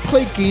 Why do we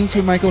play games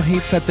with Michael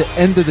Hates at the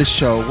end of the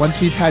show once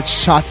we've had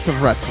shots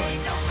of wrestling?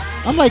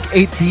 I'm like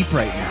 8 deep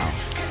right now.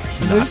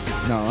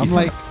 I'm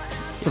like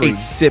 8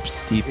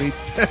 sips deep.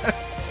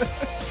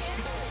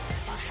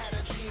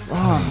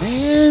 Oh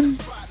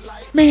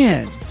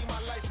man.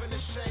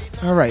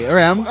 All right.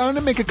 I'm going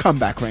to make a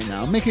comeback right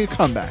now. I'm making a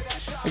comeback.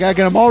 I got to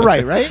get them all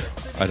right, right?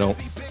 I don't.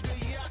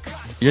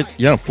 You're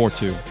down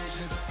 4-2.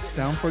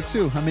 Down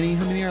 4-2. How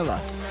many are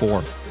left?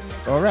 4.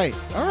 All right.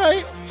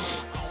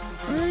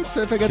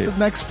 So if I get the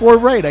next 4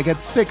 right, I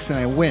get 6 and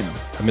I win.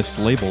 I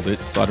mislabeled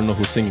it, so I don't know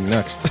who's singing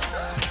next.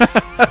 I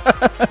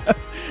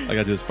got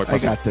to do this by I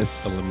got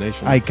this.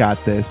 elimination. I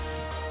got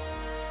this.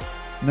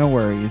 No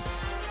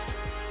worries.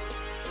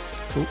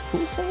 Who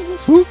sang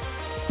this? Who?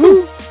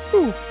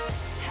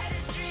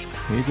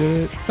 He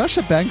did it.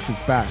 Sasha Banks is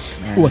back.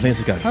 Man. Oh, I think it's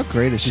this guy. How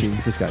great is she?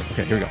 It's this guy.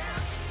 Okay, here we go.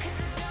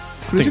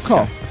 Who did you call?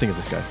 I think it's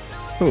this guy.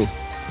 Who?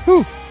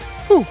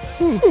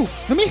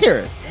 Let me hear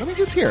it. Let me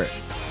just hear it.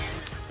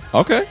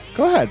 Okay.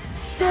 Go ahead.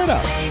 Start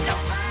out.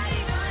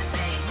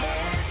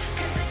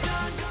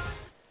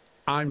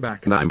 I'm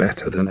back and I'm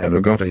better than ever.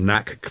 Got a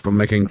knack for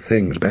making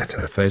things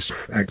better. Face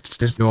facts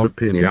is your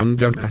opinion.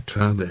 Don't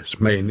matter. This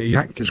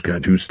maniac is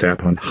going to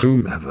step on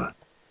whomever.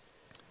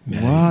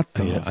 Man, What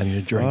I need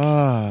a drink.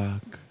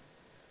 Fuck.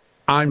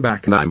 I'm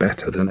back and I'm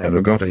better than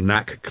ever. Got a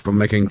knack for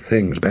making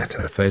things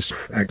better. Face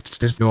facts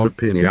is your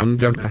opinion.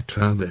 Don't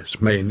matter.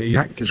 This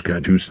maniac is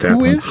going to step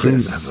Who on is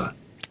this? whomever.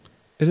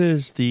 It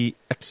is the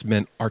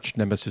X-Men arch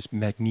nemesis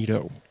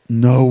Magneto,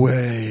 No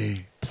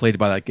way. played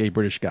by that gay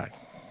British guy.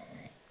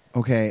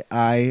 Okay,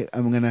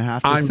 I'm going to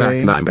have to I'm back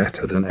say and I'm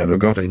better than ever.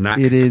 Got a knack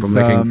it is for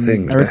making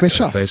things Eric better.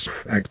 Bischoff. Face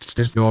facts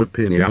is your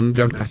opinion.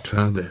 Don't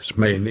matter. This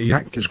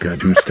maniac is going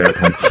to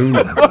step on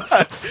whomever.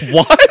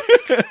 What?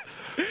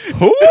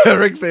 Who?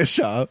 Eric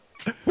Bischoff.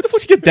 Where the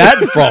fuck did you get that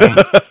from? How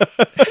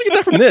did you get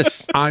that from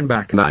this? I'm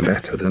back and I'm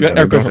better than You got ever.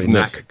 Eric Got a Bischoff from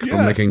this. knack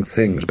for making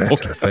things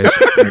better. Face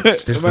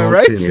facts is Am I your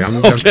right? opinion.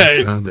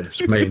 Okay. Don't matter.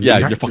 This Yeah, maniac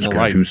you're is fucking going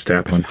right. to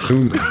step on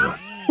whomever.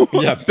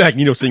 Yeah,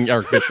 Magneto singing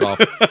Eric Bischoff.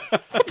 Where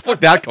the fuck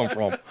did that come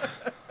from?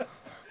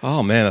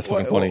 Oh man, that's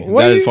fucking funny.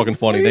 What That are is you- fucking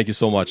funny. what are Thank you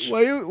so much.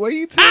 What are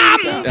you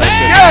talking about?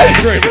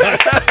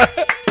 Yes!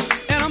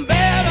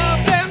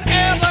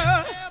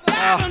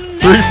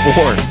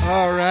 3-4.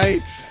 All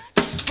right.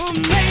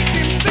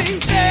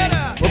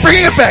 We're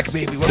bringing it back,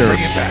 baby. We're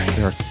bringing it back.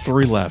 There are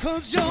 3 left.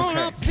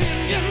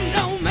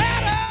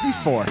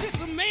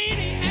 3-4.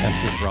 Man,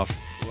 this is rough.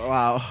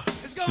 Wow.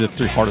 These are the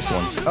 3 hardest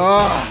ones.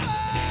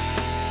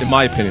 Oh. In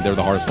my opinion, they're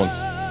the hardest ones.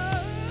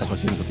 That's why I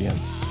see them at the end.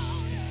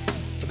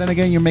 But then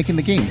again, you're making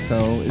the game,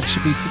 so it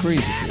should be super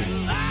easy for you.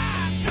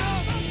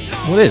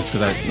 Well, it is,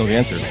 because I know the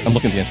answers. I'm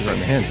looking at the answers right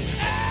in my hand.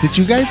 Did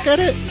you guys get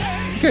it?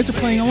 You guys are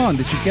playing along.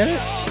 Did you get it?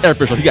 Eric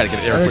Bischoff, you got to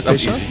get it. Eric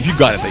That's Bischoff? easy. If you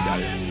got it, they got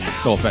it.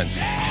 No offense.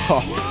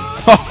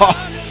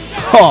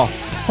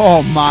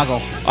 Oh,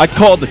 Moggle. I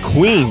called the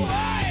queen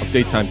of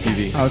daytime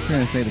TV. I was going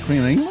to say the Queen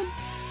of England?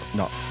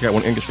 No, you got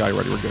one English guy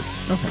ready. We're good.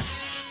 Okay.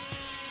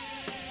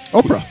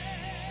 Oprah.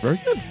 Very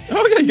good.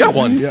 Oh, yeah, you got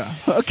one. Yeah.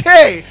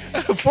 Okay.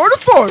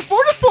 4-4.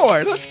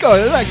 4-4. Let's go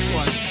to the next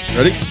one.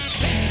 Ready?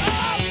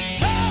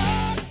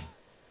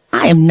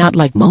 I am not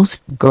like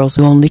most girls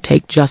who only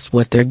take just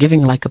what they're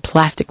giving like a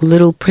plastic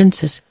little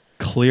princess.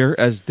 Clear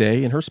as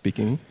day in her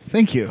speaking.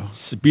 Thank you.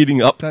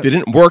 Speeding up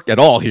didn't work at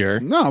all here.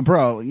 No,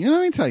 bro. You know,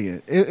 let me tell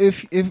you.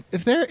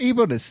 If they're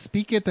able to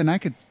speak it, then I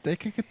could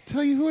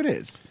tell you who it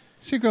is.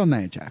 It's your girl,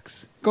 Nia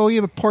Jax. Go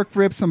eat a pork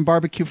rib, some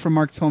barbecue from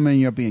Mark Tolman,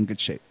 and you'll be in good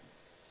shape.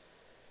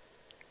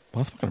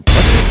 Well, that's fucking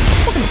impressive.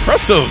 That's fucking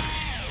impressive.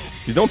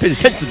 Because no one pays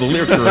attention to the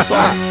lyrics of her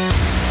song.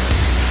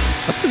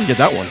 How did you get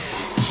that one?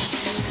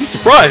 I'm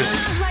surprised.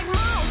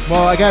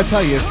 Well, I gotta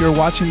tell you, if you're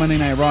watching Monday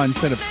Night Raw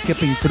instead of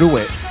skipping through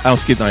it, I don't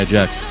skip Nia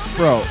Jax.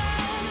 bro,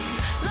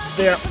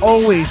 they're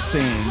always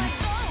saying,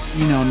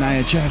 you know,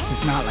 Nia Jax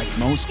is not like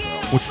most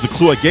girls. Which the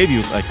clue I gave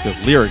you, like the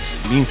lyrics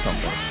mean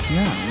something.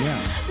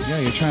 Yeah.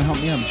 You're trying to help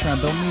me out. You're trying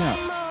to build me up.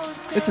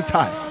 It's a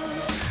tie.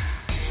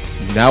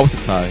 Now it's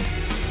a tie.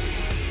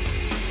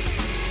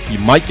 You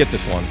might get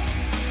this one.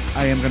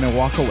 I am gonna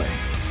walk away.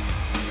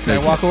 Can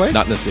I walk away?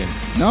 Not in this game.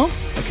 No,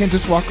 I can't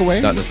just walk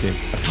away. Not in this game.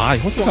 A tie?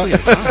 What's walk away? A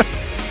tie?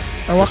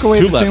 I walk away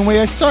Two the left. same way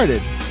I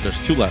started.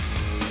 There's 2 left.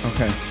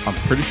 Okay. I'm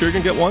pretty sure you're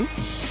going to get one.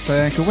 So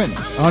then I could win.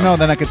 Oh, no,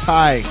 then I could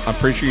tie. I'm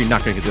pretty sure you're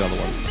not going to get the other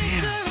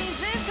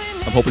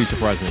one. I'm hoping you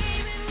surprise me.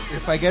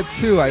 If I get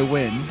 2, I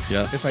win.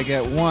 Yeah. If I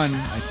get 1,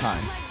 I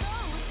tie.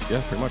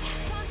 Yeah, pretty much.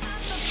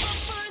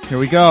 Here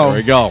we go. There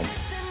we go.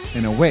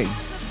 And away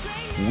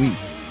we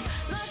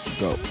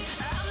go.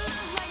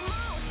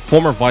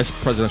 Former vice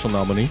presidential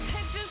nominee.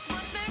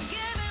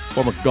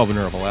 Former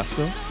governor of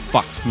Alaska.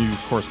 Fox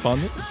News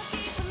correspondent.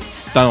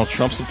 Donald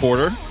Trump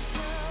supporter.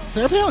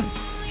 Sarah Palin.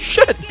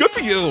 Shit, good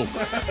for you.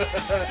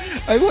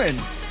 I win.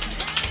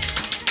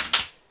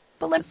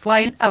 But let's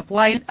light it up,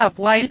 light it up,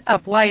 light it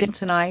up, light it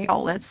tonight.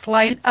 Oh, let's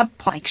light it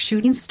up like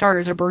shooting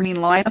stars are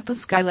burning light up the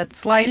sky.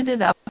 Let's light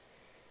it up.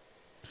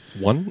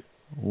 One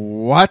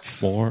what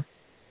more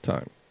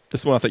time.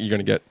 This one I think you're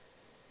going to get.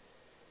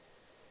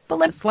 But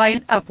let's light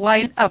it up,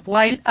 light it up,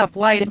 light it up,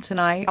 light it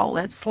tonight. Oh,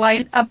 let's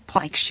light it up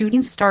like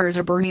shooting stars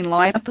are burning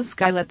light up the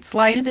sky. Let's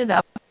light it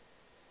up.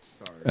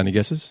 Any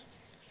guesses?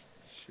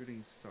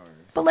 Shooting stars.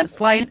 But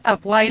let's light it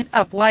up, light it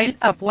up, light it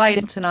up, light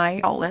it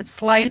tonight. Oh,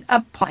 let's light it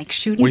up like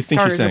shooting What do you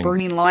think she's stars are saying?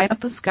 burning light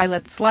up the sky.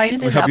 Let's light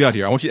Let me it help up. you out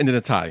here. I want you to end in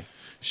a tie.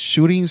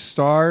 Shooting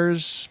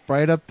stars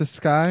bright up the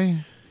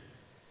sky.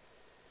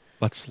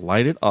 Let's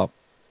light it up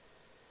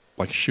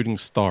like shooting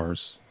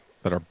stars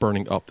that are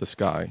burning up the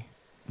sky.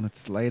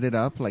 Let's light it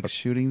up like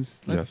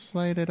shootings. Let's Yes.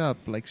 light it up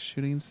like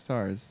shooting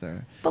stars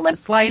there. But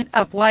let's light it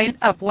up, light it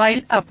up, light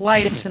it up,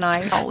 light it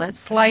tonight. Oh,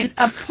 let's light it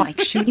up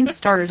like shooting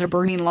stars are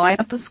burning light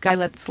up the sky.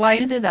 Let's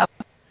light it up.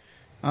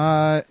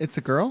 It's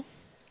a girl.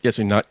 Yes,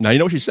 now you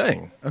know what she's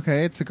saying.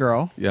 Okay, it's a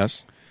girl.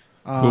 Yes.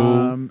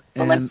 But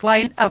let's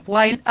light it up,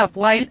 light it up,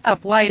 light it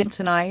up, light it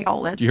tonight. Oh,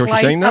 let's Do you hear what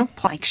she's light saying it now?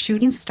 up like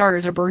shooting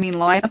stars are burning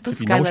light up the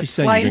If you sky. know what Let's she's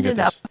saying, light you're gonna it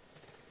get up. this.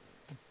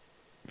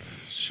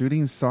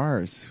 Shooting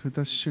stars. Who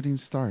does shooting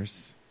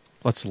stars?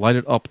 Let's light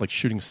it up like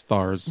shooting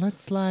stars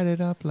Let's light it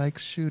up like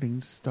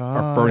shooting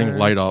stars. are burning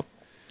light up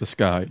the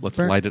sky. Let's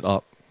Burn- light it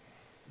up.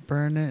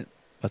 Burn it.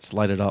 Let's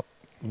light it up.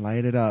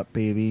 Light it up,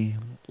 baby.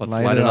 Let's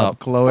light it up.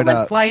 Glow But it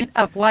let's up. light it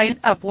up, light it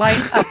up, light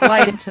it up,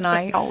 light it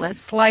tonight. Oh,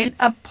 let's light it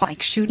up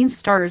like shooting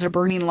stars are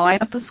burning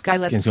light up the sky.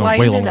 Let's game's going light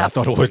way it longer than I up.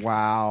 thought it would.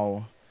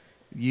 Wow.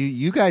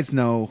 You guys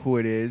know who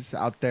it is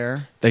out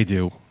there. They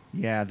do.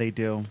 Yeah, they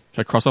do.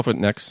 Should I cross off it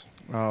next?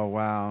 Oh,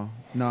 wow.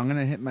 No, I'm going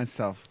to hit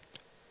myself.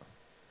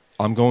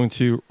 I'm going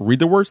to read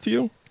the words to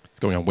you. It's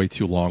going on way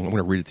too long. I'm going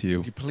to read it to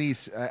you.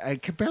 Please, I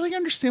can barely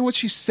understand what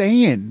she's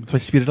saying.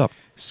 Please speed it up.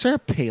 Sarah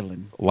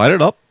Palin. Light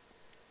it up.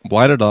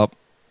 Light it up.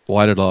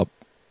 Light it up.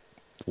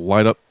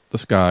 Light up the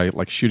sky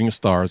like shooting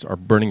stars are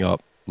burning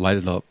up. Light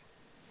it up.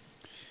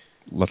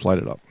 Let's light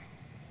it up.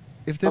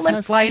 If But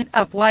let's light it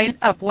up, light it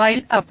up, light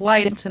it up,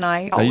 light it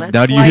tonight. Oh, Now you- let's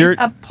now do you light hear it it?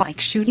 up like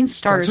shooting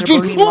stars are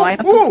Stars. burning Ooh, light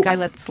up ooh. the sky.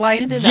 Let's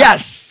light it up.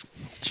 Yes!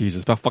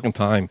 Jesus, about fucking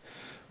time.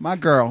 My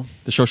girl.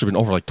 The show should have been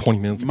over like 20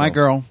 minutes ago. My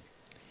girl.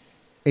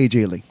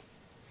 AJ Lee.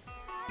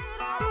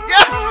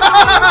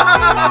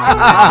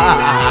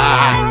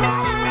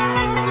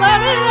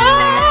 Light it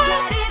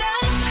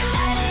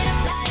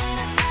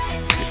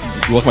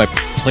You look at my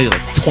plate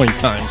like 20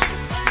 times.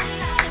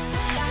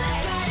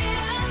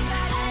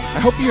 I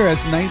hope you're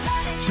as nice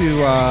to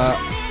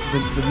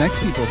the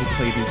next people who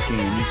play these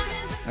games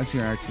as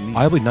you are to me.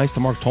 I'll be nice to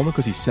Mark Tolman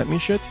because he sent me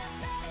shit.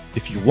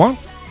 If you want,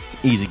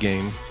 it's an easy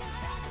game.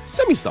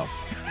 Send me stuff.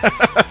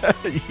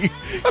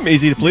 I'm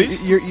easy to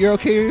please. You're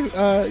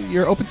okay.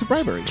 You're open to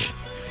bribery.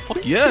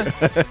 Fuck yeah.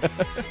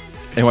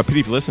 And my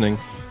PD for listening.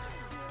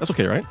 That's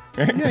okay, right?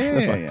 Yeah.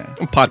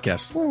 I'm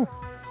podcast.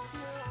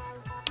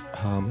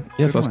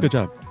 Yeah, so that's a good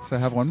job. So I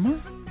have one more?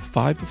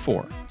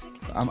 5-4.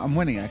 I'm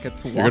winning. I get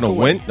to walk You're going to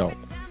away. win? No.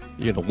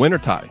 You're going to win or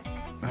tie.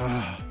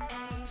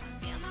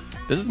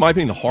 This is, my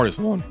opinion, the hardest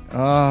one.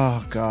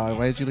 Oh, God.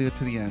 Why did you leave it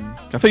to the end?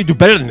 I thought you'd do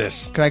better than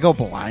this. Can I go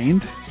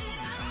blind?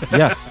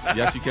 Yes.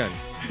 Yes, you can.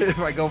 If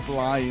I go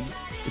blind.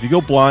 If you go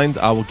blind,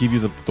 I will give you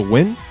the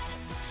win,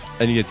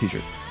 and you get a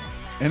t-shirt.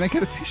 And I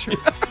get a t-shirt.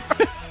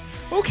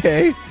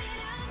 Okay.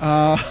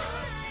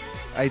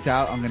 I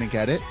doubt I'm going to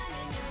get it.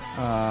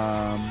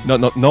 No,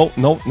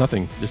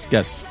 nothing. Just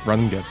guess.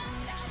 Random guess.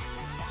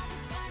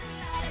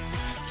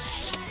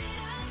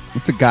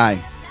 It's a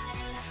guy.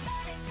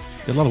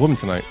 There's a lot of women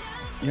tonight.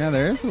 Yeah,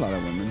 there is a lot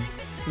of women.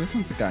 This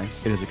one's a guy.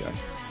 It is a guy.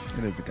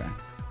 It is a guy.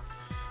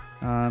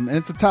 And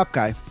it's a top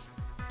guy.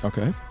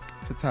 Okay.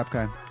 It's a top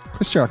guy.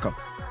 Chris Jericho.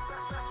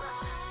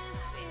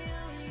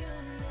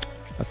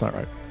 That's not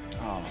right.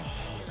 Oh,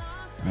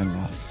 I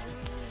lost.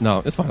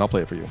 No, it's fine. I'll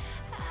play it for you.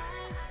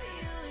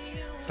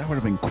 That would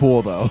have been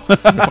cool, though.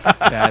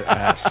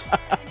 Badass.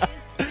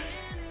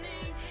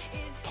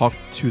 Talk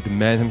to the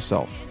man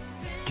himself,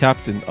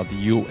 captain of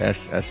the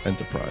USS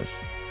Enterprise.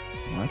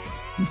 What?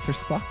 Mr.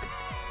 Spock?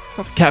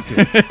 Not the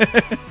captain.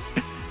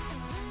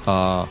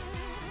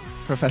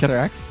 Professor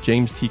X?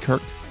 James T.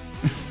 Kirk.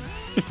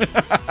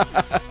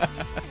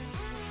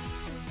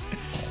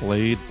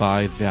 Played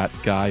by that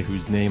guy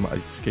whose name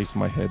escapes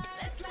my head.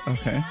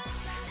 Okay.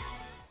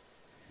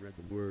 Read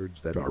the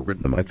words that are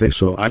written on my face,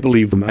 so I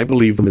believe them.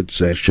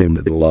 It's a shame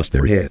that they lost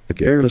their head. A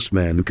careless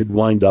man who could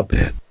wind up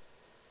dead.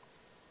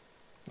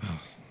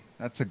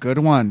 That's a good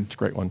one. It's a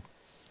great one.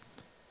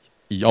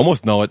 You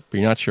almost know it, but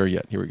you're not sure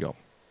yet. Here we go.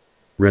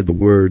 Read the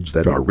words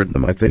that are written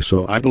on my face,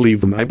 so I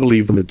believe them.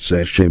 It's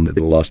a shame that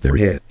they lost their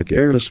head. A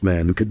careless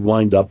man who could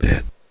wind up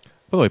dead.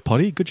 By the way,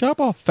 Putty, good job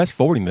off fast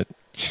forwarding it.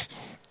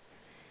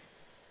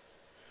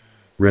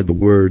 Read the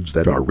words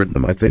that are written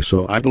on my face,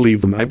 so I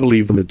believe them.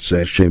 It's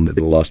a shame that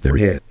they lost their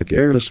head. A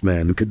careless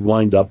man who could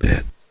wind up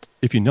dead.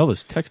 If you know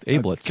this, text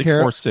Abel at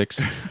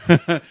 646.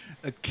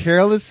 A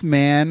careless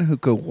man who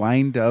could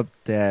wind up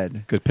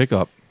dead. Good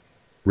pickup.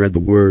 Read the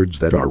words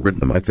that are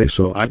written on my face,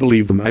 so I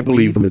believe them.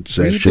 It's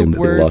a shame that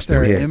they lost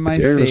their head. A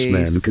careless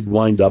man who could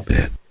wind up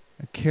dead.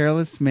 A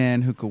careless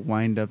man who could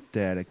wind up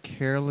dead. A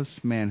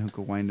careless man who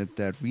could wind up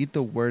dead. Read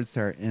the words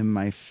that are in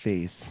my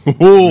face.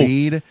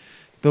 Read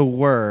the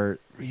word.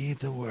 Read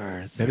the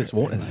words. Maybe this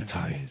won't end as a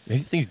tie. Maybe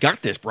you think you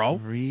got this, bro.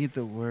 Read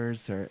the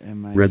words that are in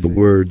my Read the face.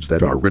 words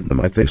that are written on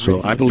my face,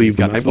 so I believe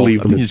them.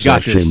 It's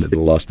a shame that they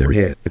lost their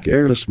head. A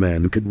careless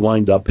man who could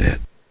wind up dead.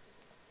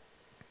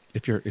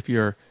 If you're,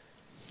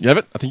 you have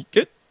it. I think you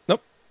get it.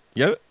 Nope,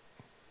 you have it.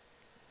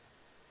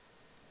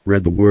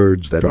 Read the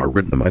words that are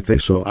written on my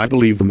face, so I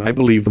believe them.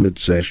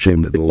 It's a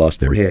shame that they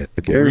lost their head.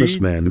 A careless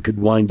man who could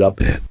wind up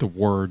dead. The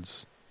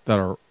words that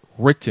are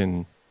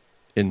written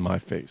in my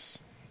face.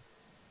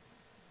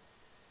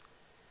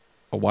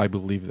 Oh, I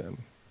believe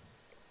them.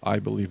 I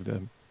believe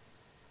them.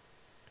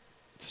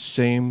 It's a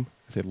shame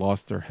that they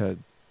lost their head.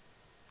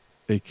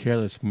 A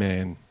careless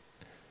man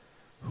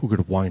who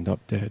could wind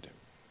up dead.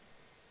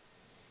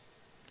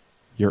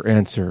 Your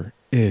answer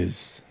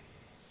is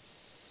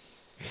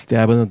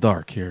stab in the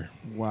dark here.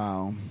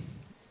 Wow.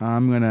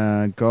 I'm going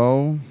to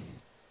go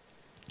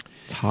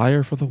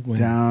Tire for the win.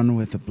 down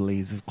with a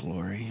blaze of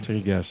glory.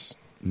 Take a guess.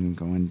 I'm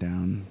going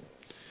down.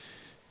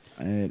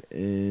 It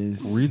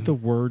is... Read the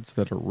words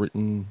that are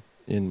written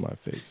in my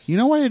face. You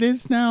know what it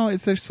is now?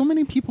 Is there's so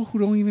many people who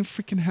don't even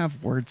freaking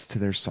have words to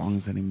their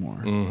songs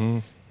anymore. Mm-hmm.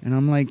 And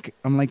I'm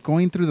like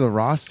going through the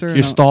roster.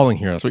 You're stalling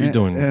here. That's what you're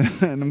doing.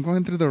 And I'm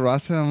going through the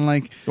roster. And I'm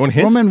like, you want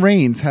hints? Roman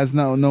Reigns has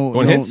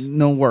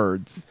no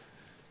words.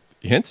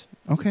 Hint?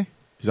 Okay.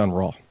 He's on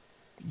Raw.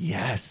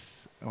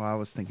 Yes. Well, I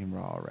was thinking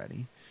Raw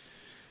already,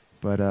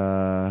 but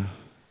I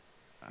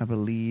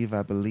believe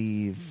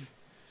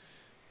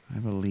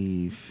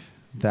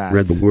that.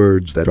 Read the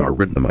words that are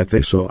written on my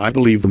face, so I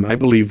believe them.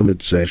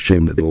 It's a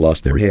shame that they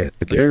lost their head.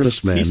 A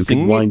careless man who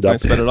could wind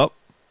up dead. It up.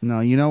 No,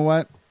 you know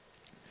what?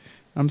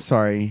 I'm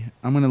sorry.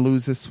 I'm going to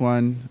lose this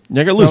one.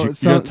 You're going to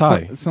lose. You're going to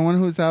tie. Someone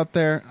who's out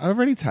there, I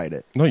already tied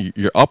it. No,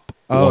 you're up.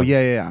 Oh, one.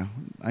 yeah.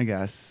 I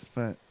guess.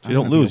 But so you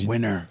don't lose.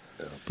 Winner.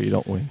 But you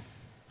don't win.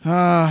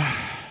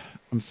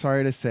 I'm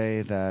sorry to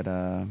say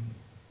that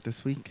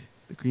this week,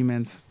 the Green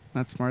Man's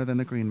not smarter than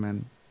the Green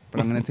Man.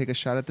 But I'm going to take a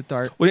shot at the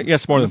dart. Well, yeah,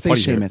 smarter than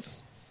Putty.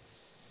 Sheamus.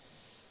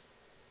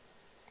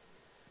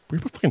 Where'd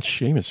you put fucking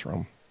Sheamus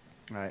from?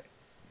 All right.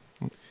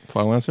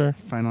 Final answer?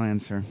 Final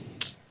answer.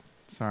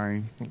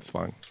 Sorry. It's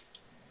fine.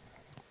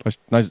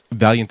 Nice,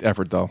 valiant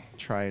effort, though.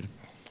 Tried.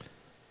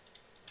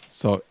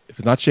 So, if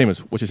it's not Sheamus,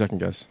 what's your second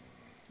guess?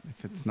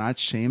 If it's not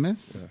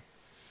Sheamus,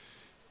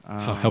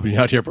 I'll help you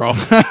out here, bro.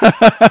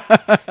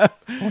 I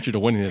want you to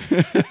win this.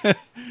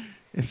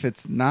 If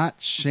it's not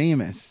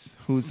Sheamus,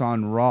 who's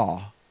on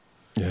Raw,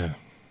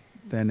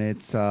 then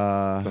it's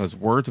Those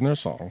words in their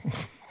song.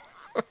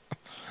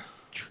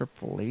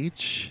 Triple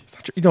H.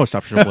 You know it's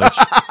not Triple H.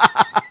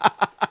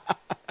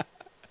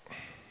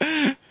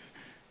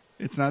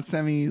 It's not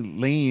Sami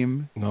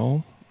Lame.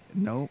 No.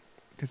 Nope.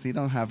 Because he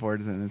don't have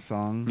words in his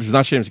song. This is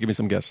not Sheamus. Give me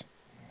some guess.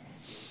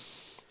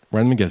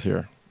 Random guess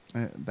here.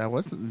 That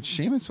wasn't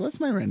Sheamus. Was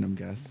my random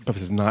guess? If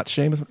it's not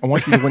Sheamus, I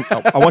want you to win.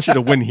 I want you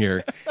to win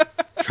here.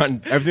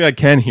 Trying everything I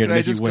can here to Did I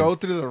make you just win. go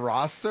through the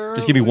roster?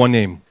 Just give me one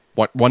name.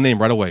 One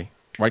name right away,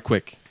 right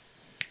quick.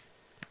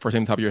 First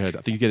name on the top of your head.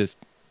 I think you get it.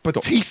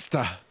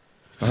 Batista.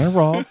 It's not on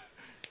Raw.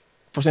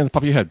 First name on the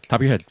top of your head. Top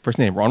of your head. First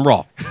name. We're on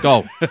Raw.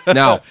 Go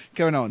now.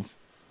 Kevin Owens.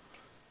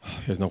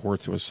 He has no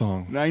words to his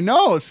song. I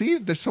know. See,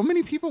 there's so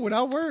many people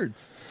without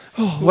words.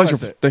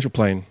 Thanks for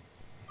playing.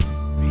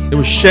 It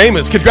was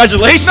Sheamus.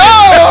 Congratulations! No!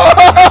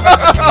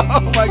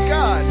 Oh my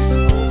god!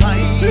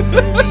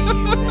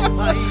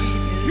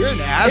 You're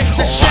an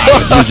asshole.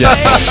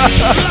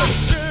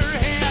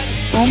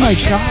 Oh my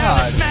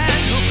god!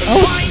 I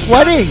was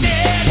sweating.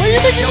 Why are you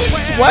making me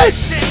sweat?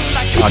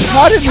 It's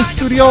hot in the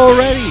studio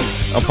already.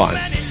 I'm fine.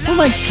 Oh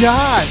my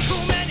god!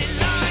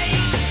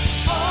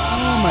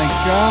 Oh my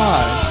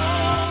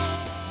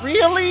gosh!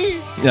 Really?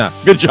 Yeah.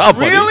 Good job,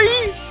 buddy.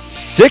 Really?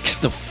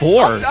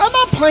 6-4. I'm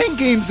not playing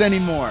games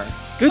anymore.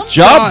 Good I'm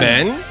job,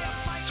 done. man.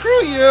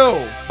 Screw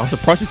you. I'm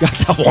surprised you got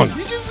that one.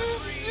 You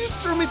just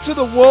threw me to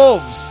the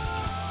wolves.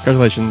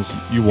 Congratulations.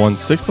 You won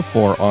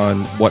 6-4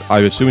 on what I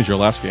assume is your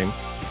last game.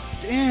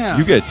 Damn.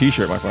 You get a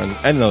t-shirt, my friend,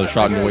 and another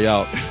shot on your way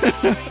out.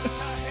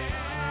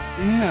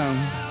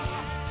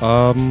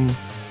 Damn.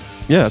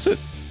 Yeah, that's it.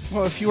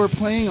 Well, if you were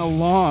playing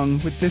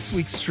along with this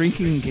week's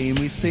drinking game,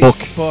 we say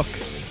book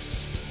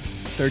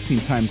 13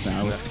 times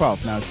now. It was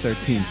 12. Now it's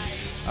 13.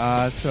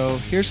 So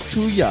here's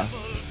to ya.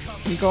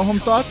 Any go-home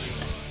thoughts?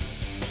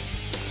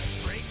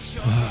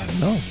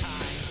 No.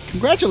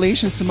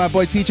 Congratulations to my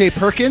boy TJ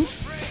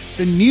Perkins,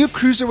 the new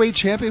Cruiserweight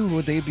champion who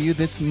will debut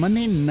this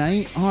Monday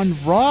night on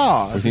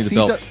Raw. We need the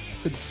belt.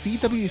 The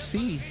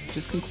CWC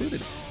just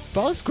concluded. The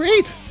belt is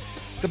great.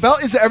 The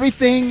belt is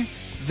everything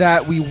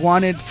that we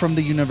wanted from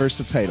the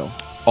Universal title.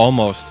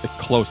 Almost a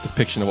close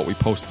depiction of what we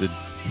posted.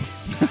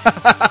 We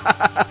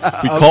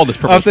called this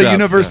purple of the strap.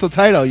 Universal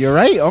title. You're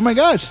right. Oh my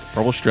gosh.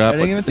 Purple strap. I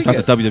didn't even It's think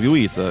not the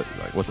WWE. It's a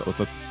what's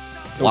a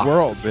the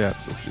world. Yeah,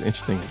 it's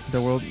interesting.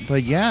 The world.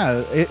 But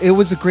yeah, it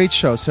was a great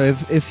show. So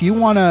if you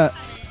want to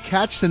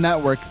catch the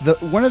network,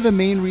 one of the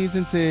main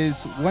reasons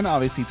is one,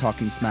 obviously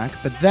Talking Smack,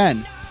 but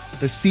then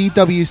the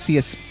CWC,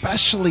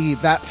 especially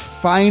that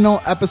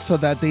final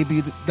episode that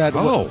debuted that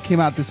came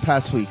out this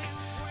past week.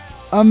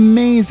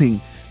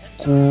 Amazing.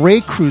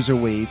 Great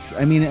cruiserweights.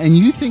 I mean, and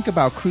you think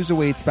about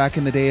cruiserweights back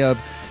in the day of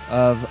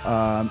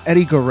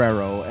Eddie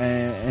Guerrero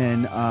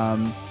and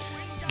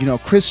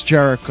Chris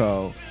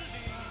Jericho,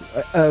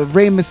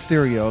 Rey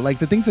Mysterio, like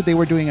the things that they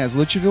were doing as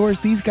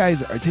luchadors. These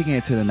guys are taking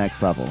it to the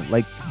next level.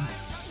 Like,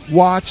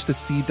 watch the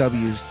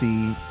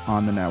CWC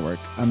on the network.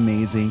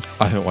 Amazing.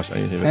 I haven't watched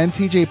anything of it. And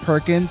TJ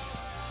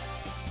Perkins,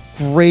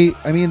 great.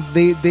 I mean,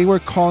 they were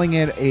calling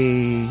it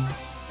a.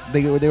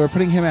 They were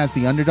putting him as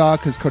the underdog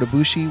because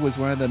Kotobushi was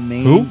one of the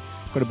main. Who?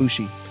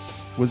 Kotobushi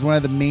was one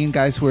of the main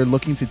guys who were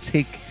looking to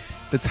take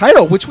the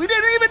title, which we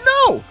didn't even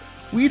know.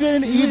 We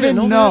didn't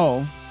even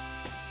know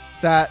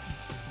that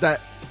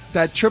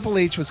Triple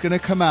H was going to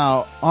come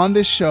out on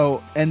this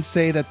show and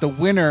say that the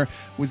winner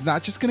was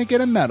not just going to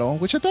get a medal,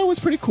 which I thought was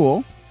pretty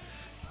cool,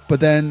 but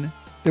then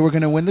they were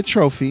going to win the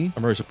trophy.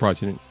 I'm very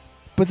surprised you didn't.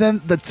 But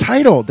then the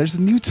title, there's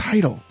a new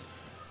title.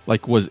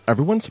 Like, was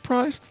everyone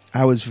surprised?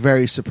 I was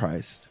very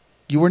surprised.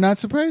 You were not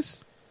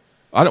surprised?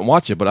 I didn't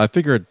watch it, but I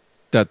figured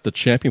that the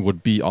champion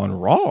would be on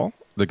Raw.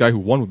 The guy who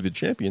won would be the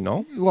champion,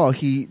 no? Well,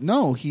 he's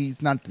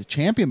not the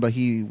champion, but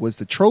he was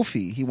the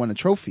trophy. He won a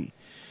trophy.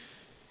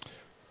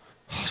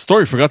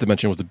 Story I forgot to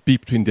mention was the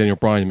beef between Daniel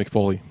Bryan and Mick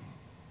Foley.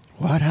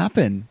 What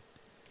happened?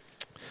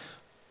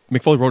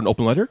 Mick Foley wrote an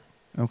open letter.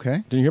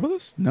 Okay. Didn't you hear about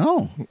this?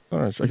 No. All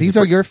right, These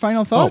are your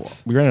final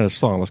thoughts? Oh, we ran out of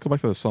song. Let's go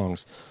back to the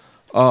songs.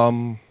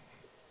 Yeah,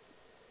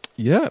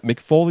 Mick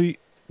Foley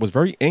was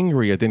very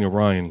angry at Daniel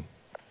Bryan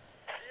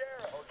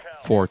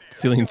for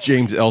stealing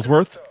James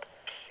Ellsworth.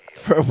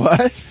 For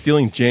what?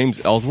 Stealing James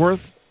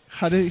Ellsworth.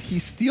 How did he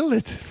steal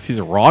it? He's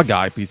a Raw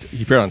guy, but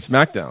he appeared on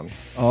SmackDown.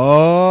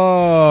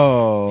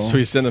 Oh. So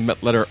he sent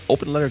a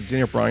open letter to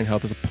Daniel Bryan how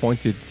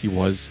disappointed he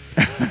was.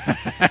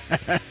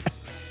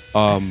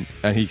 And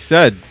he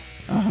said,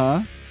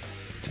 to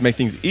make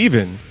things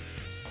even,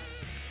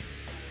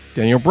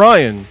 Daniel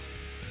Bryan,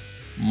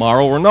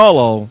 Mauro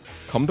Ranallo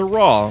come to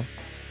Raw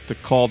to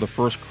call the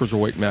first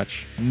cruiserweight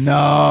match.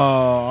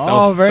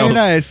 No. Very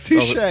nice.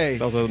 Touche.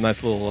 That was a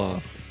nice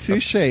little...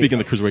 Touche. Speaking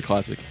of the Cruiserweight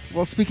Classics.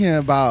 Well, speaking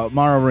about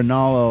Mauro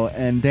Ranallo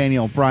and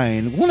Daniel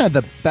Bryan, one of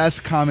the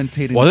best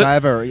commentators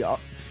I've ever...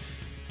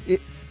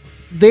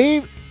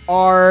 They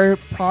are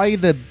probably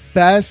the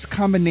best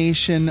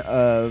combination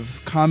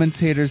of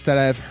commentators that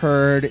I've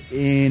heard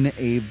in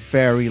a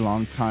very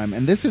long time.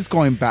 And this is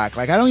going back.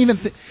 Like, I don't even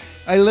think...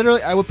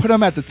 I would put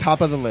him at the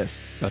top of the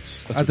list.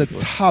 That's at ridiculous.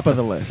 the top of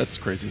the list. That's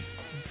crazy.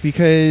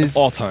 Because... Of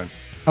all time.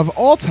 Of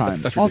all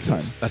time. That's all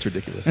ridiculous. time. That's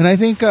ridiculous. And I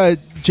think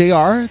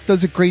JR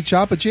does a great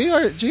job, but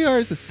JR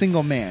is a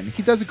single man.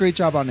 He does a great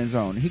job on his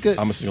own.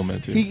 I'm a single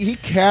man, too. He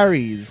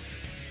carries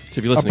so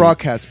if you're a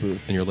broadcast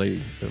booth. And your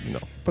lady, no.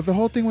 But the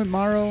whole thing with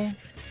Mauro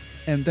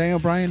and Daniel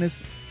Bryan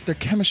is their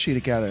chemistry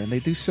together, and they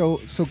do so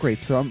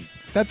great. So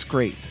that's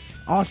great.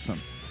 Awesome.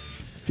 Do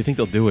you think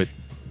they'll do it?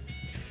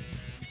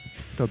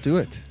 They'll do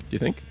it. Do you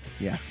think?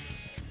 Yeah.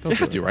 They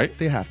have to, right?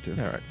 They have to.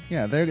 All right.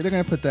 Yeah, they're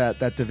going to put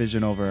that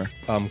division over.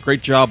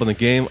 Great job on the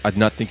game. I did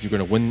not think you were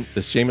going to win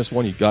the Sheamus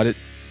one. You got it.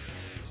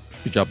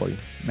 Good job, buddy.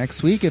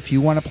 Next week, if you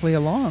want to play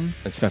along.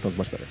 And SmackDown's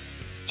much better.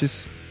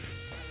 Just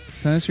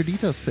send us your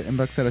details to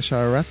Inbox at A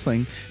Shot of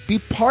Wrestling. Be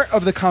part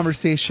of the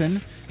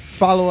conversation.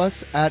 Follow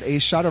us at A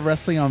Shot of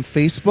Wrestling on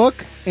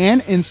Facebook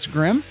and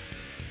Instagram.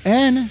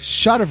 And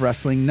Shot of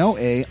Wrestling, no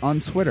A, on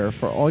Twitter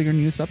for all your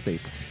news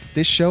updates.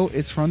 This show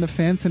is from the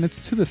fans and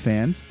it's to the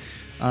fans.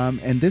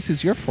 And this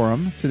is your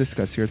forum to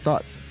discuss your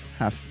thoughts.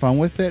 Have fun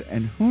with it,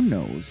 and who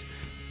knows,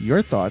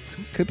 your thoughts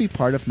could be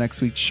part of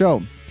next week's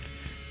show.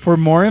 For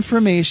more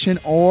information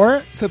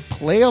or to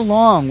play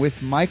along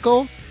with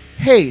Michael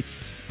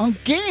Hates on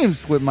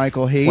Games with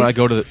Michael Hates. When I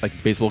go to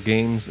baseball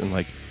games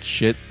and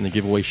shit and they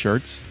give away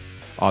shirts,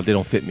 they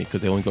don't fit me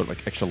because they only go to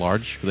extra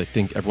large because they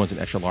think everyone's an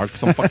extra large for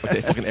some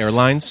fucking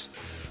airlines.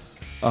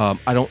 I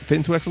don't fit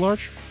into extra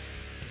large.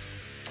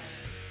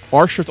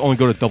 Our shirts only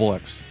go to double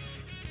X.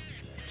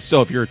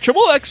 So if you're a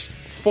triple X,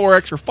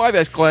 4X, or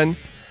 5X, Glenn,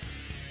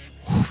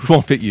 we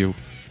won't fit you.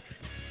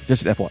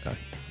 Just an FYI.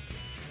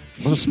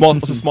 What's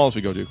the smallest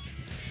we go to?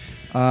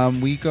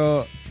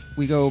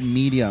 We go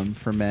medium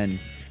for men.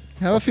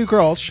 Have a few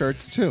girls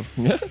shirts too.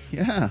 Yeah?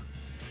 Yeah.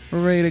 We're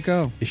ready to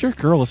go. If you're a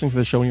girl listening to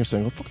the show and you're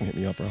single, fucking hit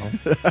me up, bro.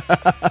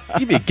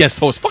 You be a guest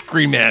host. Fuck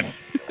Green Man.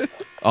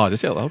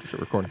 This is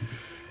recording.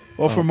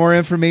 Well, for more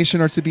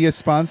information or to be a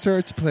sponsor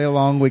or to play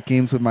along with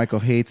Games with Michael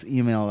Hates,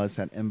 email us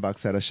at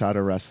inbox at A Shot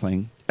of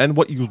Wrestling. And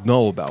what you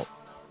know about.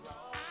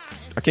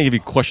 I can't give you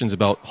questions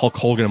about Hulk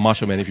Hogan and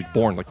Macho Man if you're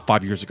born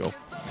 5 years ago.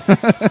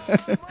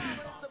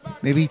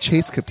 Maybe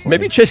Chase could play.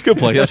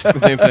 That's the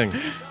same thing.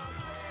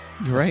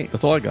 You're right.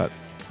 That's all I got.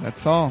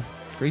 That's all.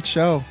 Great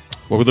show.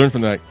 What we learned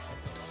from that,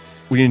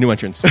 we need a new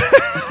entrance. We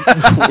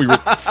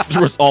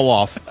threw us all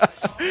off.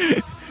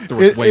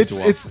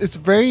 It's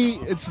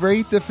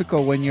very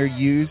difficult when you're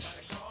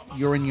used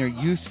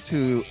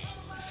to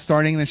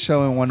starting the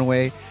show in one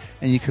way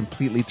and you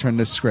completely turn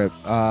the script.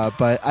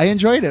 But I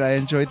enjoyed it. I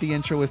enjoyed the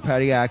intro with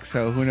Patty Axe,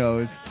 so who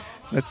knows?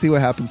 Let's see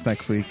what happens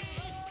next week.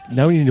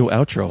 Now we need a new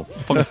outro. The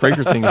fucking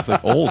Frasier thing is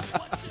old.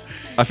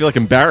 I feel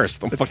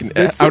embarrassed. I'm fucking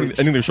out of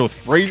ending the show with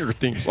Frasier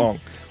theme song.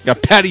 We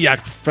got Patty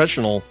Axe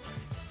Professional.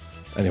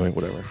 Anyway,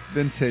 whatever.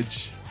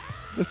 Vintage.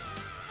 Let's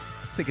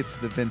take it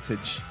to the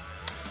vintage.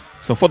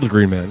 So for the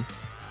Green Man,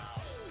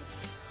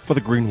 for the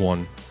Green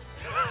One,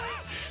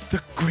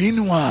 the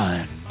Green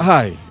One,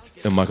 I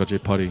am Michael J.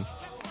 Putty,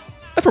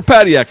 and for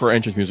Patty Act for our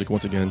entrance music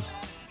once again.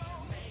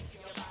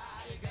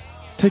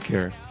 Take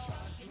care,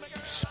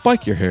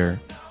 spike your hair,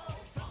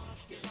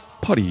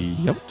 Putty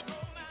out.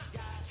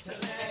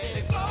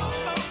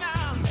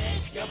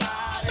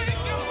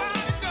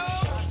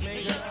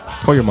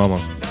 Call your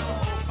mama.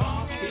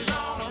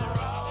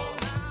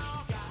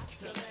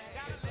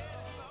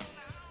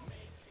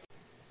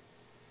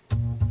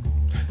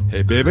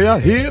 Hey baby, I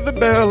hear the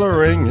bell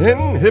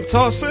ringing, hip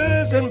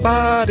tosses and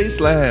body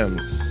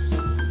slams.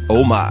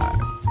 Oh my.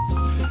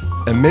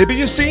 And maybe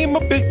you seem a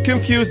bit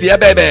confused, yeah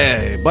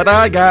baby, but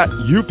I got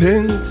you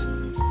pinned.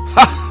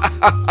 Ha ha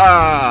ha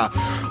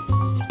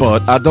ha.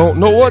 But I don't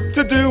know what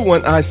to do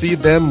when I see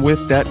them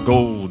with that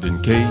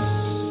golden case.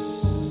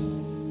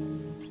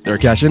 They're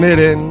cashing it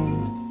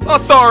in.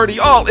 Authority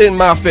all in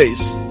my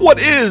face. What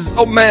is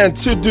a man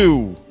to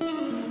do?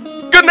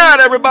 Good night,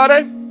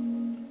 everybody.